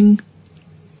something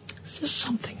is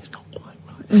not quite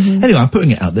right. Mm-hmm. Anyway, I'm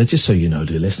putting it out there just so you know,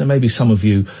 dear listener. Maybe some of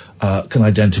you can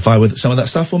identify with some of that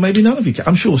stuff, or maybe none of you can.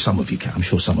 I'm sure some of you can. I'm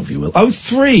sure some of you will.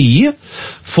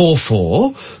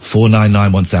 0344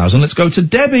 499 1000. Let's go to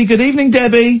Debbie. Good evening,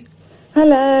 Debbie.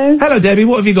 Hello. Hello, Debbie.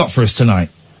 What have you got for us tonight?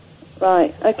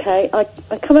 Right, okay. I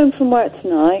come home from work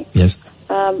tonight. Yes.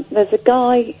 There's a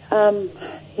guy,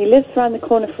 he lives around the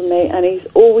corner from me, and he's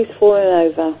always falling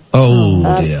over.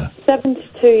 Oh, dear.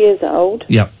 72 years old.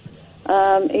 Yep.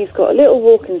 He's got a little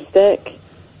walking stick.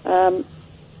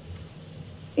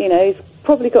 He's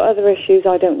probably got other issues,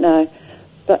 I don't know.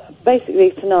 But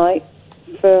basically tonight,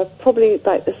 for probably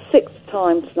like the 6th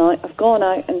time tonight, I've gone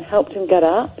out and helped him get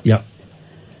up. Yep.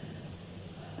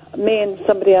 Me and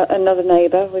another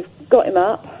neighbour, we've got him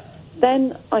up.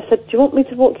 Then I said, do you want me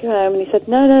to walk you home? And he said,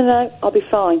 no, I'll be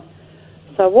fine.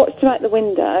 So I watched him out the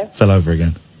window. Fell over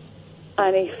again.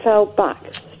 And he fell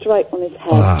back straight on his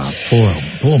head. Ah,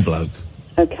 poor bloke.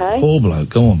 Okay. Poor bloke,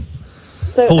 go on.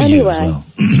 So poor anyway, you as well.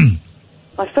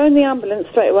 I phoned the ambulance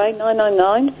straight away,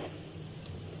 999,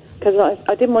 because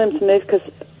I didn't want him to move, because,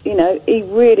 he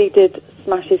really did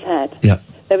smash his head. Yeah.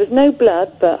 There was no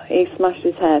blood, but he smashed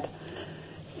his head.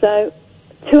 So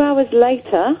 2 hours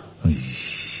later,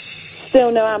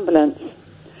 still no ambulance.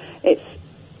 It's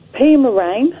peeing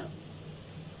rain,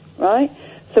 right?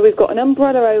 So we've got an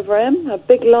umbrella over him, a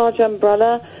big, large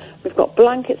umbrella. We've got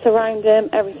blankets around him,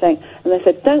 everything. And they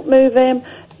said, don't move him,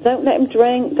 don't let him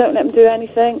drink, don't let him do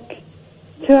anything.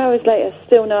 2 hours later,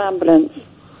 still no ambulance.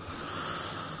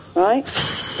 Right?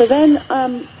 So then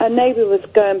a neighbour was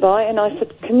going by, and I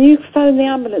said, can you phone the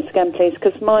ambulance again, please?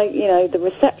 Because the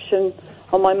reception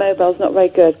on my mobile's not very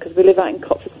good, because we live out in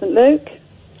Cotford St Luke.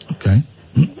 Okay.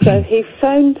 So he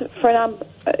phoned for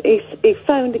he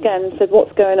phoned again and said,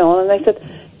 what's going on? And they said,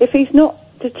 if he's not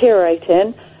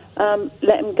deteriorating,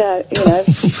 let him go,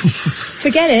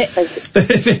 Forget it.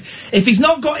 If he's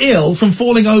not got ill from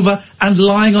falling over and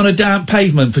lying on a damp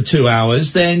pavement for 2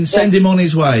 hours, then send him on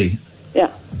his way.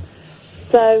 Yeah.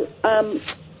 So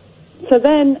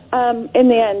then, in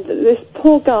the end, this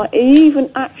poor guy, he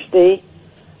even actually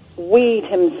weed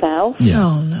himself. Yeah.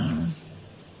 Oh, no.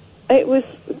 It was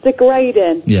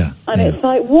degrading. Yeah. And it's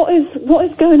like, what is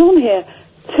going on here?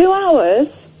 2 hours?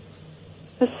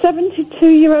 A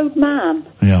 72-year-old man.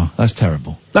 Yeah, that's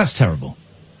terrible. That's terrible.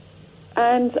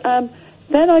 And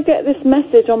then I get this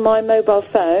message on my mobile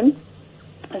phone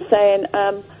saying,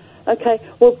 Okay,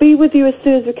 we'll be with you as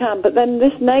soon as we can. But then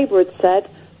this neighbour had said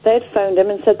they'd phoned him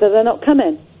and said that they're not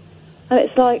coming. And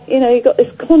it's like, you know, you got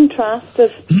this contrast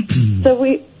of...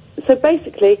 So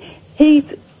basically, he's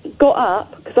got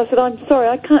up, because I said, I'm sorry,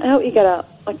 I can't help you get up.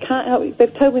 I can't help you.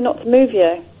 They've told me not to move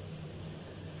you.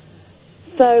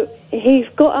 So he's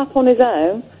got up on his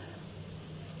own.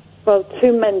 Well,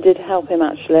 2 men did help him,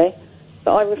 actually.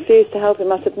 But I refused to help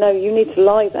him. I said, no, you need to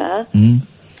lie there. Mm.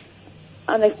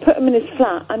 And they've put him in his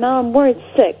flat, and now I'm worried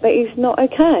sick that he's not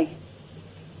okay.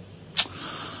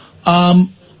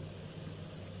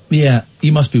 Yeah,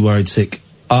 you must be worried sick.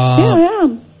 Yeah, I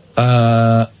am.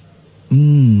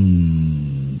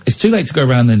 It's too late to go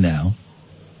around there now.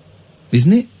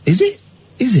 Isn't it? Is it?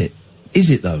 Is it? Is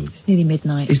it though? It's nearly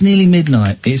midnight. It's nearly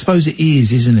midnight. I suppose it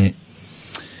is, isn't it?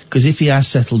 Because if he has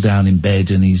settled down in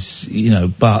bed and he's, you know,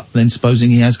 but then supposing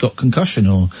he has got concussion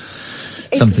or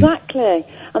something. Exactly.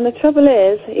 And the trouble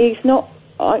is, he's not...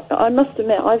 I must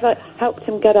admit, I've helped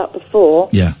him get up before.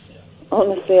 Yeah.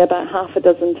 Honestly, about half a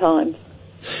dozen times.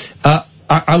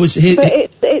 I was here... But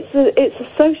it's the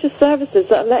social services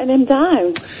that are letting him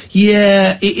down.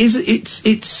 Yeah, it is.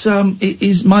 It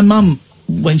is. My mum,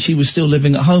 when she was still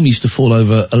living at home, used to fall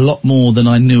over a lot more than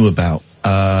I knew about.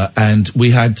 And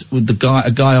we had with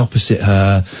a guy opposite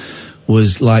her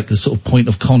was like the sort of point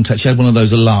of contact. She had one of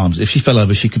those alarms. If she fell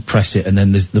over, she could press it, and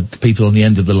then the people on the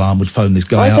end of the alarm would phone this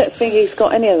guy up. I don't think he's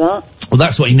got any of that. Well,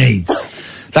 that's what he needs.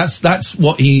 That's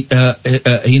what he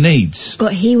needs.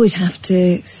 But he would have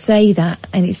to say that,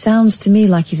 and it sounds to me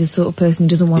like he's the sort of person who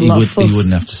doesn't want a lot of fuss. He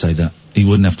wouldn't have to say that. He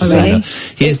wouldn't have to say that.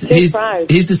 Here's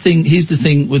the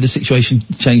thing with the situation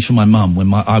changed for my mum.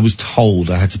 When I was told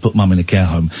I had to put mum in a care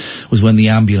home, was when the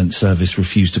ambulance service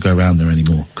refused to go round there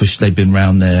anymore, because they'd been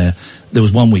round there. There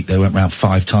was 1 week they went round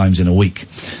 5 times in a week,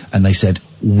 and they said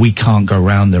we can't go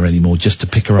round there anymore just to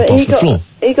pick her up off the floor.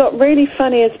 He got really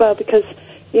funny as well, because,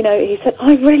 you know, he said,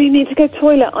 I really need to go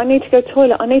toilet, I need to go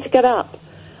toilet, I need to get up.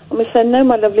 And we said, no,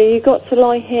 my lovely, you've got to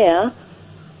lie here,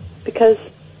 because,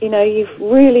 you know, you've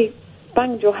really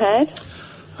banged your head.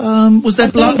 Was there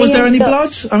blood? Was there any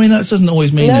blood? I mean, that doesn't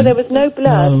always mean... No, there was no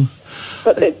blood. No.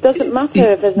 But it doesn't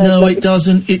matter if there's no blood. No, it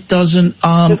doesn't. It doesn't.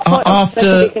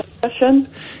 After... concussion.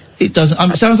 It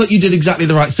doesn't. It sounds like you did exactly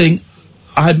the right thing.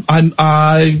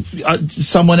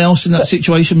 Someone else in that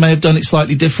situation may have done it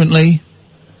slightly differently.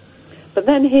 But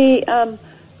then he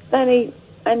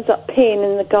ends up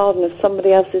peeing in the garden of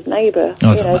somebody else's neighbour.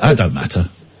 Oh, that don't matter.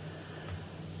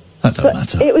 That don't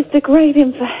matter. It was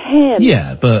degrading for him.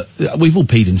 Yeah, but we've all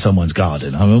peed in someone's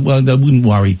garden. I mean, well, I wouldn't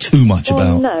worry too much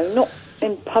about... No, not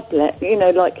in public, you know,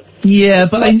 like... Yeah,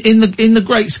 but in the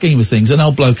great scheme of things, an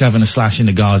old bloke having a slash in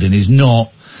the garden is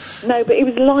not... No, but he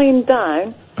was lying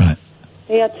down. Right.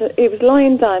 He was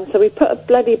lying down, so we put a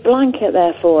bloody blanket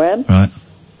there for him. Right.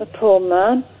 The poor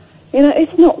man. You know,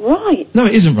 it's not right. No,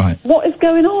 it isn't right. What is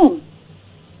going on?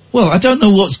 Well, I don't know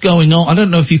what's going on. I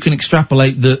don't know if you can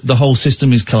extrapolate the whole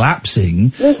system is collapsing,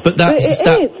 but that's... It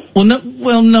is.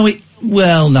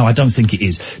 Well, no, I don't think it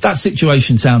is. That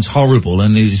situation sounds horrible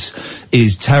and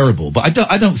is terrible, but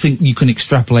I don't think you can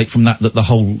extrapolate from that the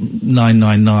whole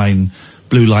 999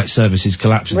 blue light service is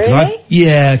collapsing. Really?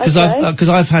 Because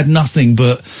I've had nothing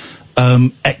but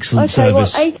excellent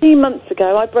service. Well, 18 months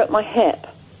ago I broke my hip.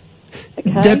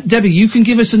 Okay. Debbie, you can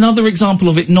give us another example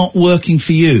of it not working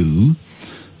for you.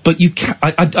 But you can,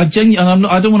 I genuinely,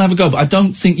 I don't want to have a go, but I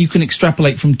don't think you can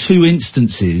extrapolate from 2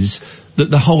 instances that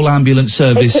the whole ambulance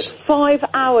service... It took 5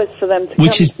 hours for them to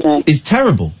which come to me. is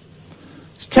terrible.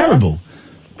 It's terrible.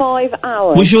 5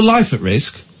 hours. Was your life at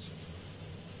risk?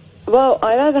 Well,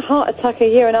 I had a heart attack a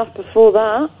year and a half before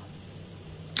that.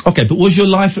 Okay, but was your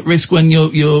life at risk when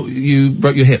you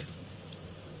broke your hip?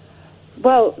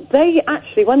 Well, they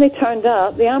actually, when they turned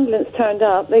up, the ambulance turned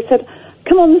up, they said...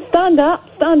 Come on, stand up,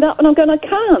 and I'm going, I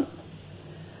can't.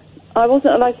 I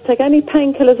wasn't allowed to take any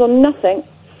painkillers or nothing,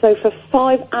 so for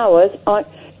 5 hours,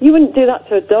 you wouldn't do that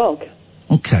to a dog.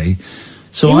 Okay,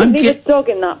 so you wouldn't leave a dog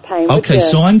in that pain, okay, would you?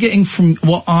 so I'm getting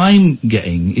what I'm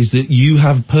getting is that you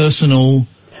have personal...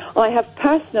 I have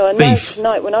personal, and now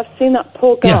tonight, when I've seen that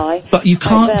poor guy... Yeah, but you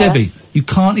can't, Debbie, you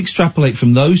can't extrapolate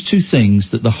from those 2 things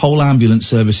that the whole ambulance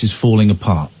service is falling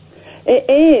apart. It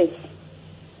is.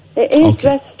 It is. Okay.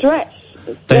 They're stretched.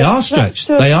 They are stretched.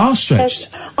 They are stretched.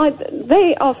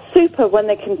 They are super when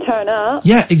they can turn up.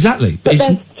 Yeah, exactly. But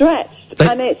they're stretched,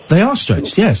 they are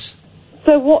stretched. Yes.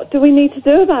 So what do we need to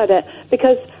do about it?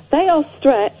 Because they are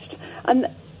stretched, and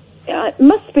it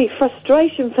must be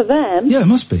frustration for them. Yeah, it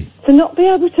must be. To not be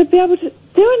able to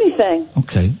do anything.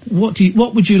 Okay.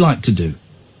 What would you like to do?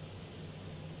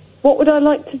 What would I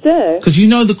like to do? Because you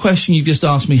know the question you've just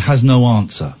asked me has no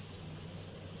answer.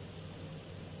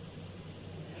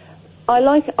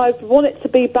 I want it to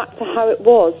be back to how it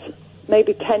was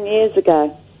maybe 10 years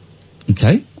ago.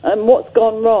 Okay. And what's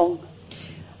gone wrong?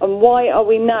 And why are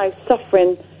we now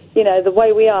suffering, the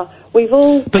way we are? We've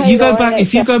all But you go back,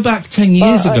 if you go back 10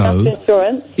 years ago,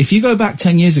 if you go back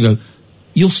 10 years ago,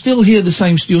 you'll still hear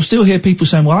you'll still hear people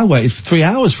saying, well, I waited for 3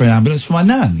 hours for an ambulance for my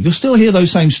nan. You'll still hear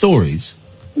those same stories.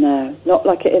 No, not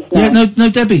like it is now. Yeah, no,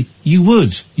 Debbie, you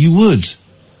would.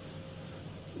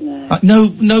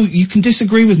 No. No, you can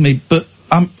disagree with me, but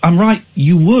I'm right,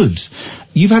 you would.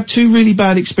 You've had 2 really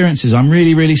bad experiences. I'm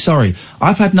really, really sorry.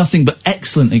 I've had nothing but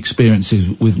excellent experiences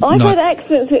with... I've had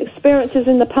excellent experiences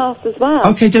in the past as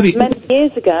well. Okay, Debbie. Many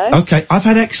years ago. Okay, I've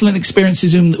had excellent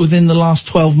experiences within the last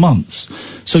 12 months.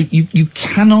 So you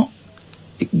cannot...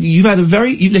 You've had a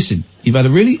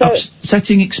really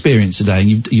upsetting experience today,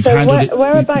 and you've handled it...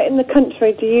 Where about in the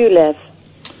country do you live?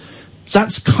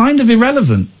 That's kind of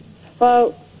irrelevant.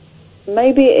 Well,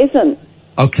 maybe it isn't.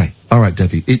 Okay, all right,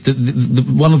 Debbie.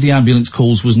 One of the ambulance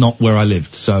calls was not where I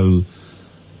lived, so...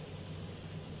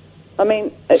 I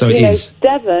mean, so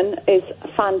Devon is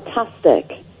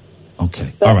fantastic.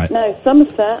 Okay, but all right. No,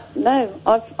 Somerset, no.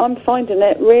 I'm finding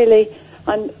it really...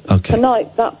 And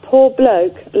tonight, that poor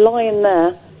bloke lying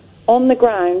there on the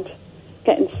ground,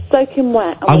 getting soaking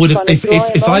wet. And I would have, I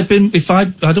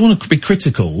don't want to be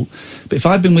critical, but if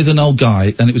I'd been with an old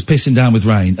guy and it was pissing down with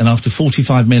rain, and after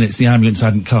 45 minutes the ambulance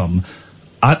hadn't come,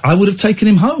 I would have taken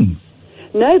him home.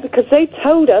 No, because they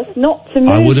told us not to move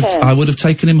him. I would have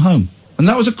taken him home. And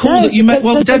that was a call that you made.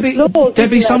 Well,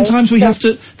 Debbie, sometimes we have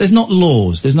to. There's not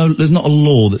laws. There's not a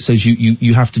law that says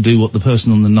you have to do what the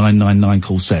person on the 999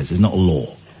 call says. There's not a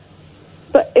law.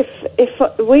 But if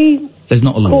we there's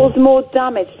not a law. Cause more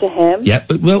damage to him. Yeah,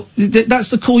 but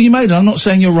that's the call you made. And I'm not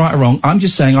saying you're right or wrong. I'm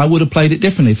just saying I would have played it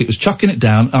differently. If it was chucking it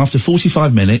down after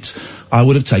 45 minutes, I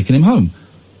would have taken him home.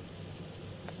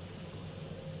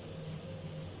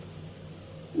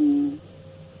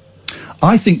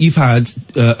 I think you've had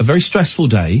a very stressful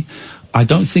day. I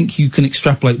don't think you can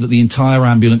extrapolate that the entire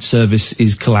ambulance service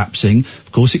is collapsing.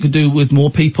 Of course, it could do with more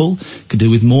people, it could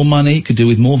do with more money, it could do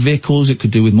with more vehicles, it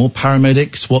could do with more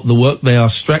paramedics. They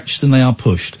are stretched and they are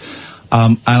pushed.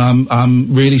 And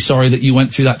I'm really sorry that you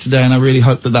went through that today, and I really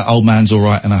hope that old man's all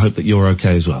right, and I hope that you're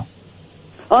okay as well.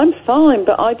 I'm fine,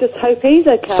 but I just hope he's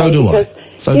okay. So do I.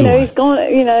 He's gone,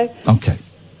 Okay.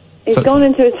 He's gone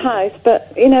into his house, but,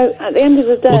 at the end of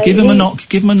the day... Well, give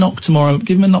him a knock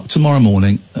tomorrow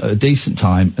morning at a decent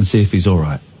time and see if he's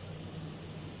alright.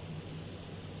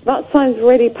 That sounds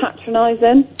really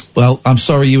patronising. Well, I'm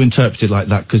sorry you interpret it like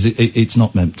that, because it's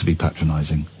not meant to be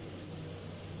patronising.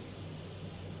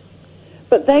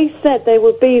 But they said they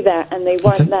would be there, and they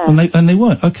weren't there. And they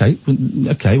weren't. Okay,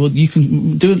 well, you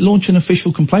can launch an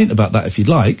official complaint about that if you'd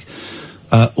like.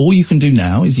 All you can do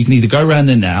now is you can either go around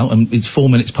there now, and it's 4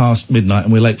 minutes past midnight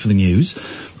and we're late for the news,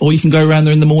 or you can go around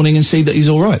there in the morning and see that he's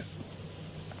all right.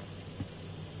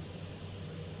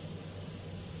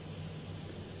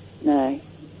 No.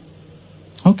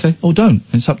 Okay, or don't.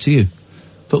 It's up to you.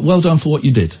 But well done for what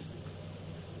you did.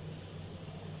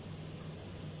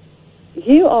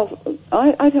 You are...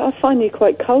 I find you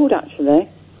quite cold, actually.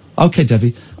 Okay,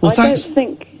 Debbie. Well, thanks.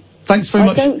 Thanks very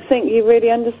much. I don't think you really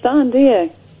understand, do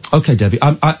you? Okay, Debbie.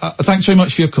 Thanks very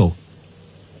much for your call.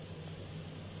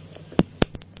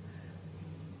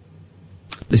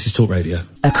 This is Talk Radio.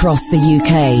 Across the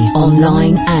UK,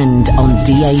 online and on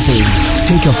DAB.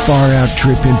 Take a far-out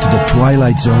trip into the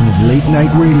twilight zone of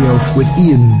late-night radio with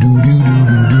Iain.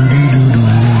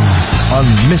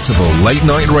 Unmissable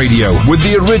late-night radio with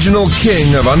the original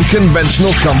king of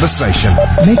unconventional conversation.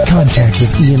 Make contact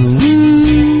with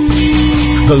Iain.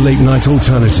 The Late Night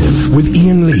Alternative with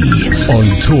Iain Lee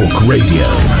on Talk Radio.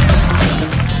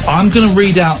 I'm going to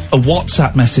read out a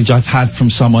WhatsApp message I've had from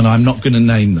someone. I'm not going to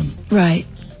name them. Right.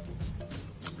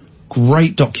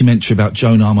 Great documentary about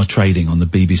Joan Armour trading on the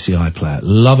BBC iPlayer.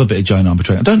 Love a bit of Joan Armour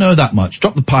trading. I don't know that much.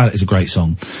 Drop the Pilot is a great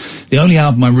song. The only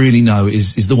album I really know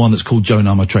is the one that's called Joan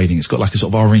Armour Trading. It's got like a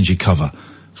sort of orangey cover.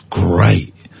 It's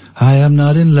great. I am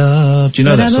not in love. Do you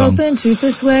know that song? I'm open to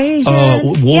persuasion.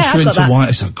 Oh, Water into that. Wine.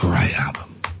 It's a great album.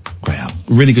 Great album.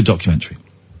 Really good documentary.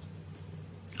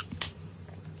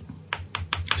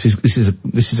 This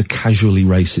is a casually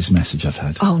racist message I've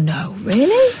had. Oh no,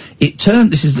 really? It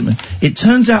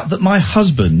turns out that my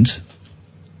husband,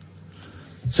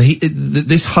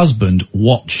 this husband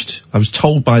watched, I was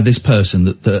told by this person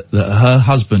that her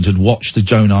husband had watched the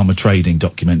Joan Armour trading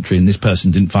documentary, and this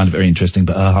person didn't find it very interesting,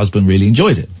 but her husband really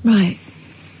enjoyed it. Right.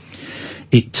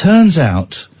 It turns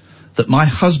out that my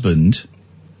husband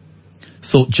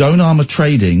thought Joan Armour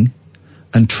Trading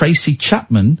and Tracy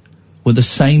Chapman were the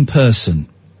same person.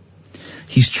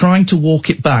 He's trying to walk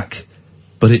it back,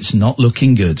 but it's not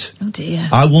looking good. Oh dear.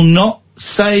 I will not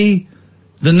say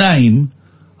the name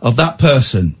of that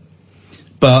person,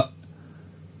 but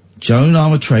Joan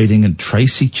Armour-Trading and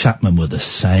Tracy Chapman were the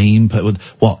same, but with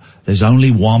what? There's only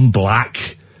one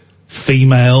black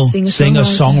female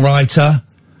singer-songwriter.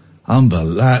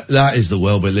 That is the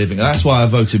world we're living in. That's why I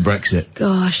voted Brexit.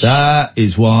 Gosh. That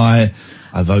is why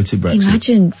I voted Brexit.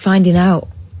 Imagine finding out,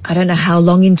 I don't know how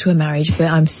long into a marriage, but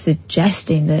I'm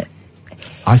suggesting that...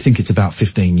 I think it's about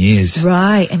 15 years.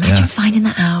 Right, imagine finding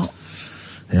that out.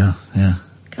 Yeah.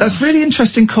 That's really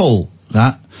interesting call,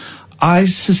 that. I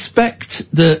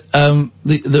suspect that,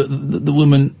 the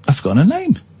woman, I've forgotten her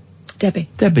name.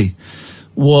 Debbie.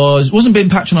 Wasn't being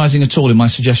patronising at all in my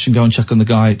suggestion, go and check on the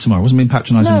guy tomorrow. Wasn't being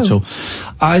patronising at all.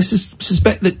 I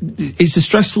suspect that it's a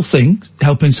stressful thing,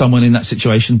 helping someone in that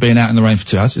situation, being out in the rain for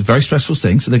 2 hours. It's a very stressful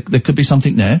thing, so there could be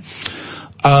something there.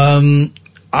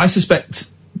 I suspect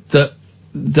that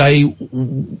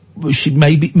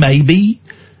maybe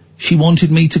she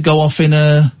wanted me to go off in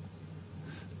a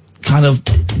kind of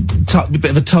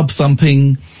bit of a tub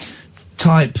thumping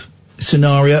type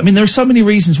scenario. I mean, there are so many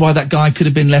reasons why that guy could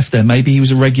have been left there. Maybe he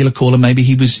was a regular caller. Maybe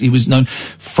he was known.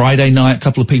 Friday night, a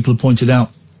couple of people have pointed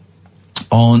out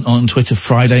on Twitter,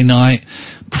 Friday night,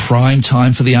 prime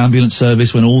time for the ambulance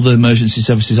service, when all the emergency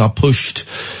services are pushed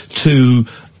to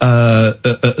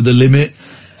the limit.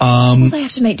 Well, they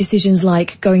have to make decisions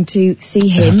like going to see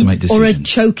him, or a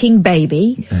choking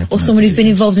baby, or someone who's been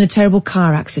involved in a terrible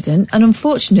car accident. And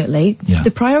unfortunately,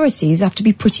 the priorities have to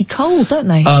be pretty cold, don't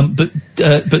they? But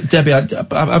Debbie, I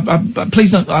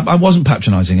please don't. I wasn't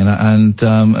patronising, and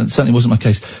certainly wasn't my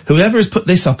case. Whoever has put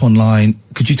this up online,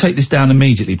 could you take this down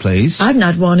immediately, please? I haven't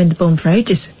had one in the bum for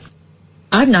ages.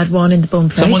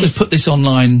 Someone has put this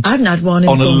online. I haven't had one in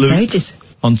the bum for ages.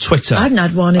 On Twitter. I haven't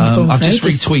had one in the bum for I've just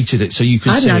ages. retweeted it so you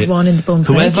can see it. I haven't had one in the bum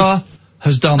for ages. Whoever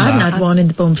has done that. I haven't had one in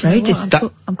the bum for ages.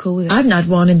 I'm cool with it. I haven't had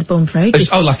one in the bum for ages.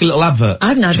 Oh, like a little advert. I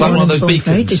haven't had it's like one of those in the bum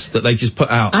for beacons ages. that they just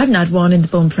put out. I haven't had one in the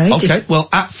bum for ages. Okay, well,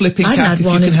 at Flipping I haven't Cat, had if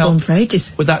one you in can the bum help for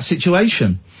ages. with that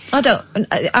situation.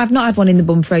 I've not had one in the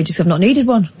bum for ages. I've not needed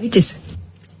one. Ages.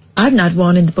 I haven't had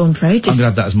one in the bum for ages. I'm gonna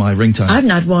have that as my ringtone. I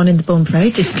haven't had one in the bum for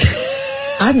ages.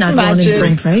 I haven't had one in the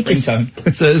bum for ages.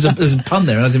 Ringtone. So there's a pun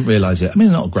there and I didn't realise it. I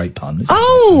mean, not a great pun.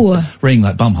 Oh! Ring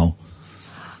like bumhole.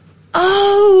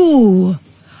 Oh!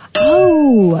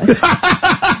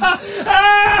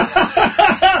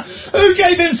 Who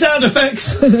gave him sound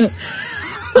effects?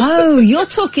 Oh, you're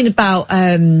talking about,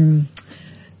 the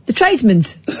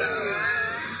tradesman's.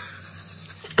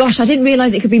 Gosh, I didn't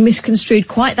realise it could be misconstrued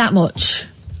quite that much.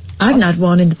 I haven't had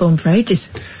one in the bum for ages.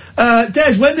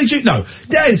 Des, when did you... No.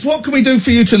 Des, what can we do for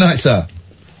you tonight, sir?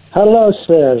 Hello,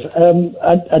 sir.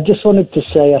 I just wanted to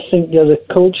say I think you're the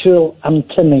cultural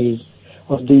antennae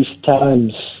of these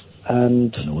times.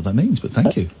 And I don't know what that means, but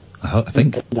thank you. I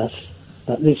think...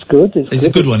 It's good. It's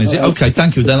a good one, is it? Okay,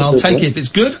 thank you. Then I'll take it. If it's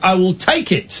good, I will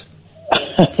take it.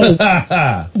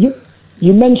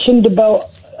 You mentioned about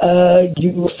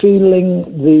you were feeling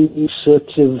the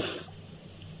sort of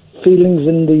feelings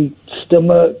in the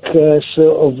stomach,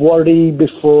 sort of worry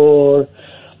before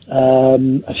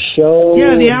a show.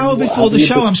 Yeah, the hour before the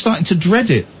show, I'm starting to dread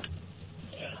it.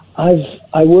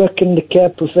 I work in the care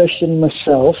profession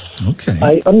myself. Okay.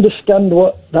 I understand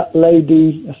what that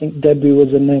lady, I think Debbie was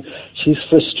her name, she's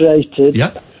frustrated.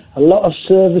 Yeah. A lot of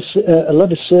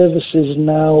services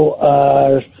now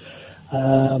are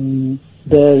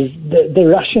they're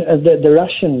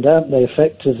rationed, aren't they?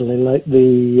 Effectively, like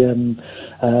the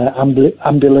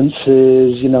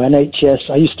ambulances, NHS.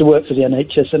 I used to work for the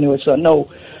NHS anyway, so I know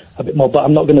a bit more. But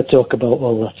I'm not going to talk about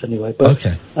all that anyway. But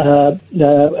okay.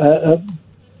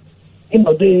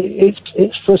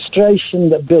 It's frustration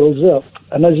that builds up,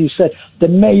 and as you said, there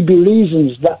may be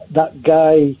reasons that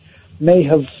guy may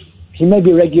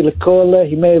be a regular caller.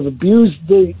 He may have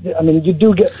abused I mean, you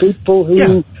do get people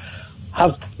who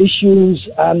have issues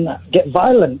and get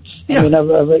violent. Yeah. I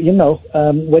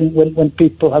mean, when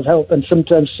people have help, and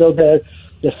sometimes so they're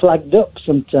flagged up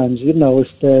sometimes, if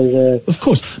they're... Of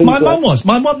course. My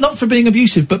mum, not for being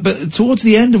abusive, but towards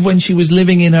the end of when she was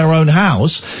living in her own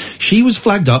house, she was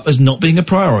flagged up as not being a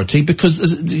priority because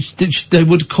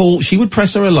she would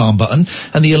press her alarm button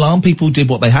and the alarm people did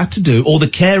what they had to do, or the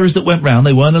carers that went round,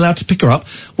 they weren't allowed to pick her up,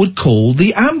 would call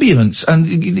the ambulance. And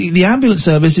the ambulance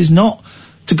service is not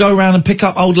to go around and pick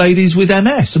up old ladies with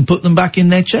MS and put them back in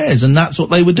their chairs, and that's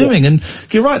what they were doing. And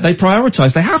you're right, they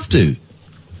prioritise, they have to.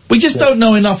 We just don't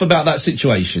know enough about that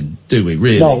situation, do we,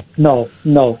 really? No.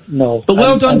 But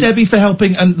well done, Debbie, for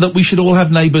helping, and that we should all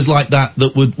have neighbours like that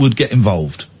would get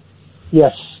involved.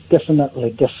 Yes,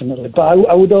 definitely. But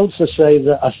I would also say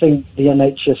that I think the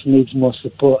NHS needs more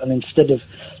support, and instead of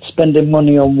spending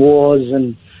money on wars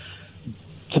and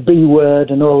to B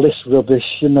word and all this rubbish,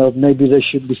 maybe they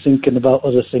should be thinking about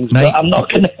other things. Mate, but I'm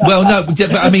not going to. Well, no,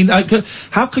 but I mean,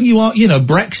 how can you,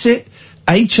 Brexit,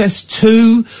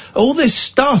 HS2, all this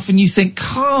stuff, and you think,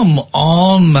 come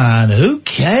on, man, who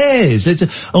cares?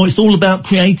 It's all about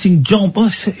creating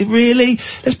jobs. Really?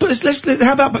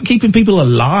 How about keeping people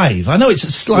alive? I know it's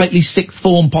a slightly sixth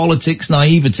form politics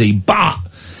naivety, but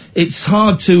it's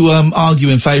hard to argue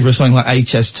in favour of something like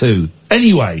HS2.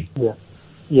 Anyway.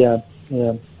 Yeah.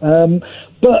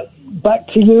 But back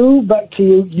to you.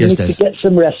 You yes, need Des. to get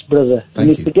some rest, brother. Thank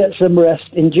you need to get some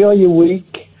rest. Enjoy your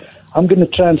week. I'm going to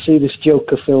try and see this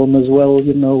Joker film as well,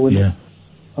 Yeah.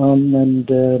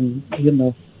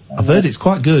 I've heard it's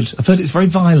quite good. I've heard it's very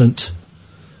violent.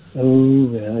 Oh,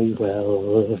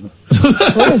 well.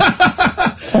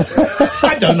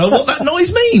 I don't know what that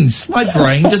noise means. My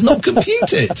brain does not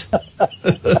compute it.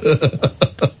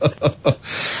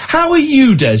 How are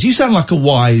you, Des? You sound like a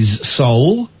wise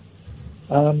soul.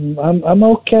 I'm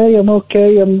okay.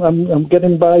 I'm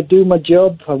getting by. Do my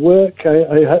job. I work.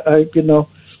 I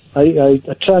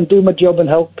try and do my job and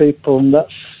help people, and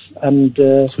that's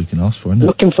we can ask for, isn't it?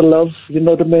 Looking for love. You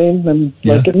know what I mean? And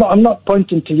I'm not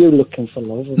pointing to you looking for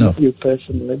love. Not you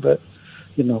personally, but.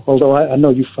 Although I know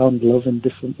you found love in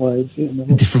different ways.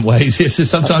 In different ways, yes.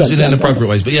 Sometimes in inappropriate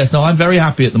ways. But yes, no, I'm very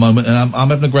happy at the moment, and I'm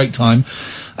having a great time.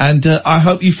 And I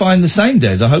hope you find the same,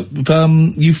 Des. I hope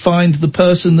you find the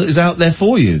person that is out there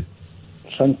for you.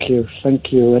 Thank you.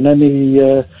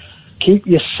 And keep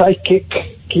your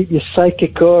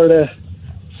psychic aura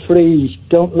free.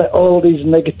 Don't let all these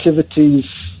negativities.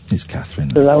 It's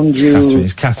Catherine. Around you.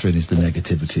 Catherine is the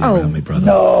negativity around me, brother.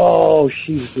 No,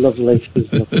 she's lovely.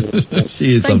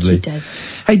 She is lovely. You, Des.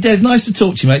 Hey, Des, nice to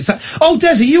talk to you, mate. Des,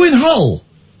 are you in Hull?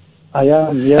 I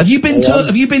am. Yes. Have you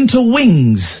been to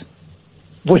Wings?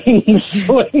 Wings.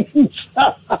 Why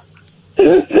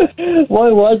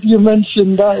do you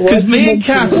mention that? Because me and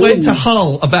Kath went to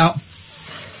Hull about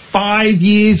 5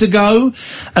 years ago,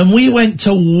 and we went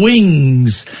to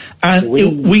Wings, and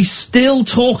we still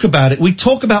talk about it. We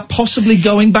talk about possibly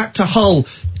going back to Hull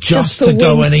just to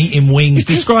go and eat in Wings.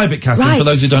 Describe it, Katherine, for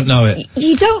those who don't know it.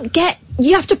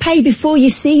 You have to pay before you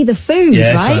see the food,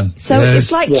 right? So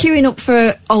it's like queuing up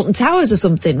for Alton Towers or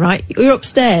something, right? You're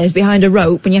upstairs behind a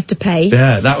rope and you have to pay.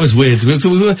 Yeah, that was weird. We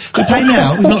pay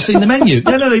now. We've not seen the menu.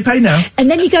 No, you pay now. And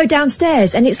then you go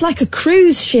downstairs and it's like a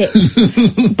cruise ship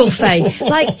buffet.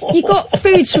 Like, you got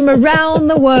foods from around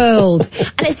the world.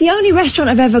 And it's the only restaurant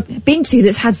I've ever been to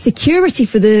that's had security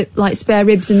for the, spare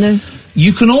ribs and the...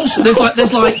 You can also,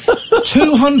 there's like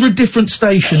 200 different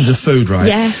stations of food, right?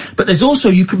 Yeah. But there's also,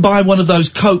 you can buy one of those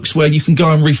Cokes where you can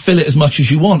go and refill it as much as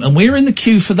you want. And we're in the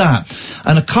queue for that.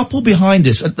 And a couple behind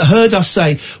us heard us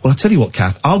say, well, I'll tell you what,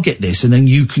 Kath, I'll get this and then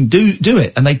you can do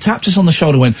it. And they tapped us on the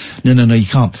shoulder and went, no, you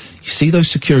can't. You see those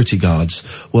security guards?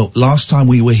 Well, last time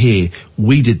we were here,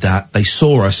 we did that. They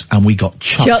saw us and we got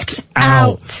chucked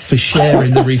out for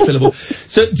sharing the refillable.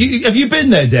 So have you been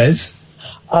there, Des?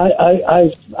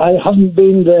 I haven't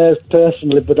been there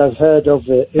personally, but I've heard of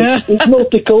it. It's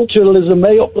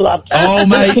multiculturalism, up, lad. Oh,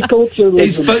 mate.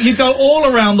 Multiculturalism. You go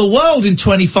all around the world in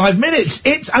 25 minutes.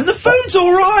 And the food's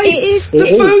all right. It is. The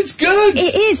food's good.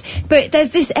 It is. But there's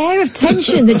this air of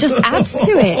tension that just adds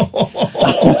to it.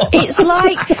 It's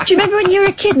like, do you remember when you were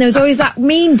a kid and there was always that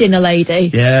mean dinner lady?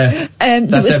 Yeah.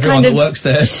 That was everyone kind of that works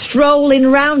there. Strolling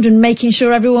around and making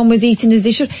sure everyone was eating as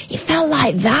they should. It felt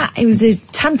like that. It was a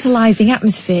tantalising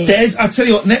atmosphere. Des, I tell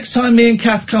you what, next time me and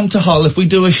Kath come to Hull, if we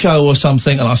do a show or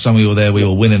something, and last time we were there, we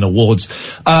were winning awards,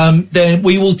 then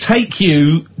we will take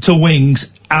you to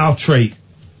Wings, our treat.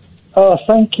 Oh,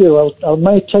 thank you. I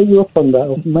may take you up on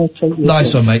that.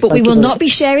 Nice one, mate. But we will not be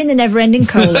sharing the never-ending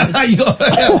cola.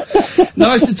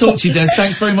 Nice to talk to you, Des.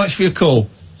 Thanks very much for your call.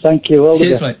 Thank you. All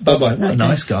Cheers, the best. mate. Bye-bye. What a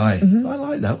nice guy. Mm-hmm. I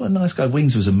like that. What a nice guy.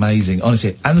 Wings was amazing,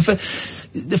 honestly. And the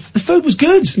food was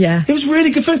good. Yeah. It was really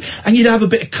good food. And you'd have a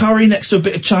bit of curry next to a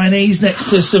bit of Chinese,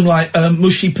 next to some,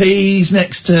 mushy peas,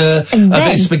 next to a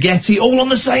bit of spaghetti, all on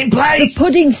the same plate. The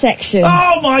pudding section.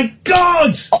 Oh, my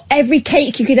God! Every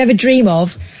cake you could ever dream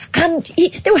of. And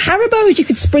there were Haribos you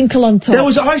could sprinkle on top. There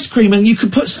was ice cream and you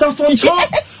could put stuff on top.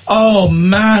 Yes. Oh,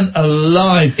 man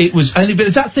alive. It was, but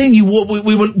it's that thing we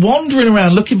were wandering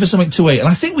around looking for something to eat, and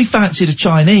I think we fancied a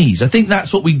Chinese. I think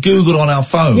that's what we Googled on our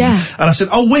phone. Yeah. And I said,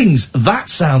 Wings, that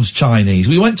sounds Chinese.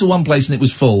 We went to one place and it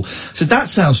was full. So that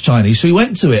sounds Chinese. So we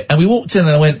went to it and we walked in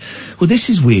and I went, well, this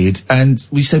is weird. And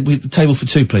we said, the table for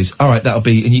two, please. All right, that'll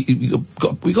be, and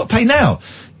we got to pay now.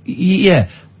 Yeah.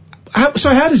 how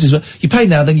does this work? You pay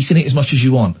now, then you can eat as much as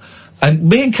you want. And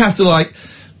me and Kath are like,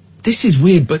 this is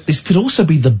weird, but this could also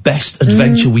be the best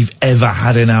adventure we've ever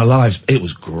had in our lives. It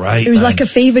was great. It was like a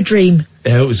fever dream.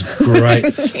 Yeah, it was great.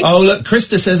 Oh, look,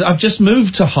 Krista says, I've just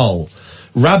moved to Hull.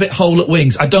 Rabbit hole at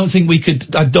Wings. I don't think we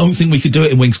could do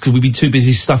it in Wings because we'd be too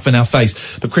busy stuffing our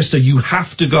face. But Krista, you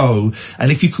have to go,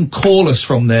 and if you can call us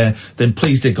from there, then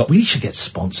please do. God, we should get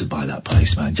sponsored by that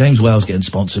place, man. James Wells getting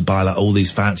sponsored by like all these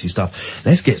fancy stuff.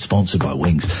 Let's get sponsored by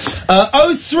Wings.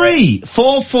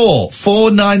 0344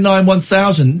 499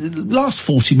 1000. Last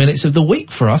 40 minutes of the week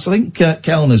for us. I think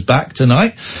Kellner's back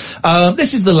tonight.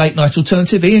 This is the Late Night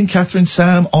Alternative. Iain, Katherine,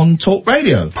 Sam on Talk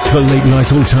Radio. The Late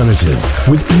Night Alternative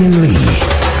with Iain Lee.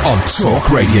 On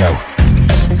Talk Radio.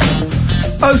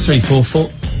 0344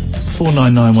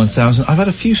 499 1000. I've had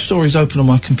a few stories open on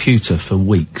my computer for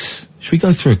weeks. Should we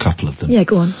go through a couple of them? Yeah,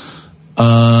 go on.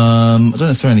 I don't know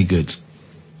if they're any good.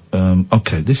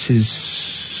 Okay, this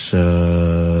is this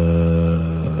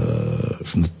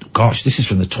is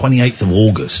from the 28th of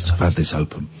August. I've had this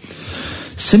open.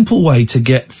 Simple way to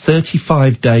get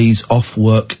 35 days off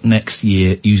work next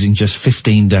year using just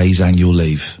 15 days annual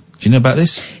leave. Do you know about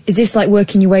this? Is this like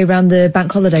working your way around the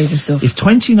bank holidays and stuff? If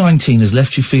 2019 has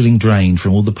left you feeling drained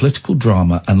from all the political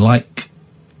drama and like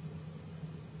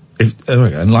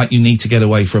you need to get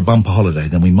away for a bumper holiday,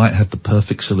 then we might have the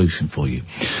perfect solution for you.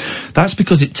 That's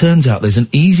because it turns out there's an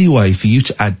easy way for you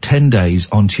to add 10 days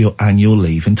onto your annual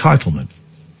leave entitlement.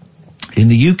 In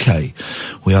the UK,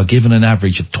 we are given an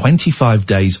average of 25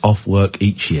 days off work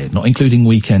each year, not including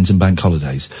weekends and bank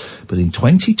holidays. But in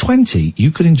 2020,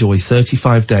 you could enjoy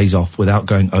 35 days off without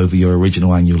going over your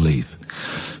original annual leave.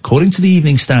 According to the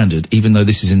Evening Standard, even though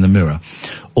this is in the Mirror,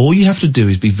 all you have to do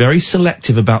is be very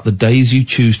selective about the days you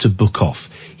choose to book off.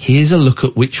 Here's a look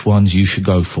at which ones you should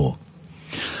go for.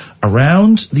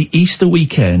 Around the Easter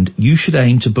weekend, you should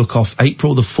aim to book off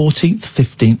April the 14th,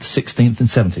 15th, 16th and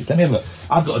 17th. Let me have a look.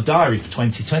 I've got a diary for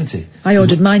 2020. I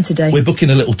ordered mine today. We're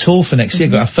booking a little tour for next year.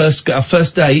 Got our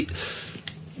first date,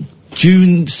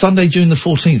 Sunday, June the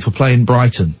 14th, we're playing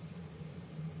Brighton.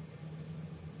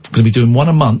 Going to be doing one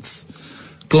a month.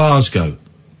 Glasgow,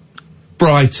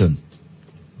 Brighton,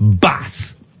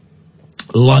 Bath,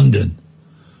 London,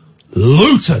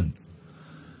 Luton,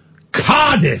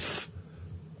 Cardiff,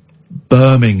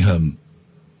 Birmingham,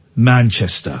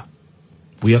 Manchester.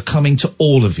 We are coming to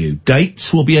all of you.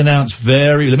 Dates will be announced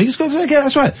let me just go through again,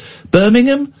 that's right.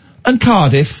 Birmingham and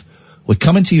Cardiff, we're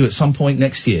coming to you at some point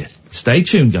next year. Stay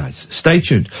tuned, guys. Stay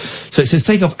tuned. So it says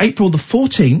take off April the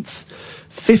 14th,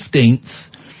 15th,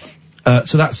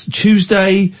 so that's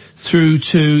Tuesday through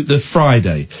to the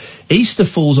Friday. Easter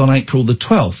falls on April the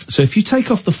 12th. So if you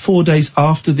take off the 4 days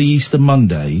after the Easter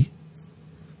Monday,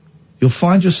 you'll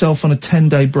find yourself on a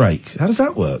 10-day break. How does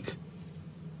that work?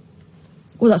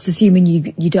 Well, that's assuming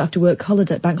you don't have to work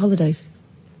bank holidays.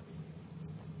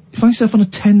 You find yourself on a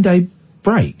 10-day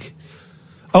break?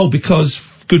 Oh, because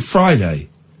Good Friday.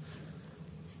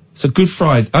 So Good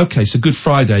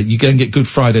Friday, you go and get Good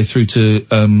Friday through to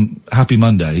Happy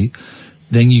Monday,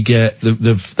 then you get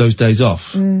those days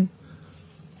off.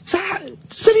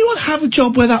 Does anyone have a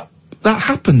job where that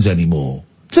happens anymore?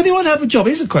 Does anyone have a job?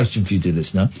 Here's a question for you, dear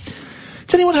listener.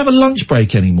 Does anyone have a lunch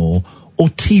break anymore, or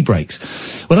tea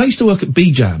breaks? When I used to work at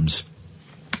B-Jams,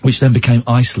 which then became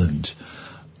Iceland,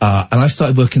 and I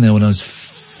started working there when I was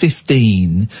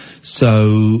 15,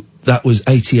 so that was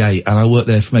 88, and I worked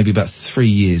there for maybe about 3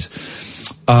 years.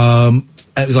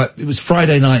 It was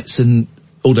Friday nights and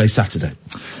all day Saturday.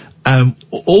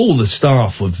 All the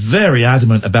staff were very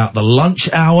adamant about the lunch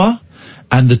hour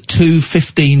and the 2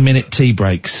 15-minute tea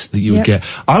breaks that you would get.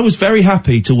 I was very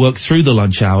happy to work through the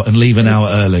lunch hour and leave an hour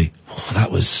early.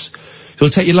 So we'll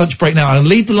take your lunch break now and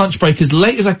leave the lunch break as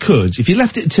late as I could. If you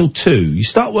left it until 2, you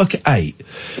start work at 8,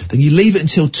 then you leave it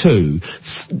until 2,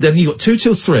 then you got 2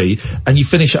 till 3, and you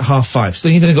finish at 5:30. So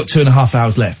then you've only got 2.5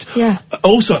 hours left. Yeah.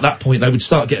 Also at that point, they would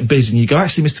start getting busy, and you go,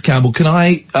 actually, Mr. Campbell, can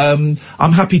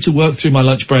I'm happy to work through my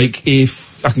lunch break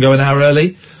if I can go an hour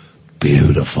early.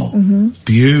 Beautiful.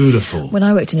 Beautiful. When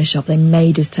I worked in a shop, they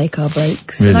made us take our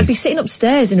breaks. Really? And I'd be sitting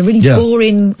upstairs in a really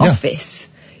boring office,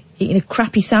 eating a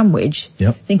crappy sandwich,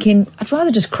 thinking, I'd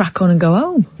rather just crack on and go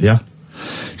home. Yeah.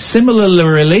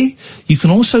 Similarly, you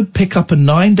can also pick up a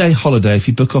 9-day holiday if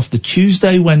you book off the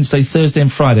Tuesday, Wednesday, Thursday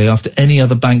and Friday after any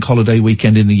other bank holiday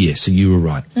weekend in the year. So you were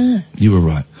right. You were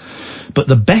right. But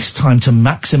the best time to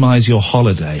maximise your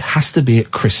holiday has to be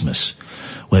at Christmas,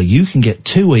 where you can get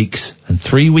 2 weeks and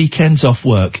 3 weekends off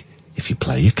work if you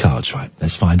play your cards right.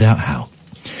 Let's find out how.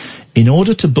 In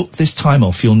order to book this time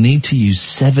off, you'll need to use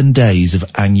 7 days of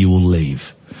annual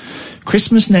leave.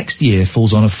 Christmas next year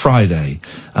falls on a Friday,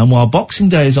 and while Boxing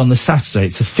Day is on the Saturday,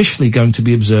 it's officially going to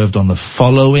be observed on the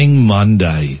following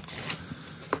Monday.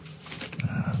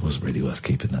 It wasn't really worth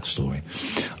keeping that story.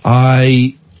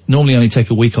 I normally only take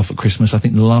a week off at Christmas. I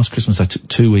think the last Christmas I took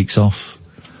 2 weeks off.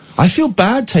 I feel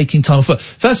bad taking time off work.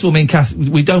 First of all, me and Kath,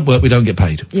 we don't work, we don't get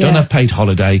paid. We don't have paid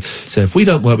holiday. So if we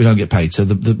don't work, we don't get paid. So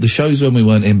the shows when we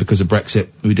weren't in because of Brexit,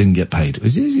 we didn't get paid.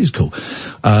 It is cool.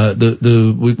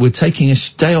 We're taking a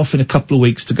day off in a couple of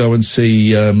weeks to go and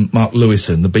see, Mark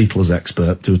Lewison, the Beatles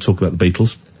expert, to talk about the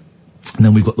Beatles. And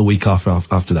then we've got the week after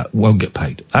that. Won't get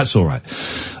paid. That's alright.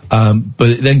 But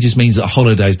it then just means that a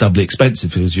holiday is doubly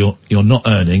expensive because you're not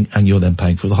earning and you're then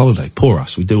paying for the holiday. Poor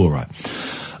us. We do alright.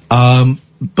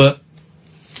 But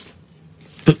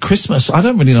Christmas, I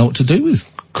don't really know what to do with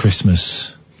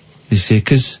Christmas this year,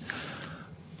 because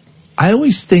I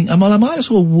always think, well, I might as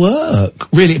well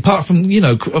work, really, apart from,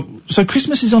 so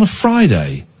Christmas is on a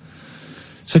Friday.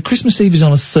 So Christmas Eve is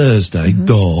on a Thursday.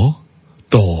 Don't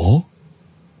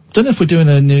know if we're doing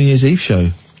a New Year's Eve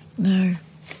show. No.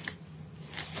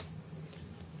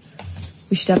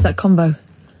 We should have that combo.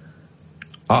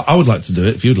 I would like to do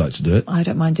it, if you'd like to do it. I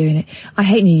don't mind doing it. I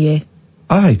hate New Year.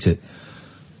 I hate it.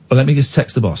 Well, let me just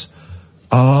text the boss.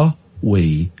 Are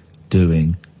we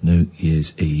doing New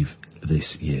Year's Eve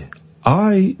this year?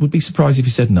 I would be surprised if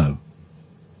you said no.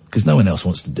 Because no one else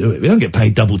wants to do it. We don't get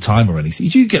paid double time or anything.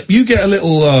 You get a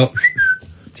little,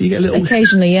 do you get a little...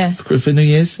 Occasionally, yeah. For New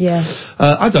Year's? Yeah.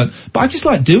 I don't. But I just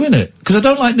like doing it. Because I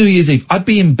don't like New Year's Eve. I'd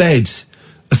be in bed,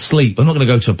 asleep. I'm not going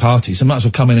to go to a party, so I might as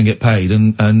well come in and get paid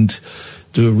and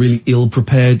do a really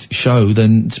ill-prepared show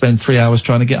than spend 3 hours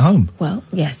trying to get home. Well,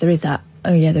 yes, there is that.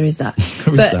 Oh, yeah, there is that.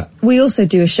 But we also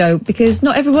do a show because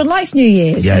not everyone likes New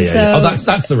Year's. Yeah. Oh,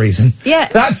 that's the reason. Yeah.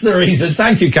 That's the reason.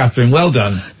 Thank you, Catherine. Well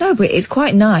done. No, but it's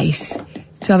quite nice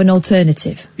to have an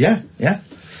alternative. Yeah.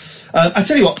 I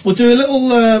tell you what, we'll do a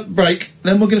little break,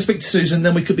 then we're going to speak to Susan,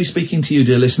 then we could be speaking to you,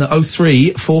 dear listener.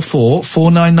 0344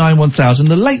 499 1000,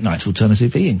 the late night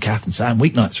alternative. Ian, Kath and Sam,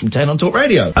 weeknights from 10 on Talk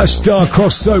Radio. A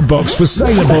star-crossed soapbox for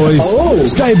sailor boys,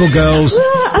 stable girls,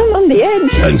 I'm on the edge.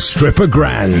 and stripper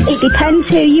grands. It depends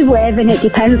who you're with and it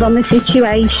depends on the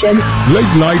situation.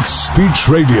 Late night speech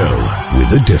radio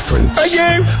with a difference. Thank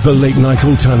you. The late night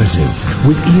alternative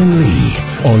with Ian Lee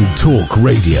on Talk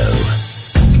Radio.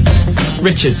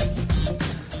 Richard has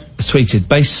tweeted,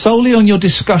 based solely on your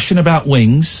discussion about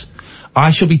wings,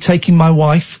 I shall be taking my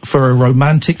wife for a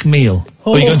romantic meal.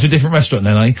 Oh, you're going to a different restaurant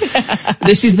then, are you?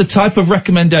 This is the type of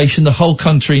recommendation the whole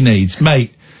country needs.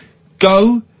 Mate,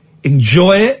 go,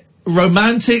 enjoy it.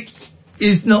 Romantic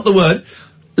is not the word.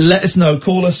 Let us know.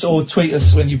 Call us or tweet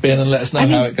us when you've been and let us know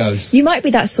how it goes. You might be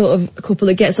that sort of couple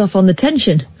that gets off on the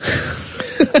tension.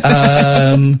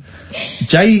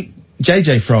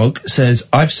 JJ Frog says,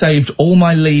 I've saved all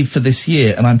my leave for this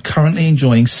year and I'm currently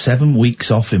enjoying 7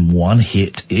 weeks off in one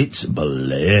hit. It's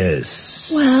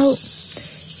bliss. Well,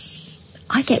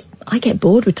 I get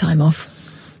bored with time off.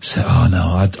 So,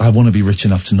 I want to be rich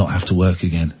enough to not have to work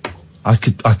again. I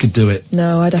could do it.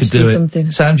 No, I'd have to do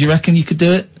something. Sam, do you reckon you could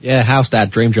do it? Yeah, house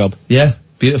dad, dream job. Yeah,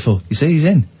 beautiful. You see, he's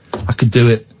in. I could do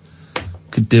it.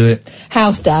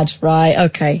 House dad, right,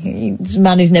 okay. He's a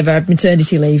man who's never had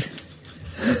maternity leave.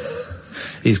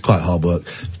 It's quite hard work.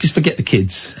 Just forget the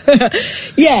kids.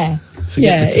 Yeah.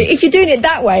 If you're doing it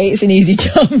that way, it's an easy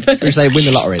job. We say win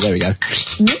the lottery. There we go.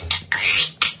 Let's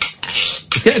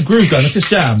get a groove going. Let's just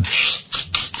jam.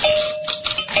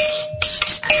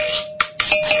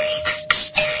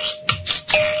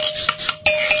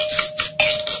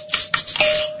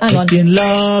 Hang on. Making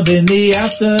love in the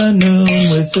afternoon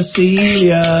with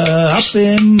Cecilia up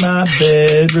in my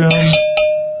bedroom.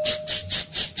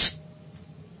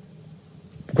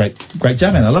 Great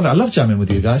jamming. I love it. I love jamming with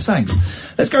you guys. Thanks.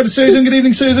 Let's go to Susan. Good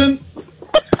evening, Susan.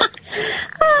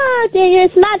 Oh dear, you're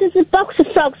as mad as a box of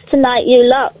frogs tonight, you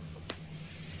lot.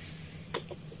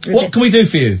 What can we do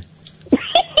for you?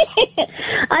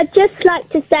 I'd just like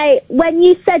to say, when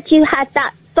you said you had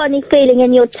that funny feeling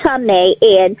in your tummy,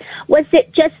 Ian, was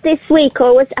it just this week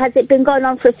or has it been going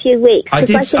on for a few weeks? I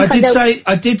did say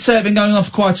it's been going on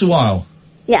for quite a while.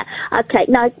 Yeah, okay,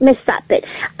 no, I missed that bit.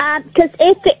 Because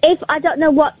if I don't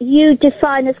know what you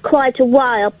define as quite a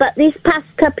while, but these past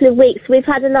couple of weeks we've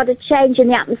had a lot of change in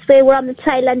the atmosphere. We're on the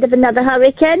tail end of another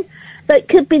hurricane, so it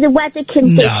could be the weather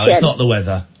condition. No, it's not the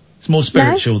weather. It's more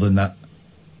spiritual than that.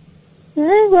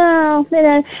 Well,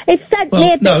 it's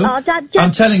certainly a bit odd.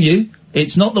 I'm telling you,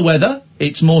 it's not the weather.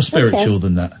 It's more spiritual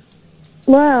than that.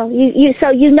 Well, so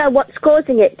you know what's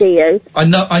causing it, do you? I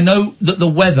know that the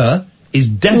weather is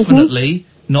definitely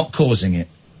not causing it.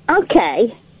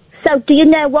 Okay. So do you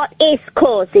know what is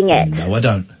causing it? No, I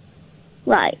don't.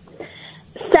 Right.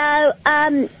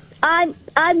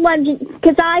 I'm wondering,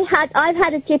 because I've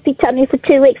had a jippy tummy for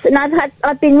 2 weeks, and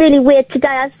I've been really weird today.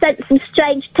 I've sent some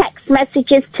strange text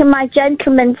messages to my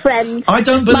gentleman friend. I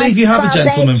don't believe you have a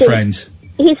gentleman friend.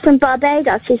 He's from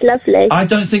Barbados. He's lovely. I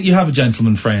don't think you have a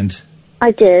gentleman friend.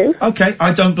 I do. Okay,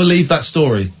 I don't believe that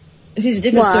story. This is a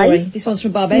different story. This one's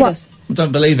from Barbados. I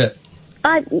don't believe it.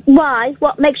 Why?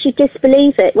 What makes you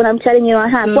disbelieve it when I'm telling you I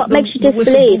have? What makes you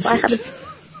disbelieve I have?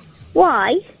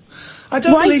 Why? I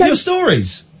don't believe your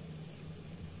stories.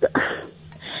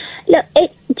 Look,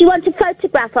 do you want a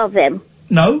photograph of him?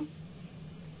 No.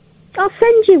 I'll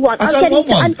send you one. I don't want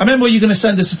one. I remember you were going to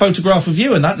send us a photograph of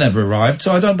you, and that never arrived.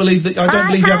 So I don't believe that. I don't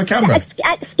believe you have a camera.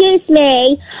 Excuse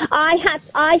me.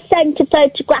 I sent a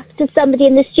photograph to somebody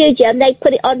in the studio, and they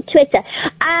put it on Twitter.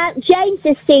 James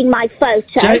has seen my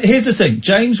photo. Here's the thing: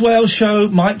 James Wales show,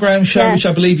 Mike Graham show, which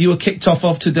I believe you were kicked off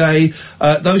of today.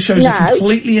 Those shows are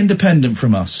completely independent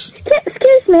from us.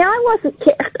 Excuse me. I wasn't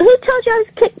kicked. Who told you I was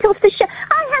kicked off the show?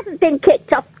 I haven't been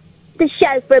kicked off the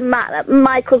show from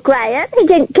Michael Graham. He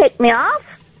didn't kick me off.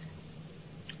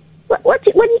 Where'd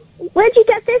you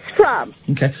get this from?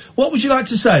 Okay. What would you like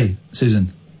to say,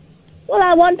 Susan? Well,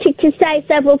 I wanted to say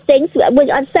several things.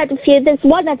 I've said a few. There's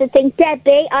one other thing.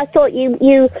 Debbie, I thought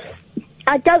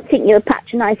I don't think you were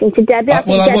patronising to Debbie. I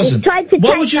wasn't.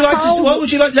 What would you like to say? What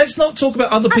would you like? Let's not talk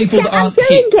about other people that aren't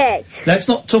here. Let's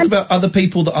not talk about other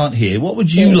people that aren't here. What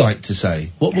would you like to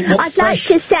say? What I'd fresh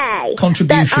like to say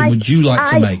contribution would you like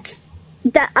to make?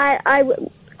 That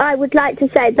I would like to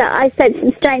say that I sent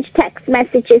some strange text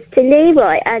messages to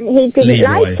Leroy, and he didn't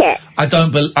like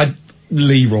it.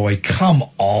 Leroy, come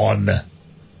on.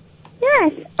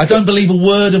 Yes. I don't believe a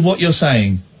word of what you're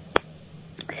saying.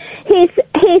 He's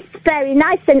very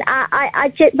nice, and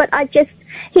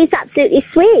he's absolutely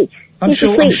sweet. I'm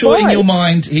sure in your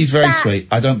mind he's very sweet.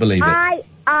 I don't believe it.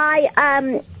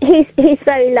 He's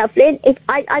very lovely.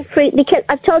 I freak because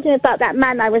I've told him about that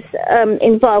man I was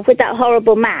involved with, that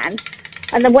horrible man,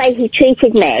 and the way he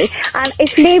treated me. And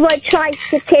if Leroy tries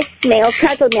to kiss me or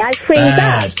cuddle me, I freeze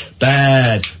out.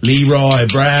 Bad. Leroy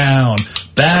Brown.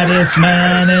 Baddest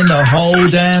man in the whole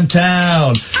damn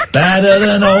town. Badder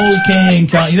than old King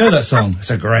Kong. You know that song?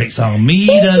 It's a great song.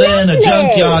 Meaner than a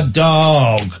junkyard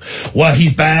dog. Well,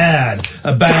 he's bad.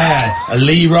 A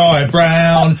Leroy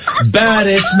Brown.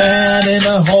 Baddest man in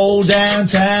the whole damn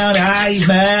town. He's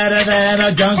madder than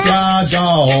a junkyard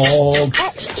dog.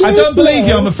 I don't believe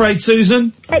you, I'm afraid,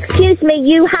 Susan. Excuse me,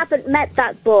 you haven't met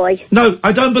that boy. No,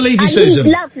 I don't believe you, Susan.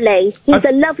 He's lovely. He's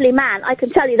a lovely man. I can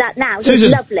tell you that now. He's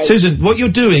lovely. Susan, what you're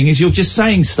doing is you're just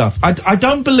saying stuff. I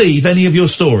don't believe any of your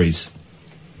stories.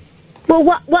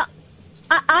 Well,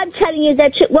 I'm telling you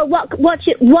that. Well,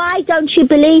 why don't you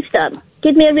believe them?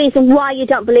 Give me a reason why you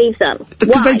don't believe them.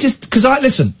 Because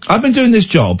listen, I've been doing this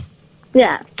job.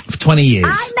 Yeah. For 20 years.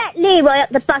 I met Leroy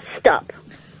at the bus stop.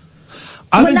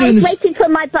 When I was waiting for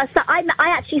my bus, I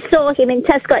actually saw him in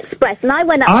Tesco Express, and I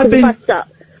went up to the bus stop.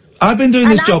 I've been doing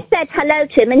this job. I said hello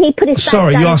to him, and he put his back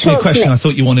Sorry, down you asked me a question. me. I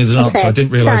thought you wanted an answer. I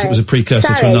didn't realise it was a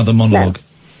precursor to another monologue.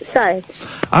 No. Sorry.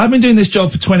 I've been doing this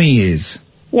job for 20 years.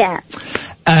 Yeah.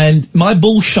 And my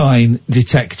bullshine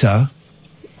detector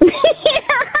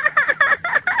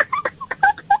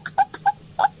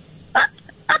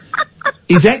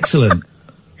is excellent.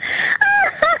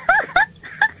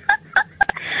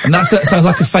 And that sounds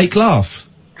like a fake laugh.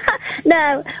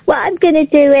 No, what I'm going to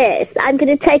do is I'm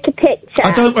going to take a picture.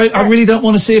 I really don't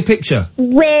want to see a picture.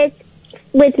 With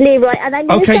Leroy, and I'm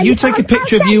going to you take a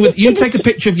picture of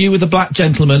you with a black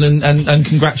gentleman, and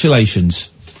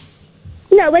congratulations.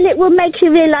 No, well, it will make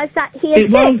you realise that he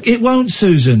is. It won't,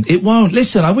 Susan. It won't.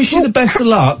 Listen, I wish you the best of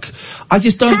luck. I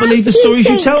just don't believe the stories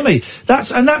you tell me.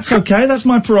 That's okay. That's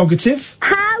my prerogative.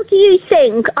 How do you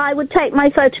think I would take my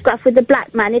photograph with a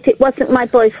black man if it wasn't my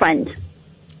boyfriend?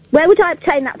 Where would I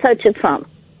obtain that photo from?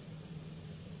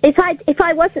 If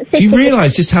I wasn't sitting... Do you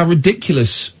realise just how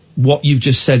ridiculous what you've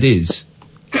just said is?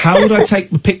 How would I take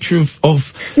the picture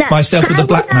of myself with a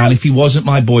black man if he wasn't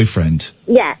my boyfriend?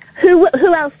 Yeah. Who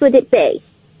else would it be?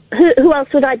 Who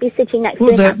else would I be sitting next to?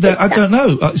 I don't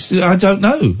know. I don't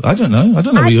know. I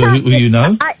don't know who you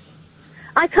know.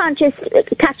 I can't just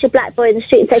catch a black boy in the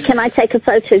street and say, can I take a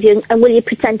photo of you, and will you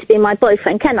pretend to be my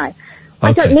boyfriend? Can I? Okay.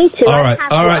 I don't need to. All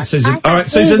right,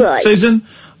 Susan,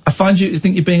 I find you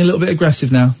think you're being a little bit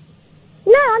aggressive now.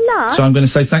 No, I'm not. So I'm going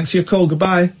to say thanks for your call.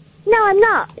 Goodbye. No, I'm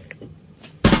not.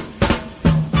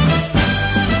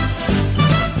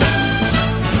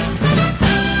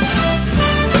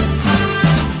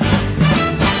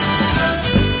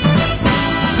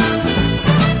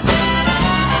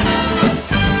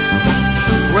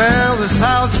 Well, the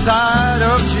south side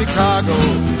of Chicago,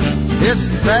 it's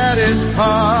the baddest part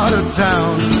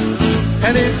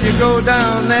And if you go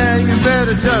down there, you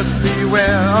better just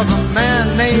beware of a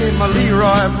man named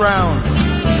Leroy Brown.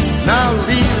 Now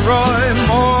Leroy,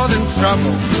 more than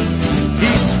trouble,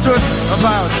 he stood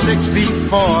about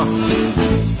 6'4".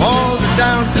 All the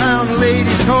downtown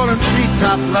ladies call him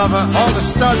treetop lover. All the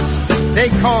studs, they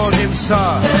call him Sir.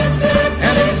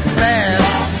 And he's bad,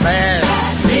 bad,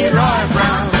 Leroy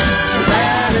Brown. The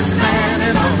baddest man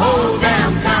in the whole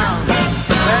damn town.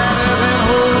 Better than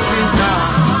old King Kong.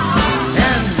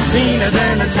 And meaner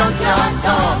than a junkyard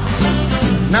dog.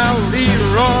 Now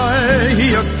Leroy,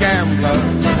 he a gambler.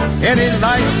 And he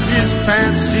liked his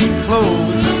fancy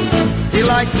clothes. He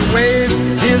liked to wave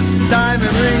his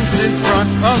diamond rings in front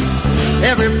of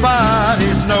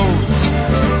everybody's nose.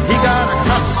 He got a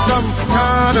custom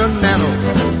Continental.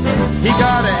 He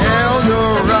got a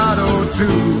Eldorado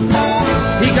too.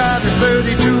 He got a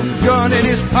 32 gun in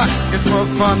his pocket for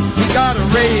fun. He got a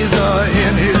razor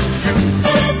in his shoe.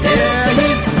 Yeah,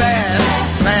 he's bad,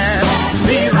 bad,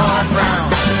 Leroy Brown.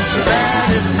 The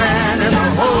baddest man in the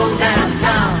whole damn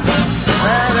town.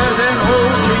 Better than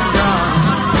old King Kong.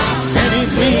 And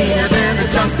he's meaner than a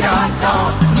junkyard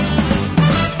dog.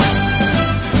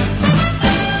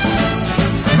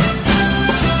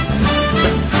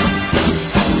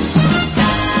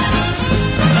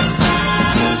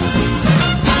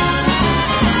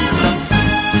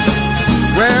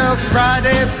 Well,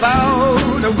 Friday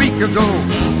about a week ago,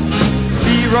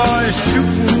 Leroy's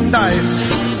shooting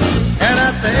dice. And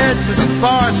at the edge of the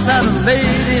bar sat a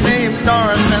lady named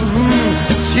Doris, and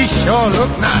she sure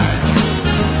looked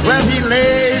nice. Well, he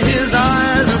laid his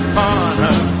eyes upon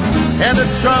her, and the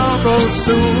trouble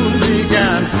soon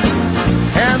began.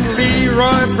 And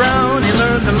Leroy Brown, he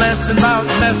learned a lesson about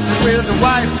messing with the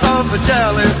wife of a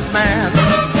jealous man.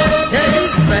 Yeah,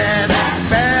 he's bad,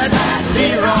 bad,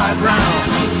 Leroy Brown.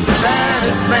 The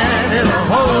baddest man in the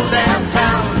whole damn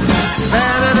town.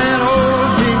 Better than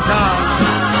old King Kong.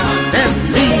 And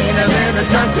meaner than a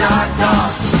junkyard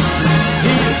dog.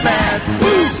 He's bad,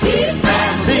 he's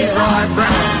bad, Leroy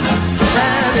Brown. The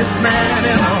baddest man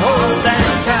in the whole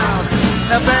damn town.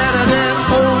 Better than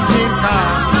old King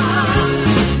Kong.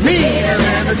 Meaner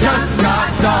than a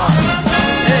junkyard dog.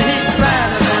 And he's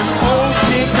better than old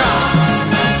King Kong.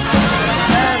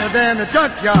 Better than a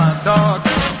junkyard dog.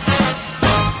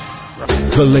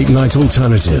 The Late Night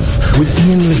Alternative with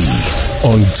Iain Lee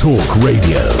on Talk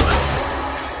Radio.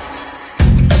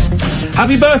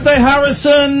 Happy birthday,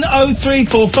 Harrison.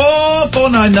 0344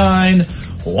 499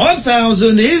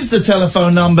 1000 is the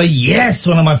telephone number. Yes,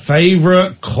 one of my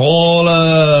favourite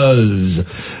callers.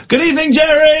 Good evening,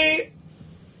 Jerry.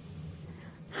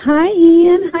 Hi,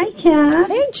 Ian. Hi, Kat.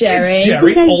 Hey, Jerry. It's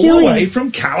Jerry, all the way from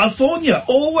California.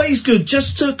 Always good,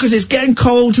 just to, because it's getting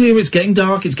cold here, it's getting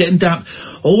dark, it's getting damp.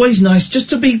 Always nice just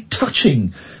to be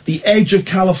touching the edge of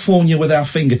California with our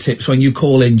fingertips when you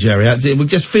call in, Jerry. We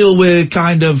just feel we're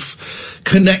kind of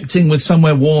connecting with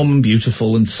somewhere warm and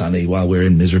beautiful and sunny while we're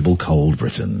in miserable cold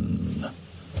Britain.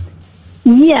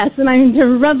 Yes, and I'm to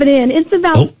rub it in. It's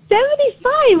about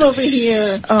 75 over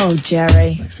here. Oh,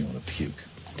 Jerry. Makes me want to puke.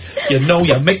 You know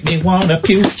you make me wanna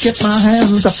puke. Get my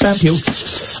hands up and puke.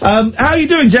 How are you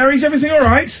doing, Jerry? Is everything all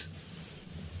right?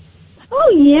 Oh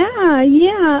yeah.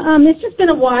 It's just been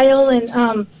a while,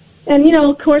 and you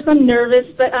know, of course, I'm nervous,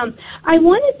 but I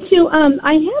wanted to.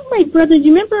 I have my brother. Do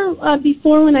you remember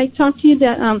before when I talked to you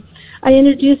that I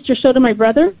introduced your show to my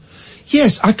brother?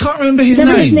 Yes, I can't remember his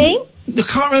remember name. His name? I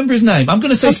can't remember his name. I'm going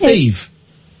to say Steve.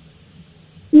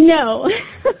 No.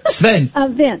 Sven.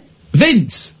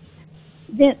 Vince.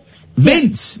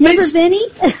 Vince. Remember Vinny?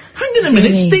 Hang on a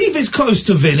minute. Steve is close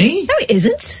to Vinny. No, it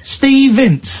isn't. Steve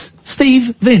Vince.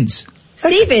 Steve Vince?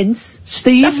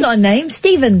 Steve. That's not a name.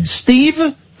 Stephen.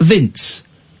 Steve Vince.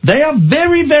 They are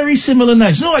very, very similar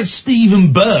names. Not like Steve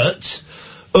and Bert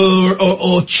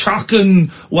or Chuck and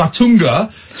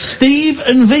Watunga. Steve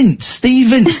and Vince.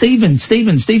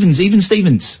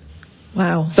 Stevens.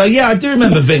 Wow. So yeah, I do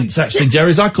remember Vince actually,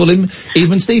 Jerry. As I call him,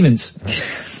 Even Stevens.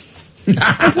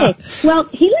 Okay. Well,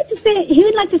 he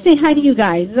would like to say hi to you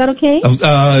guys. Is that okay?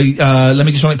 Let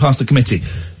me just run it past the committee.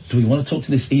 Do we want to talk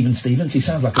to this Stephen Stevens? He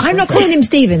sounds like I'm not calling him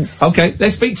Stevens. Okay,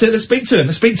 let's speak to him.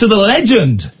 Let's speak to the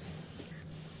legend.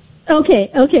 Okay,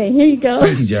 here you go.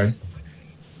 Thank you, Jerry.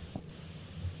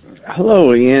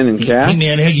 Hello, Ian and Kat. Hey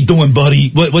man, how you doing,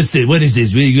 buddy? What is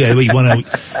this? You want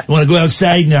to go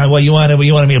outside now? What you want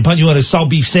me to punch? You want a salt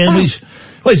beef sandwich?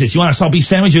 What is this? You want a salt beef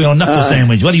sandwich or you want a knuckle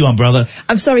sandwich? What do you want, brother?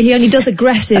 I'm sorry, he only does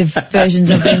aggressive versions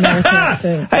of the American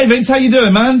accent. Hey Vince, how you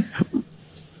doing, man?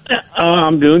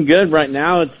 I'm doing good right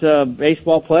now. It's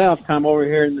baseball playoff time over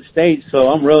here in the States,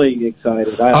 so I'm really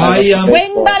excited. Swing,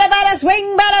 bada, bada,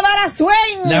 swing, bada bada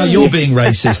swing. Now you're being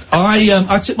racist.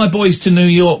 I took my boys to New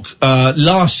York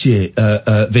last year,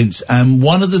 Vince, and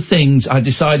one of the things I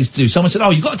decided to do, someone said, "Oh,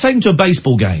 you've got to take them to a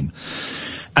baseball game,"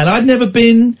 and I'd never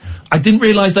been. I didn't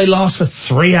realise they last for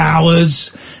 3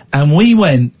 hours, and we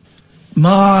went.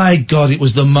 My God, it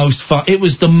was the most fun. It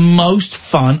was the most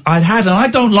fun I'd had, and I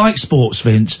don't like sports,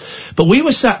 Vince, but we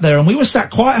were sat there, and we were sat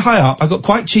quite high up. I got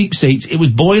quite cheap seats. It was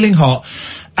boiling hot,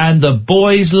 and the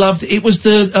boys loved it. It was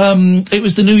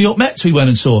the New York Mets we went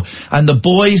and saw, and the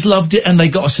boys loved it, and they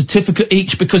got a certificate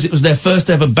each because it was their first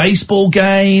ever baseball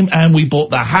game, and we bought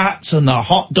the hats and the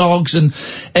hot dogs, and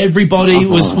everybody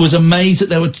was amazed that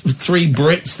there were 3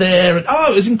 Brits there, and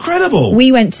it was incredible.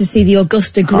 We went to see the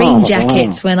Augusta Green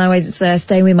Jackets when I was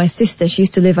staying with my sister. She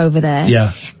used to live over there.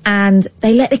 Yeah. And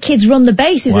they let the kids run the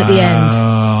bases at the end.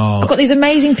 I've got these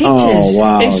amazing pictures. Oh,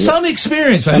 wow. It's some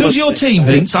experience, man. Who's your team,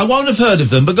 Vince? I won't have heard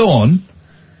of them, but go on.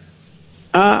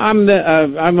 I'm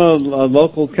a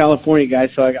local California guy,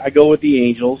 so I go with the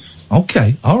Angels.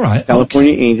 Okay, all right.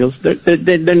 California Angels. They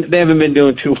haven't been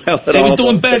doing too well at all. They've been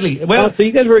doing badly. Well, so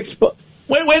you guys were exposed.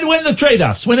 When the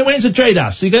trade-offs? When's the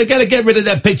trade-offs? You gotta get rid of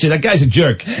that picture. That guy's a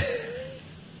jerk.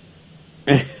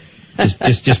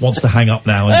 just wants to hang up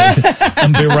now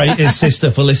and berate his sister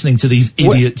for listening to these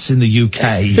idiots in the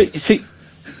UK.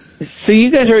 So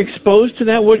you guys are exposed to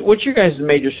that? What's your guys'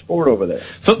 major sport over there?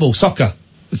 Football, soccer.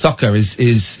 Soccer is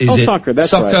it. Soccer, that's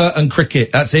soccer right. And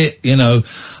cricket, that's it, you know.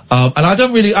 And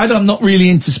I'm not really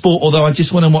into sport, although I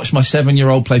just went and watched my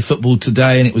 7-year-old play football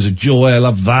today, and it was a joy. I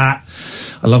love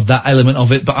that element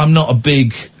of it, but I'm not a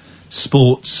big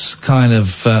sports kind of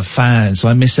fan, so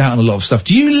I miss out on a lot of stuff.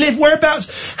 Do you live,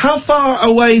 whereabouts, how far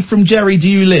away from Jerry do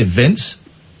you live, Vince?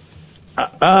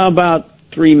 About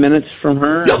 3 minutes from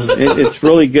her. It's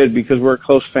really good because we're a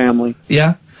close family.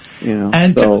 Yeah. You know,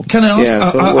 and so, can I ask,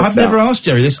 yeah, so I've never asked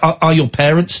Jerry this, are your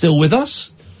parents still with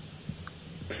us?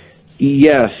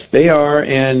 Yes, they are,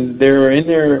 and they're in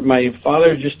there. My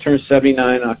father just turned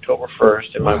 79 October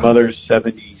 1st, and my mother's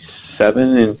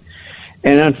 77,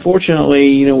 and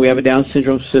unfortunately, you know, we have a Down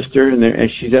syndrome sister,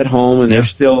 and she's at home, and they're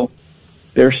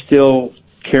still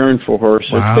caring for her,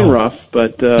 so it's been rough,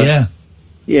 but,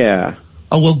 yeah.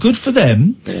 Oh, well, good for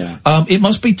them. Yeah. It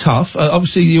must be tough.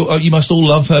 Obviously, you must all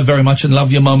love her very much and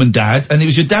love your mum and dad. And it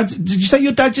was your dad, did you say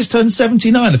your dad just turned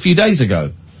 79 a few days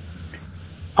ago?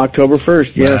 October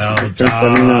 1st,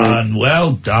 yes.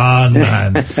 Well done,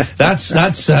 man.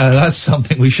 That's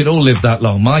something, we should all live that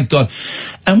long. My God.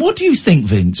 And what do you think,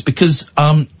 Vince? Because,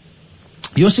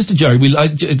 your sister Jerry, I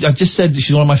just said that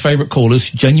she's one of my favourite callers.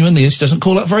 She genuinely is. She doesn't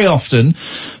call up very often,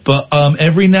 but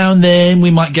every now and then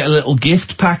we might get a little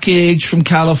gift package from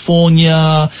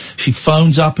California. She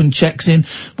phones up and checks in.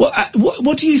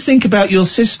 What do you think about your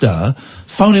sister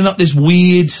phoning up this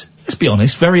weird, let's be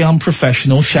honest, very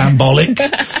unprofessional, shambolic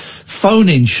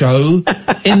phone-in show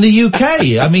in the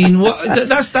UK? I mean,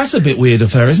 that's a bit weird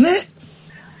of her, isn't it?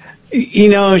 You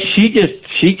know,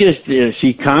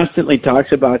 she constantly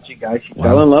talks about you guys. She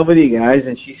fell in love with you guys,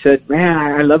 and she said, "Man,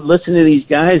 I love listening to these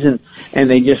guys, and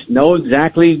they just know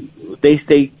exactly.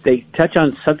 They touch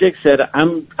on subjects that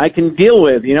I can deal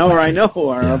with, you know, or I know,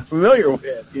 or I'm familiar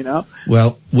with, you know."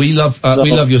 Well, we love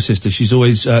your sister. She's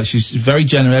always she's very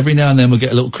generous. Every now and then we'll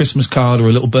get a little Christmas card or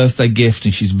a little birthday gift,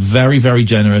 and she's very, very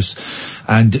generous.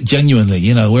 And genuinely,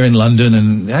 you know, we're in London,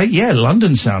 and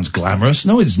London sounds glamorous.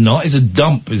 No, it's not. It's a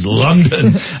dump. It's London,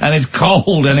 and it's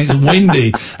cold, and it's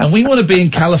windy, and we want to be in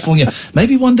California.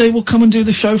 Maybe one day we'll come and do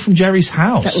the show from Jerry's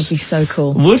house. That would be so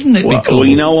cool. Wouldn't it be cool? Well,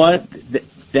 you know what?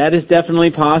 That is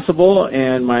definitely possible.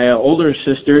 And my older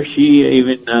sister, she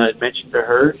even mentioned to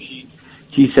her,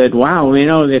 she said, "Wow, you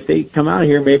know, if they come out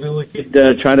here, maybe we could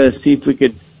try to see if we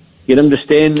could get them to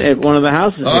stay in at one of the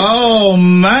houses." Oh,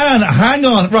 man, hang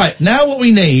on. Right, now what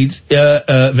we need,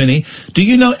 Vinny, do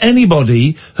you know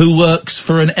anybody who works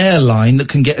for an airline that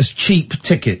can get us cheap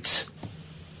tickets?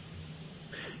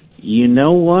 You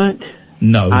know what?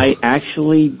 No. I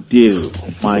actually do.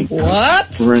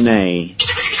 Renee.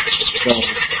 So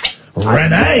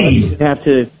Renee!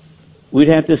 We'd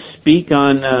have to speak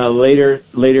on later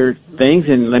things,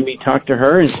 and let me talk to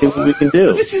her and see what we can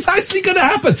do. This is actually going to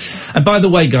happen. And by the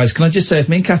way, guys, can I just say, if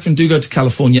me and Katherine do go to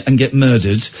California and get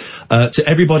murdered, to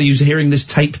everybody who's hearing this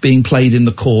tape being played in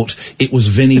the court, it was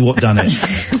Vinny what done it.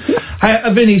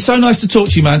 Hey, Vinny, so nice to talk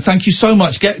to you, man. Thank you so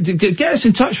much. Get us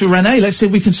in touch with Renee. Let's see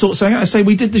if we can sort something out. I say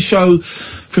we did the show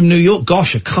from New York,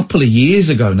 gosh, a couple of years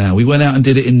ago now. We went out and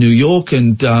did it in New York,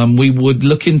 and we would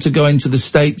look into going to the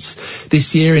States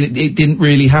this year, and it didn't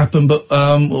really happen, but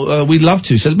we'd love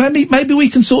to. So maybe we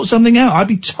can sort something out. I'd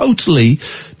be totally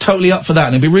up for that,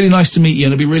 and it'd be really nice to meet you,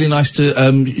 and it'd be really nice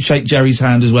to shake Jerry's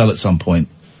hand as well at some point.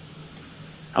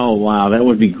 Oh, wow, that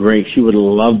would be great. She would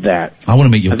love that. I want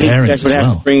to meet your parents would as have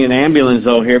well. to bring an ambulance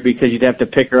though here because you'd have to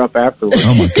pick her up afterwards.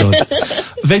 Oh my God.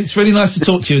 Vince, really nice to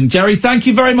talk to you. And Jerry, thank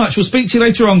you very much. We'll speak to you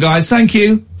later on, guys. Thank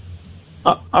you.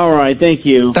 All right, thank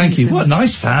you. Thank you. What a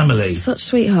nice family. Such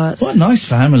sweethearts. What a nice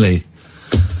family.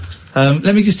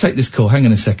 Let me just take this call. Hang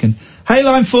on a second. Hey,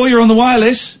 line 4, you're on the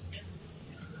wireless.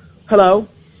 Hello.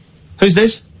 Who's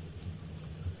this?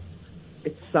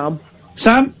 It's Sam.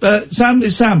 Sam? Sam,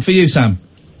 it's Sam. For you, Sam.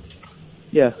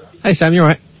 Yeah. Hey, Sam, you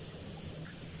alright?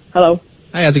 Hello.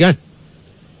 Hey, how's it going?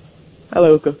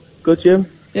 Hello, good,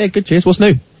 Jim? Yeah, good, cheers. What's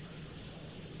new?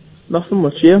 Nothing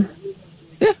much, Jim.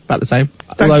 Yeah, about the same.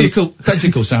 Thank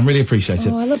you, cool, Sam. Really appreciate it.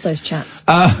 Oh, I love those chats.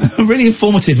 Really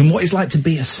informative in what it's like to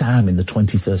be a Sam in the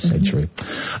 21st century.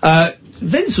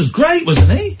 Vince was great,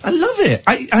 wasn't he? I love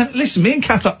it. Listen, me and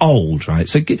Kath are old, right?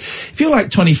 So if you're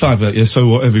like 25, yeah, so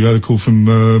whatever, you had a call from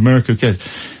America, who cares?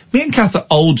 Me and Kath are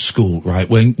old school, right?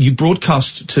 When you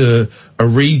broadcast to a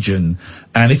region,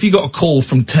 and if you got a call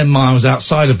from 10 miles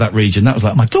outside of that region, that was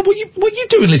like, my God, what are you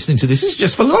doing listening to this? This is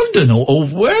just for London or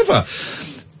wherever.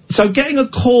 So getting a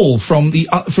call from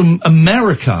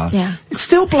America, it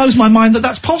still blows my mind that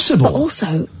that's possible. But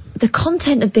also, the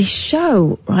content of this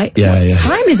show, right? Yeah, what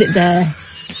time is it there?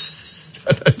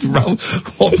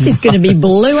 This is going to be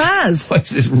blue as. What's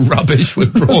this rubbish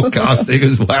with broadcasting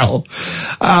as well?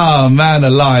 Oh, man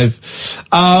alive.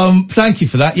 Thank you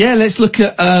for that. Yeah, let's look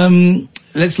at going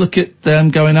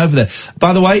over there.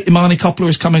 By the way, Imani Coppola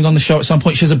is coming on the show at some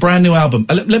point. She has a brand new album.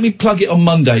 Let me plug it on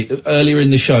Monday, earlier in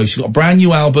the show. She's got a brand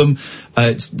new album.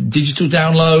 It's digital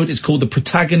download. It's called The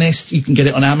Protagonist. You can get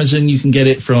it on Amazon. You can get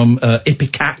it from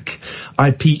Ipecac.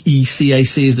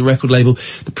 IPECAC is the record label.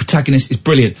 The Protagonist is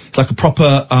brilliant. It's like a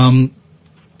proper...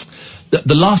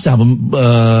 The last album,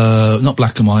 not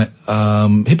Black and White,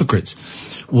 Hypocrites,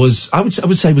 I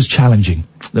would say was challenging.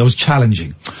 That was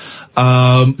challenging.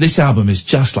 This album is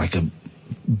just like a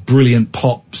brilliant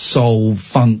pop, soul,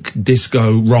 funk,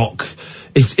 disco, rock.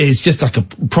 It's just like a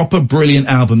proper brilliant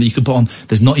album that you could put on.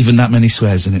 There's not even that many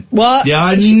swears in it. What? Yeah,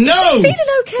 I know! Feeling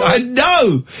okay? I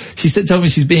know! She told me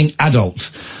she's being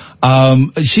adult.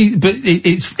 But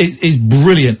it's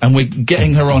brilliant, and we're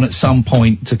getting her on at some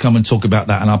point to come and talk about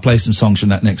that, and I'll play some songs from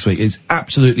that next week. It's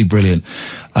absolutely brilliant.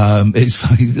 It's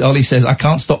funny. Ollie says, I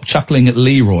can't stop chuckling at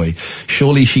Leroy.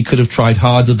 Surely she could have tried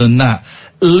harder than that.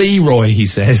 Leroy, he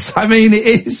says. I mean,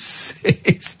 it's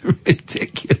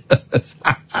ridiculous.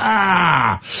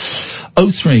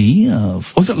 03, we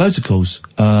got loads of calls.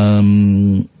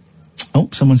 Someone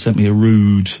sent me a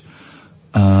rude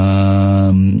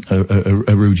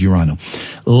urinal.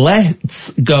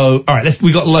 Let's go. All right,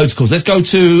 we got loads of calls. Let's go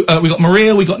to, we got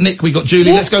Maria, we got Nick, we got Julie.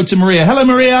 Yeah. Let's go to Maria. Hello,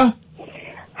 Maria.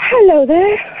 Hello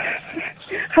there.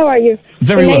 How are you?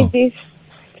 Very well. It's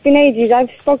been ages.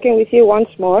 I've spoken with you once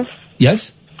more.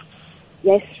 Yes?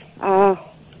 Yes.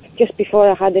 Just before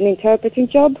I had an interpreting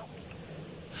job.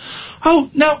 Oh,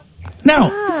 now.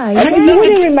 You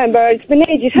wouldn't remember. It's been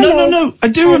ages. Hello. No. I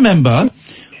do remember.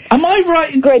 Am I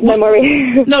right? Great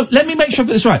memory. No, let me make sure I've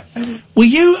got this right. Were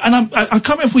you, and I can't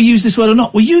remember if we used this word or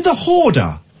not, were you the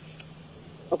hoarder?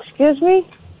 Excuse me?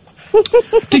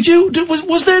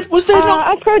 Was there not?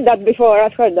 I've heard that before. I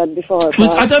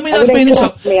don't mean that's being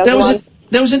insulting.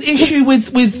 There was an issue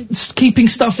with keeping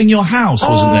stuff in your house,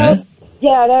 wasn't there?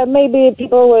 Yeah, maybe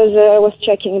people was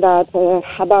checking that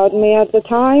about me at the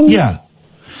time. Yeah.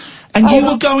 And you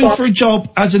were going for a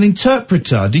job as an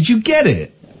interpreter. Did you get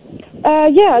it?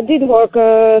 Yeah, I did work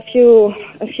a few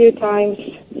times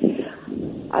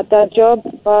at that job,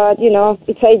 but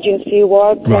it's agency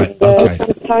work. Right. And, okay.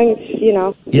 Sometimes,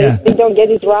 Yeah. they don't get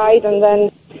it right, and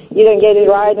then you don't get it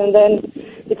right, and then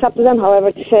it's up to them,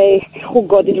 however, to say who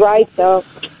got it right. So,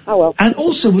 oh well. And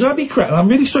also, would I be correct? I'm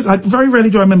really struck. Very rarely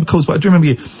do I remember calls, but I do remember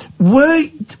you.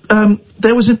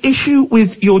 There was an issue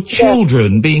with your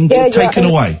children being taken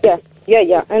away.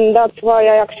 Yeah, and that's why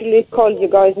I actually called you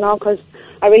guys now, because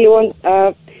I really want,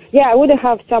 I would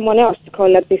have someone else to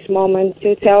call at this moment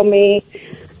to tell me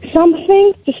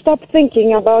something, to stop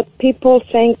thinking about people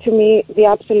saying to me the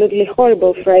absolutely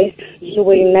horrible phrase, you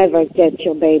will never get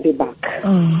your baby back.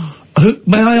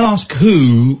 May I ask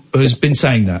who has been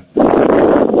saying that?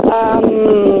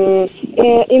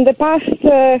 In the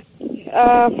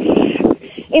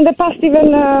past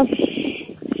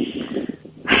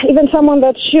even someone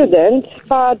that shouldn't,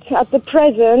 but at the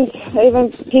present, even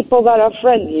people that are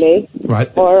friendly, right,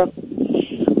 or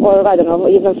I don't know,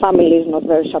 even family is not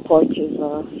very supportive,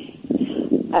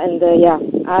 I'm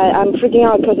freaking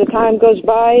out because the time goes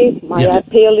by, my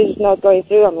appeal is not going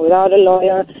through, I'm without a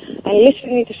lawyer, and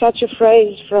listening to such a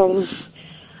phrase from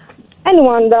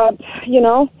anyone that,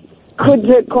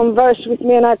 could converse with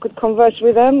me and I could converse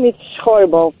with them. It's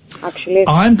horrible, actually.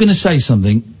 I'm going to say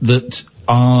something that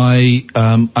I'm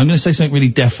going to say something really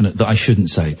definite that I shouldn't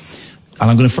say. And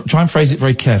I'm going to try and phrase it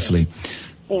very carefully.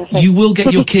 Yeah, you will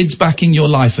get your kids back in your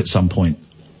life at some point.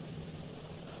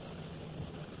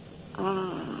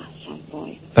 Some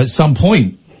point. At some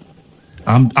point.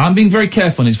 I'm being very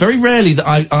careful, and it's very rarely that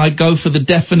I go for the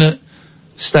definite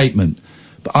statement.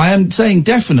 But I am saying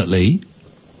definitely,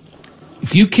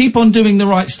 if you keep on doing the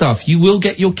right stuff, you will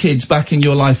get your kids back in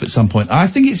your life at some point. I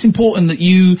think it's important that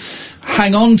you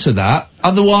hang on to that.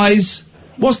 Otherwise,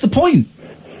 what's the point?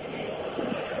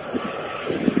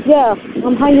 Yeah,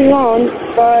 I'm hanging on,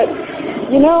 but,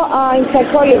 you know, in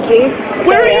psychology...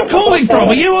 Where are you calling from?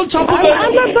 Are you on top of it?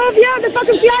 I'm above, the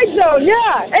fucking flight zone,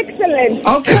 yeah, excellent.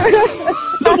 Okay.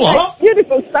 The what?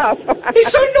 Beautiful stuff.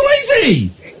 It's so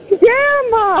noisy! Yeah,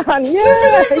 man,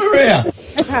 yeah. Maria.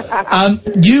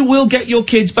 You will get your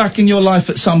kids back in your life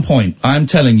at some point. I'm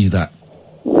telling you that.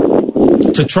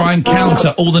 To try and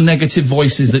counter all the negative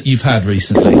voices that you've had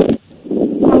recently.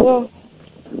 Well,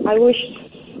 I wish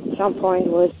some point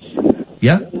was...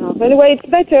 Yeah? Anyway, it's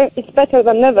better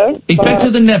than never. It's better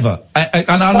than never. And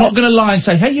I'm not going to lie and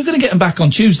say, hey, you're going to get them back on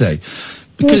Tuesday.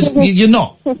 Because you're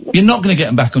not. You're not going to get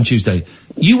them back on Tuesday.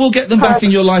 You will get them back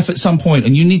in your life at some point,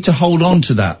 and you need to hold on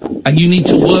to that. And you need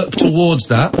to work towards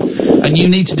that. And you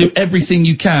need to do everything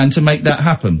you can to make that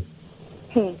happen.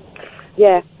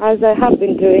 Yeah, as I have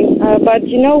been doing. But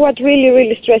you know what really,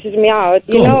 really stresses me out?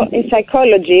 You know, in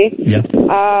psychology,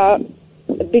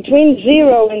 between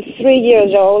 0 and 3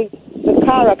 years old, the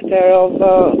character of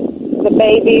the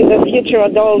baby, the future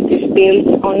adult, is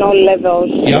built on all levels.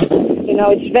 Yeah. You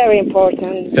know, it's very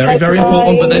important. Very, very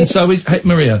important, but then so is, hey,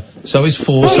 Maria, so is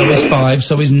 4, so is 5,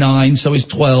 so is 9, so is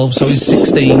 12, so is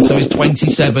 16, so is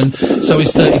 27, so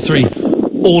is 33.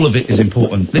 All of it is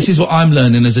important. This is what I'm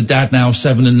learning as a dad now of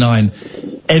 7 and 9.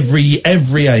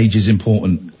 Every age is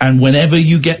important. And whenever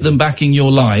you get them back in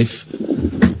your life,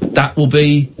 that will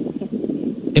be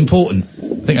important.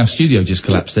 I think our studio just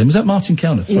collapsed then. Was that Martin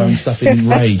Kellner throwing stuff in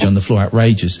rage on the floor?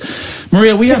 Outrageous.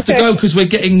 Maria, we have to go because we're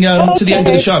getting to the end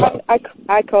of the show.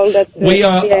 I call that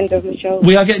the end of the show.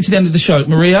 We are getting to the end of the show.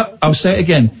 Maria, I'll say it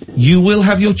again. You will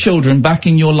have your children back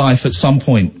in your life at some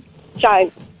point.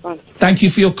 Child. Thank you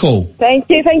for your call. Thank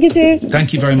you too.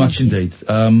 Thank you very much indeed.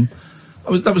 That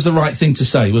was the right thing to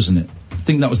say, wasn't it? I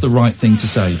think that was the right thing to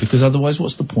say, because otherwise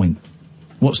what's the point?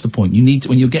 What's the point? You need to,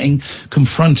 when you're getting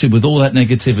confronted with all that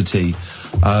negativity,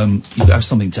 you have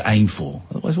something to aim for.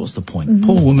 Otherwise, what's the point?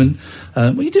 Poor woman.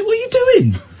 What are you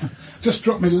doing? Just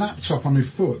dropped my laptop on my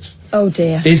foot. Oh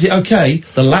dear. Is it okay?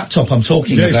 The laptop I'm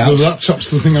talking about. Yes, the laptop's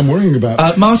the thing I'm worrying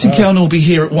about. Martin Kellner will be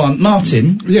here at 1.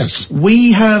 Martin. Yes.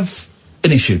 We have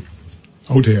an issue.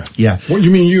 Oh dear. Yeah. What,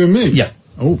 you mean you and me? Yeah.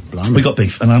 Oh, blimey. We got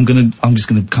beef, and I'm just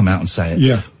gonna come out and say it.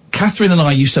 Yeah. Katherine and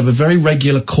I used to have a very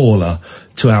regular caller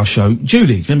to our show.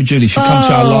 Julie. Remember Julie? She'd come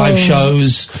to our live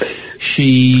shows.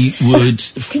 She would...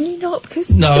 Can you not?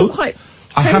 Because it's still quite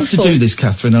I have to do this,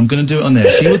 Katherine. I'm going to do it on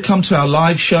there. She would come to our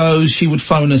live shows. She would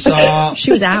phone us up.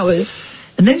 She was ours.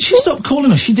 And then she stopped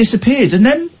calling us. She disappeared. And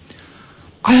then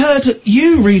I heard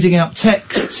you reading out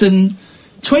texts and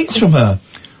tweets from her.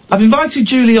 I've invited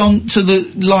Julie on to the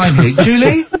line here.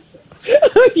 Julie?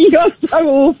 You're so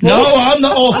awful. No, I'm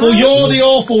not awful. You're the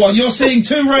awful one. You're seeing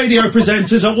 2 radio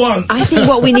presenters at once. I think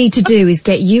what we need to do is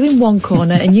get you in one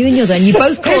corner and you in the other, and you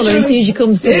both call her as soon as she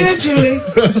comes to. Here, Julie.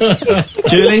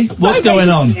 Julie, what's going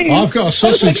on? I've got a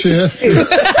sausage here.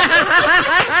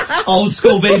 Old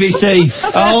school BBC.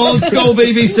 Old school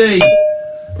BBC.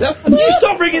 Would you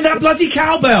stop ringing that bloody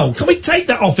cowbell? Can we take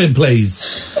that off him, please?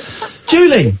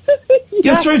 Julie,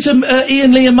 you're through to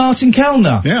Iain, Lee and Martin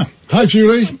Kellner. Yeah. Hi,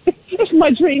 Julie. It's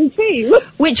my dream team.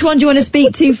 Which one do you want to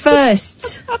speak to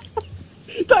first?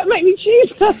 Don't make me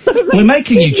choose. We're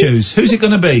making you choose. Who's it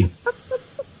going to be?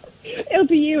 It'll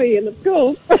be you, Iain, of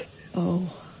course. Oh.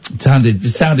 It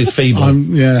sounded feeble.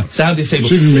 Yeah. Sounded feeble.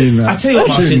 She didn't mean that. I tell you what,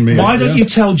 Martin, why don't you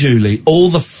tell Julie all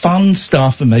the fun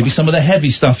stuff and maybe some of the heavy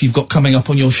stuff you've got coming up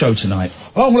on your show tonight?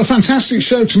 Oh, well, a fantastic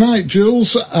show tonight,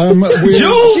 Jules. Jules!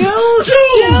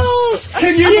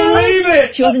 Can you believe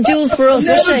it? She wasn't Jules for us,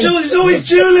 was she? Jules, it's always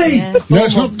Julie! Yeah. No,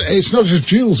 it's not just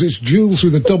Jules, it's Jules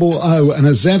with a double O and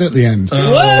a Z at the end. Oh,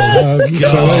 God, so there you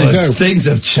go. Things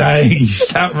have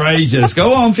changed. Outrageous.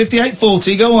 Go on,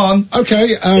 5840, go on.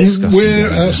 Okay,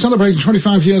 we're celebrating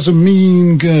 25 years of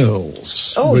Mean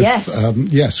Girls. Oh, with, yes.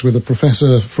 Yes, with a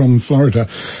professor from Florida.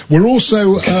 We're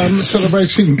also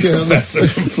celebrating... Professor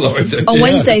from Florida. On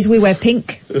Wednesdays, we wear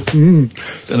pink. Don't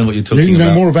know what you're talking about. You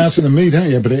know more about it than me, don't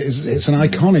you? But it's an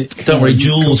iconic... Don't worry,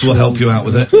 Jules will help you out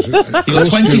with it. You've got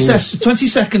 20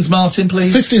 seconds, Martin,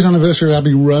 please. 50th anniversary of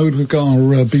Abbey Road. We've got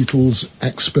our Beatles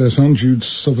expert on, Jude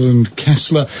Sutherland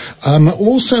Kessler.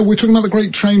 Also, we're talking about the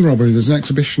Great Train Robbery. There's an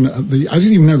exhibition at the... I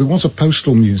didn't even know there was a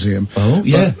postal museum. Oh,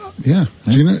 yeah. Yeah.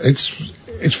 Do you know?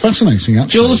 It's fascinating,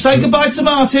 actually. Jules, say goodbye to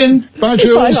Martin. Bye,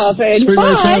 Jules. Bye, Martin. Speak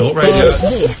Bye. later. Talk Radio.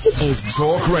 This is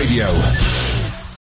Talk Radio.